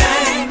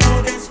ashamed.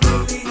 There's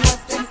really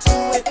nothing to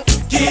it.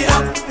 Get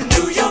up and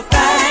do your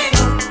thing.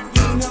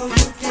 You know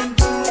you can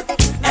do it,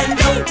 and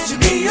don't you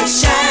be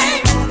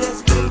ashamed.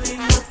 There's really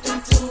nothing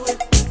to it.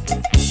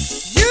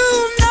 You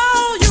know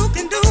you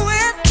can do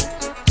it,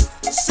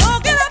 so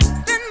get up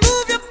and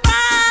move your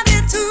body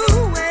to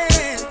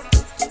it.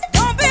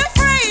 Don't be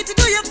afraid to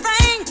do your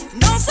thing.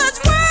 No such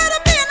word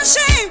of being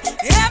ashamed.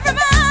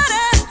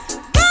 Everybody,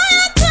 go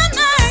out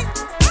tonight.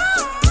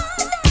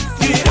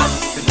 Get up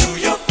and do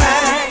your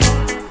thing.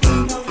 You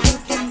know you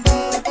can do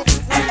it,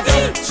 and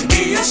don't you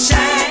be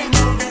ashamed.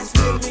 There's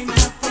really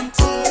nothing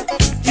to it.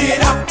 Get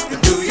up and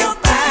do your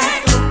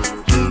thing.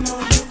 You know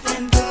you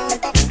can do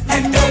it,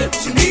 and don't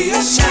you be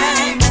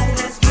ashamed.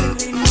 There's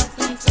really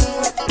nothing to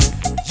it.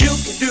 You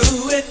can do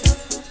it,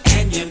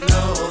 and you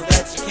know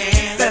that you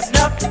can. There's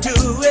nothing to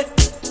it.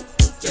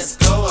 Just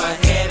go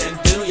ahead and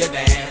do your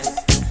dance.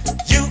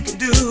 You can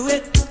do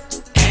it,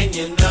 and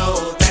you know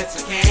that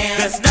you can.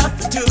 There's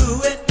nothing to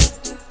it.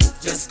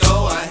 Just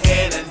go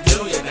ahead and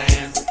do your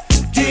dance.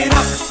 Get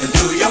up and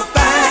do your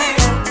thing.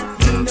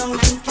 You know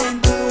you can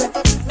do it,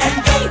 and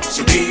don't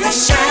you be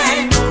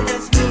ashamed.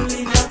 There's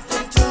really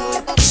nothing to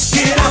it.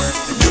 Get up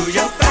and do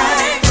your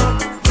thing.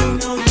 You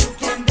know you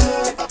can do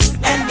it,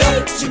 and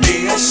don't you be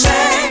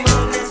ashamed.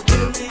 There's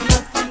really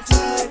nothing to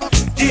it.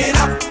 Get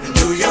up and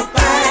do your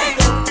thing.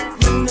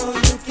 You know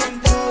you can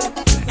do it,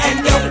 and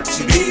don't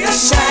you be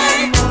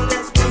ashamed.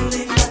 There's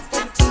really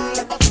nothing to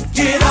it.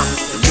 Get up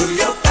and do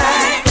your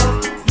thing.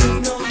 You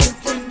know you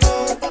can do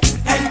it,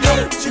 and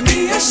don't you be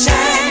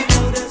ashamed.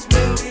 There's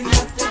really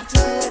nothing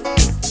to it.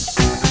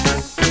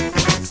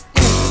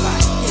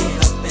 Everybody get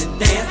up and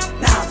dance.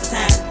 Now's the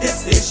time. This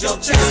is your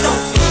chance.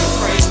 Don't be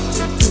afraid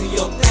to do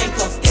your thing,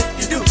 'cause if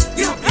you do,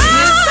 you'll be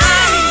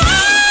insane.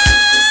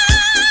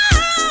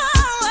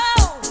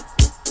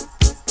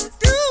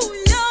 Do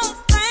your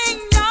thing,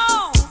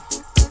 y'all.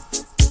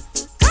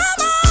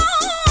 Come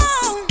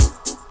on.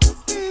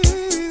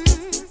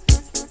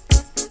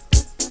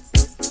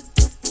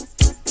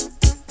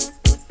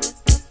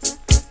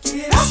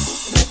 Get up,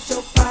 let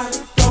your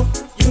body go.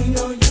 You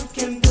know you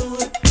can do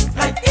it.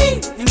 Like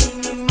eeny,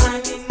 meeny,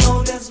 miny, mo,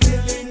 there's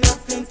really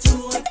nothing to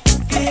it.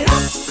 Get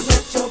up,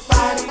 let your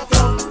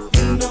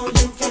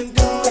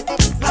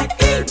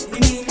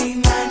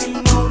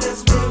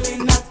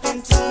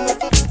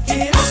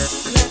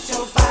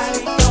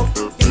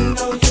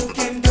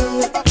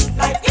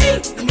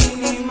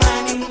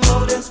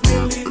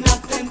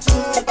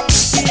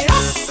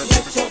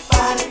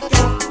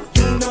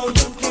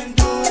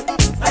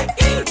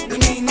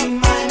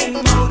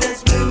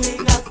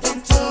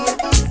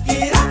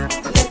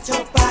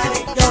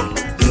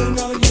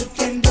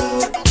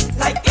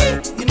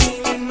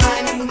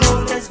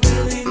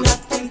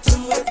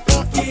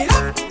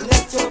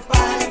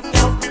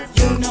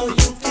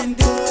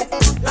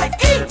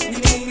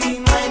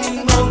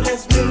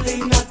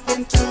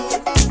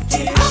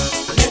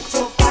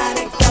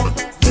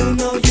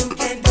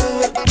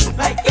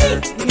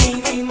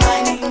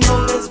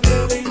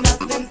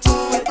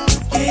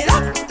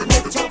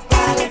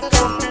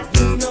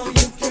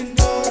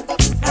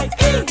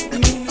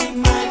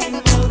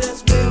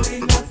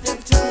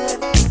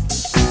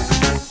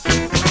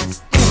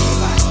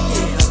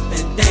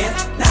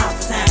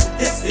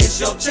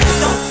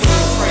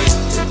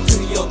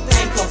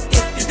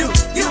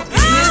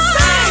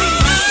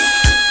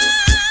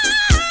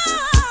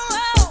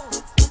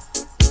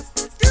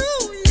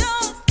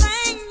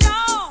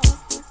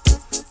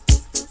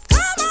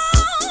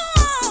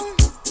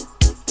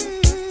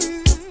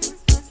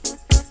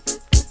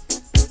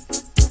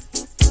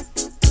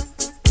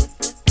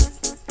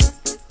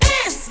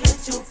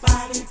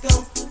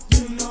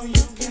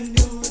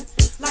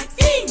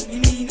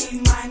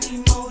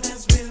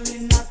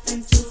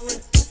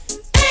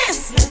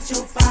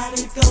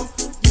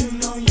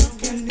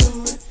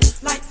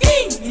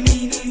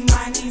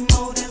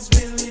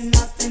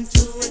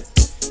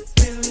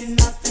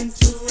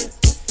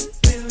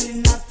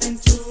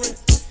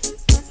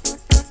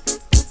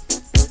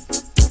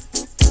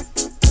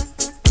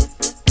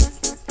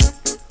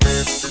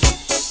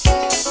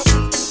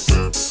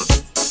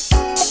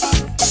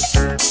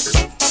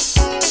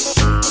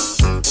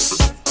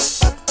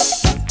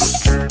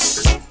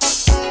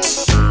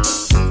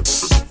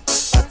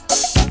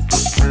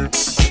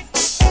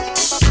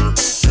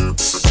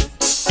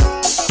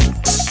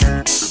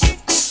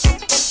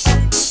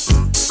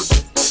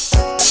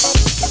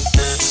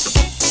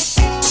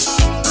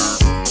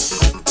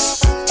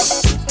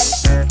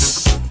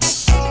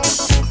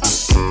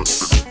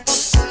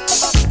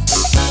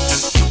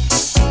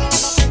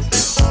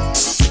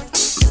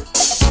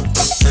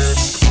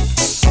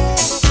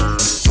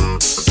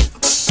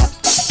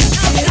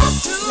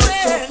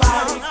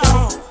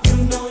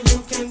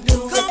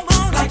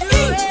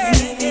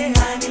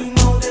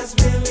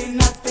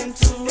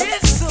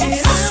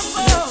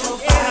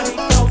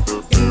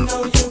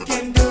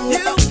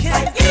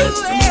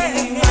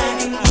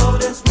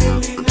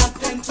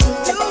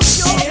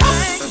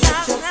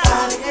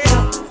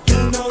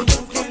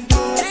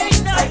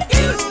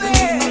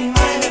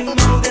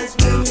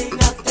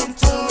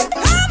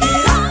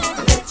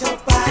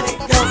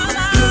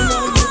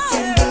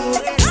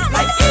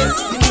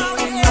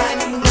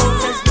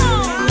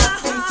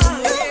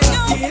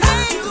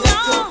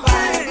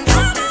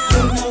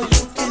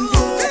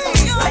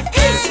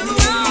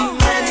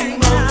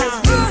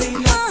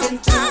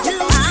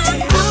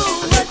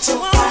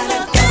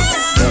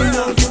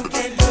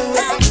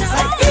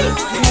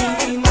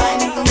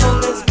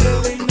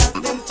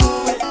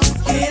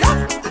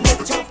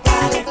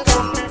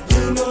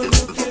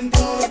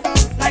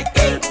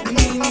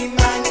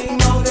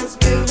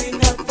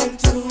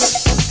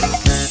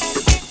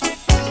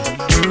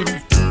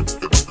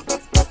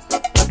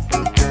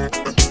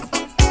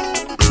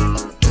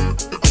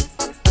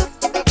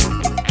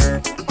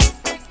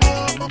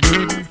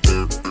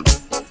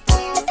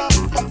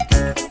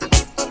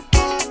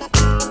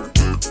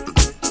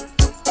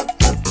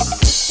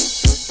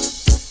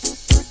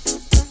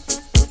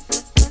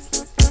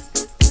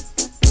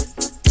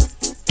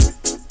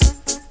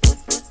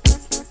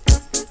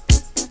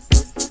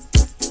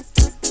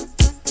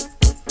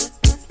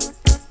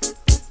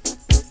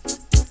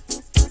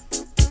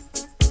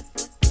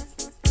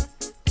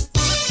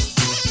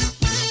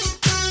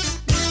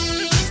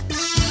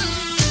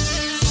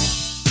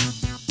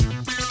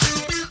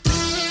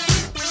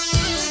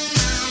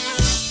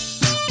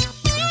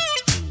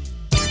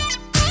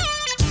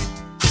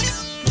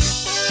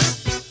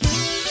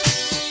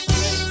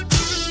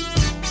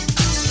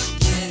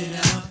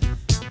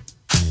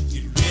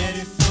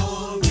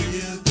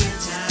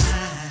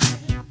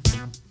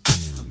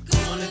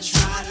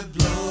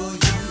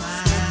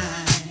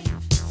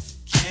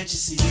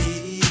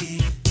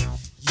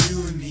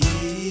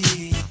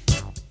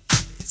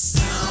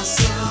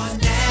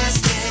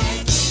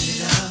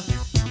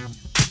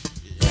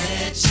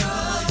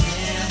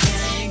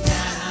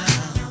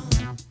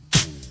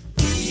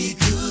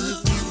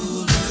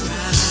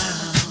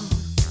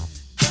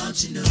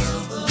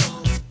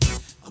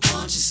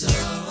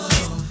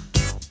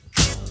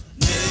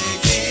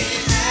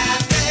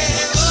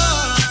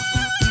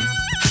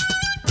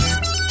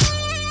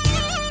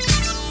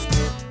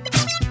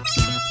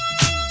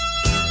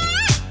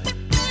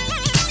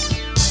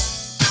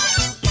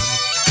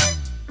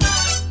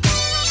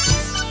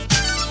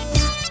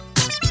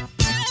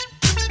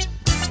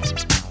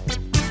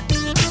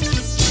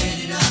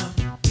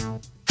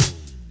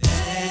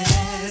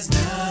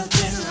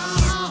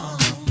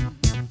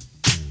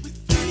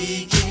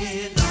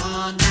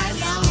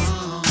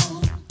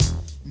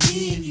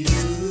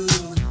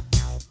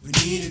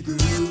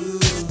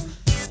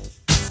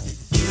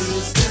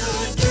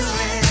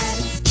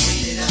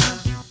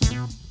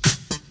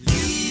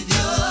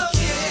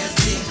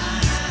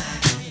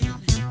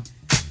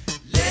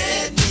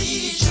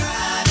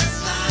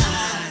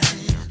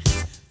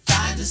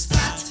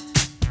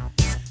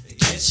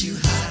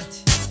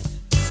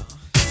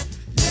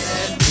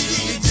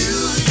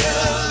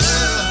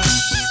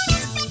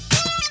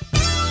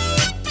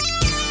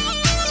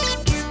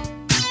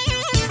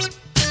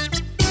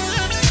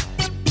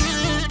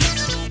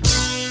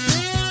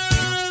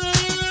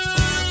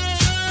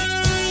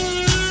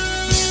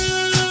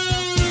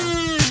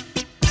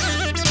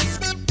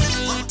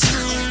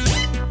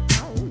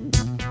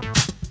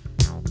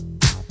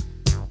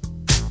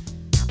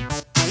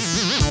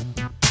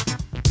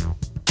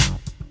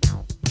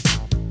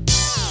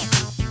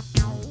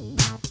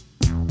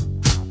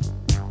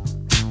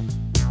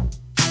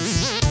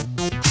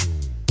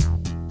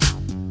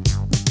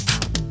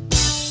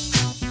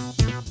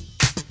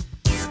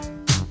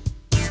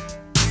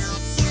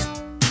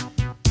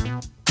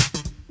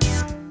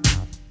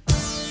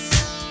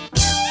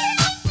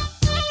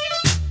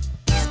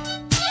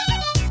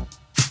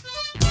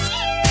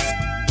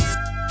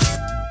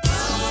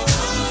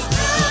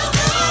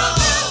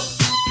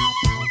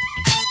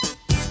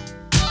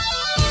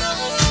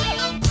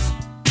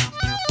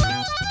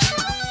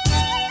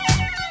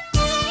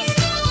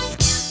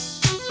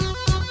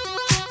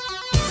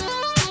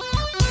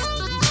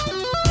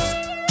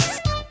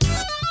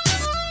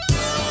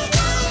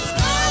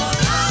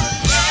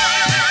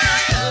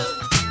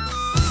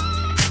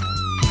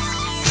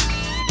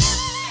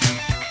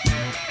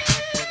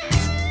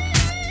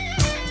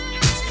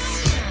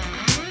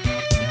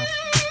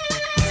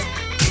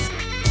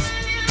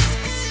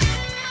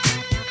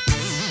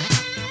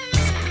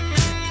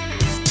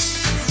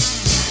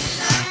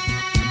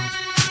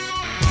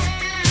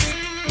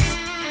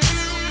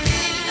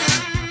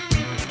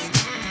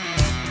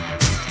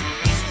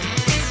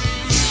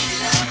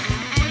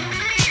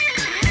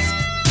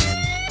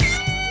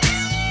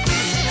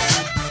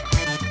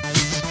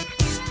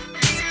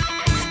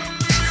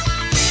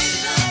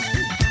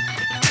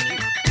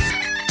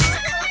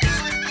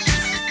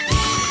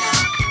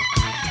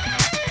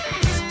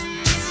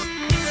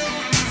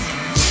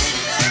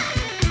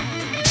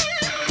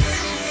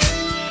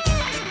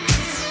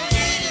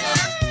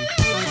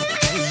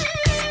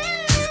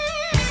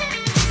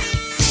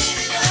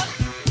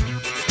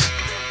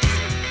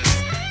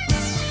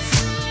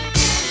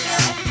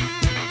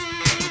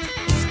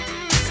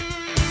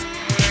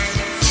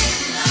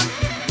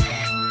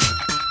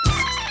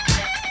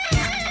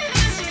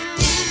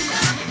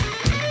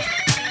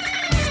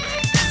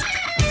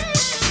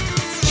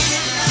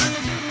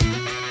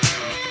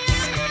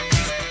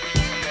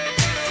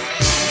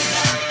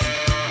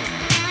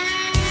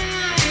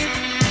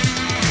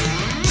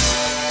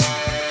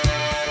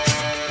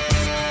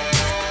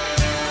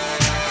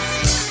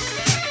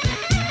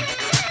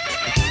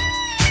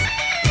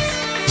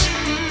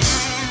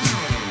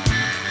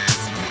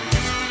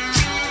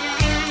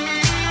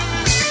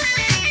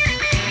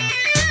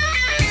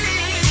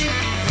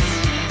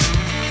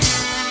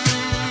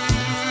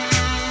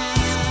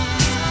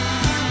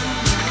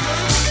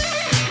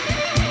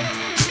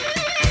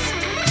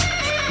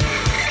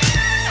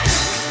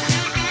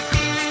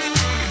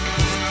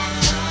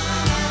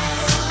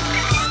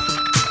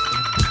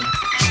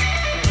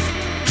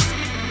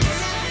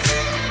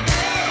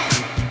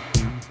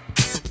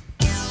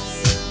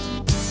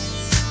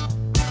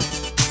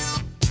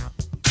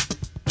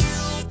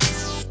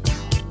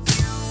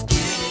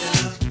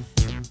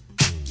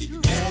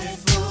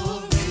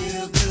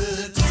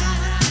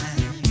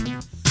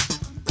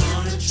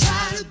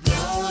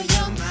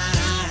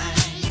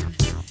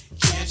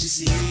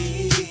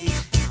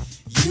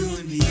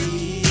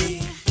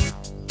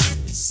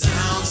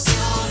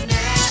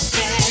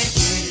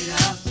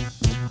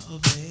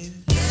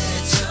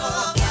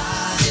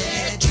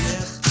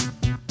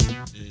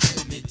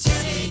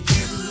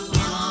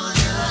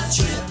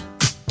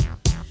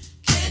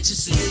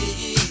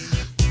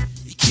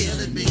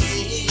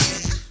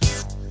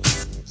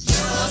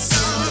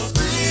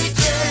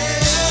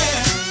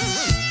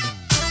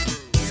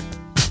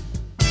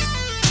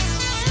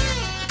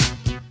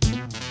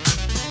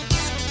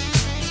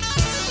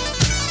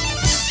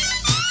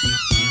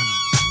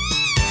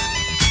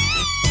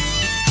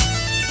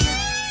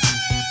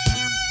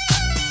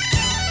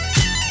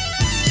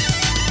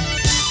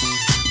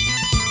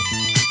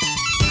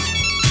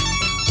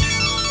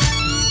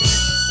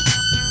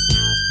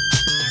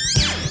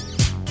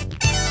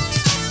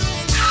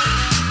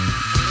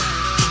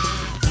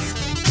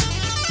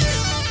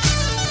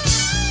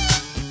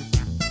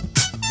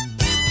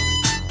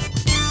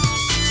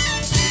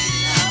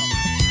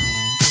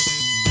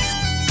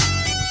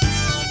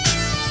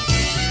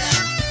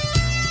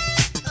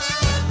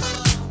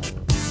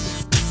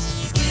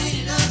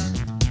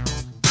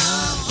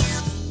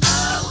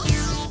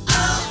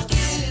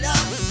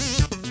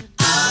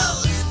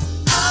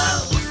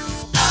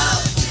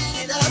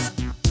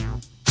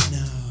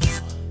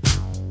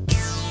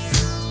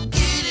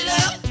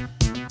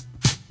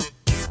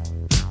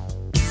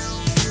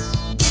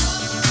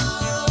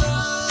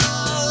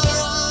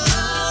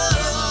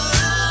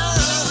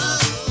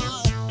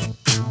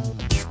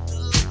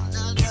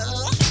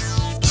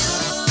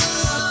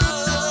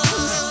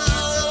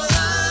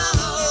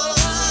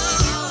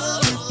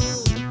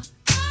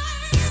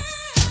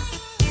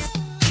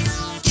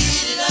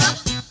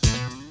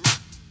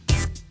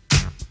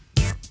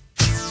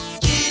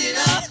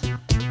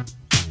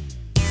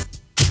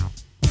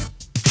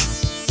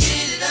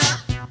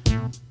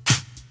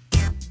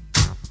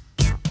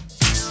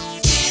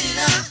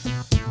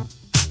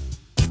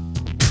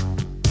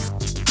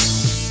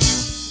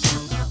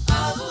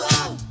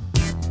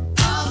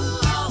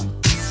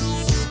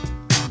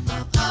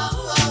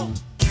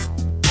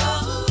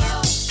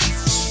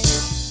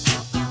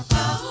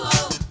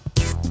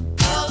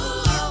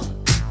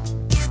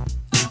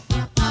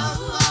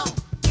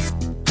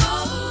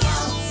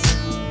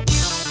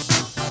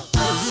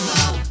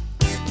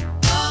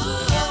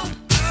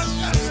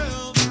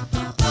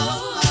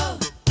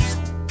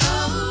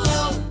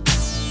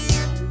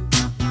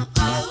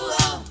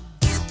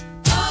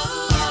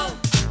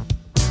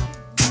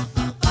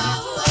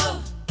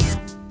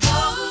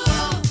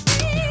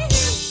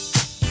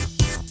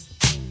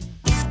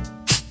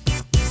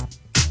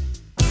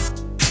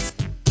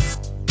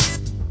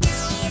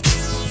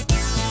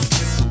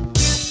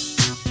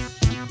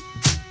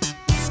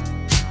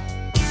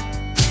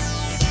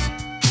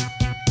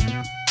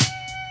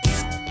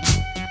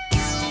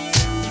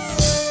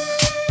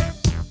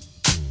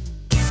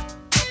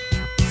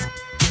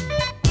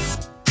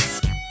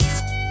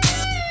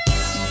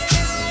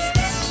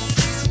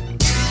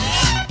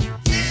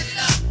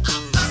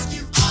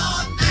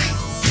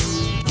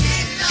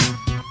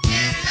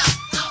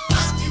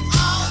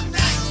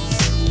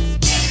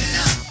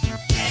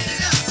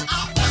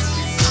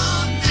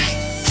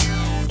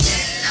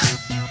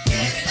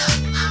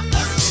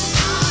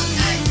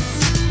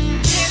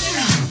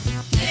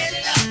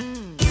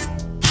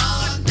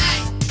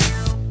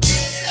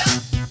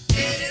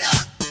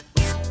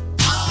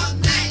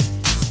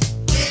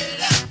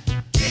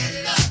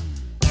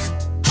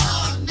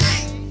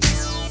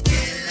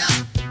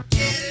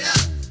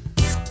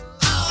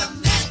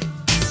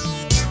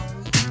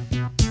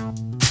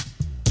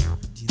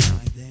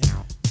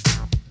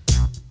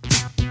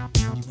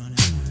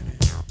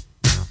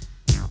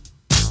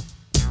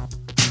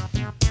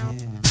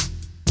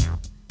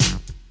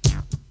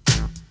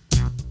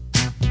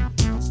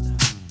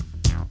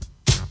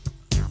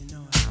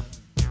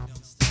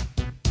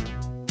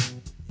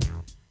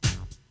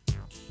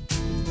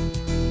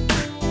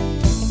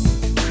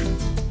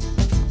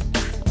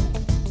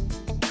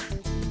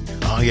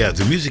Oh, yeah,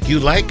 the music you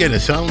like and the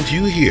sounds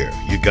you hear.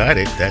 You got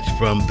it. That's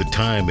from The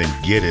Time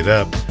and Get It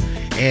Up.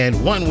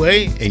 And one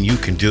way, and you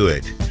can do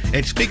it.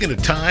 And speaking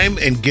of time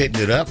and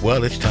getting it up,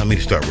 well, it's time to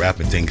start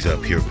wrapping things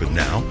up here for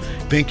now.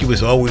 Thank you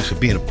as always for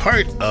being a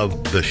part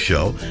of the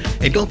show.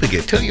 And don't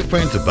forget, tell your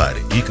friends about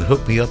it. You can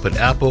hook me up at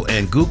Apple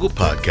and Google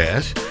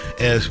Podcasts,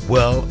 as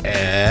well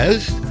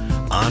as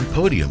on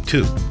Podium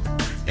too,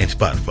 and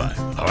Spotify.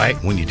 All right,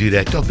 when you do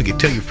that, don't forget,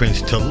 tell your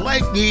friends to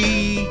like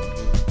me.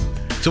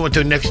 So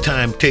until next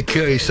time, take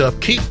care of yourself.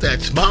 Keep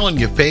that smile on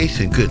your face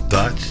and good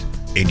thoughts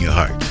in your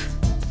heart.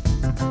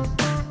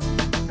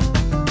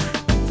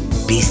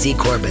 BC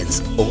Corbin's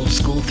Old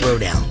School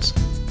Throwdowns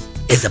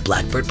is a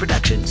Blackbird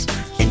Productions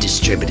and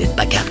distributed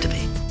by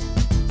Captivate.